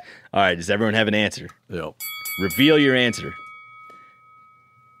 All right, does everyone have an answer? Yep. Reveal your answer.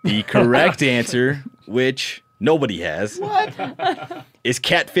 The correct answer, which nobody has, is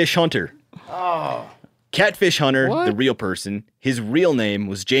Catfish Hunter. Oh. Catfish Hunter, the real person, his real name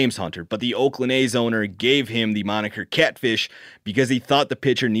was James Hunter, but the Oakland A's owner gave him the moniker Catfish because he thought the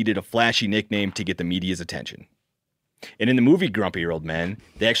pitcher needed a flashy nickname to get the media's attention. And in the movie Grumpy Old Man,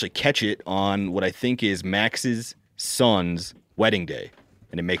 they actually catch it on what I think is Max's son's wedding day,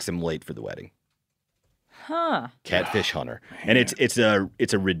 and it makes him late for the wedding. Huh. Catfish Hunter. And it's a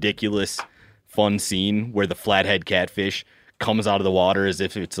ridiculous, fun scene where the flathead catfish comes out of the water as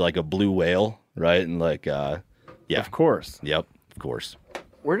if it's like a blue whale, right? And like, yeah. Of course. Yep, of course.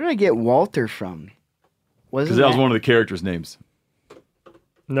 Where did I get Walter from? Because that was one of the characters' names.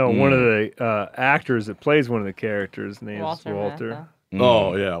 No, one of the actors that plays one of the characters' name is Walter.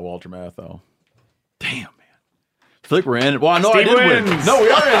 Oh, yeah, Walter Matthau. Damn, man. I feel like we're ending. Well, no, Steve I did wins. win. No, we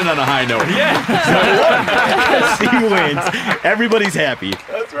are ending on a high note. Yeah. Steve wins. Everybody's happy.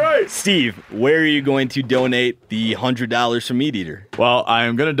 That's right. Steve, where are you going to donate the $100 from Meat Eater? Well, I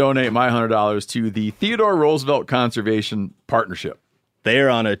am going to donate my $100 to the Theodore Roosevelt Conservation Partnership. They are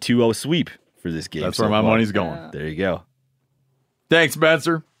on a 2-0 sweep for this game. That's where my money's going. There you go. Thanks,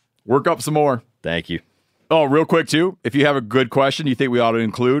 Spencer. Work up some more. Thank you. Oh, real quick, too, if you have a good question you think we ought to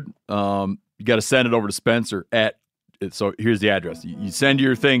include, you got to send it over to Spencer at, so here's the address. You send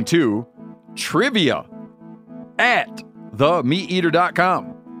your thing to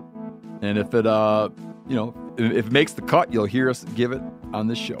trivia@themeateater.com. And if it, if it makes the cut, you'll hear us give it on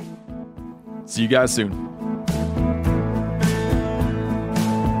this show. See you guys soon.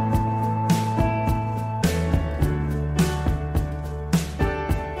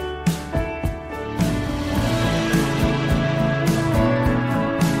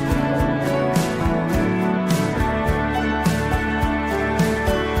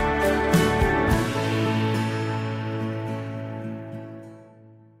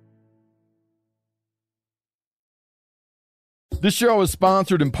 This show is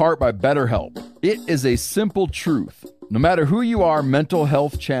sponsored in part by BetterHelp. It is a simple truth. No matter who you are, mental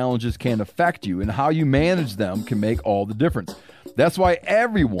health challenges can affect you, and how you manage them can make all the difference. That's why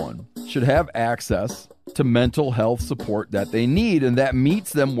everyone should have access to mental health support that they need and that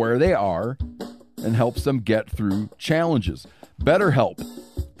meets them where they are and helps them get through challenges. BetterHelp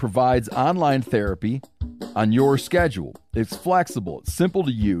provides online therapy on your schedule. It's flexible, it's simple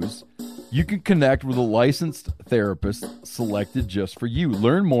to use. You can connect with a licensed therapist selected just for you.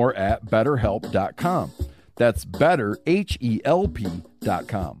 Learn more at BetterHelp.com. That's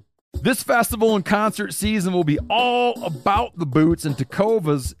BetterHelp.com. This festival and concert season will be all about the boots, and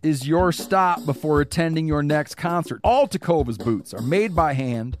Tecovas is your stop before attending your next concert. All Tecovas boots are made by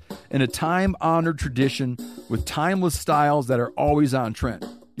hand in a time-honored tradition with timeless styles that are always on trend.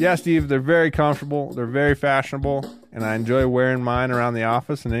 Yeah, Steve, they're very comfortable, they're very fashionable, and I enjoy wearing mine around the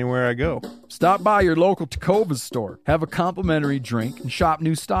office and anywhere I go. Stop by your local Tecovas store, have a complimentary drink, and shop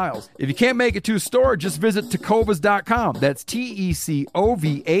new styles. If you can't make it to a store, just visit Tecovas.com. That's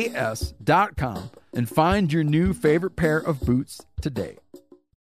Tecovas.com, and find your new favorite pair of boots today.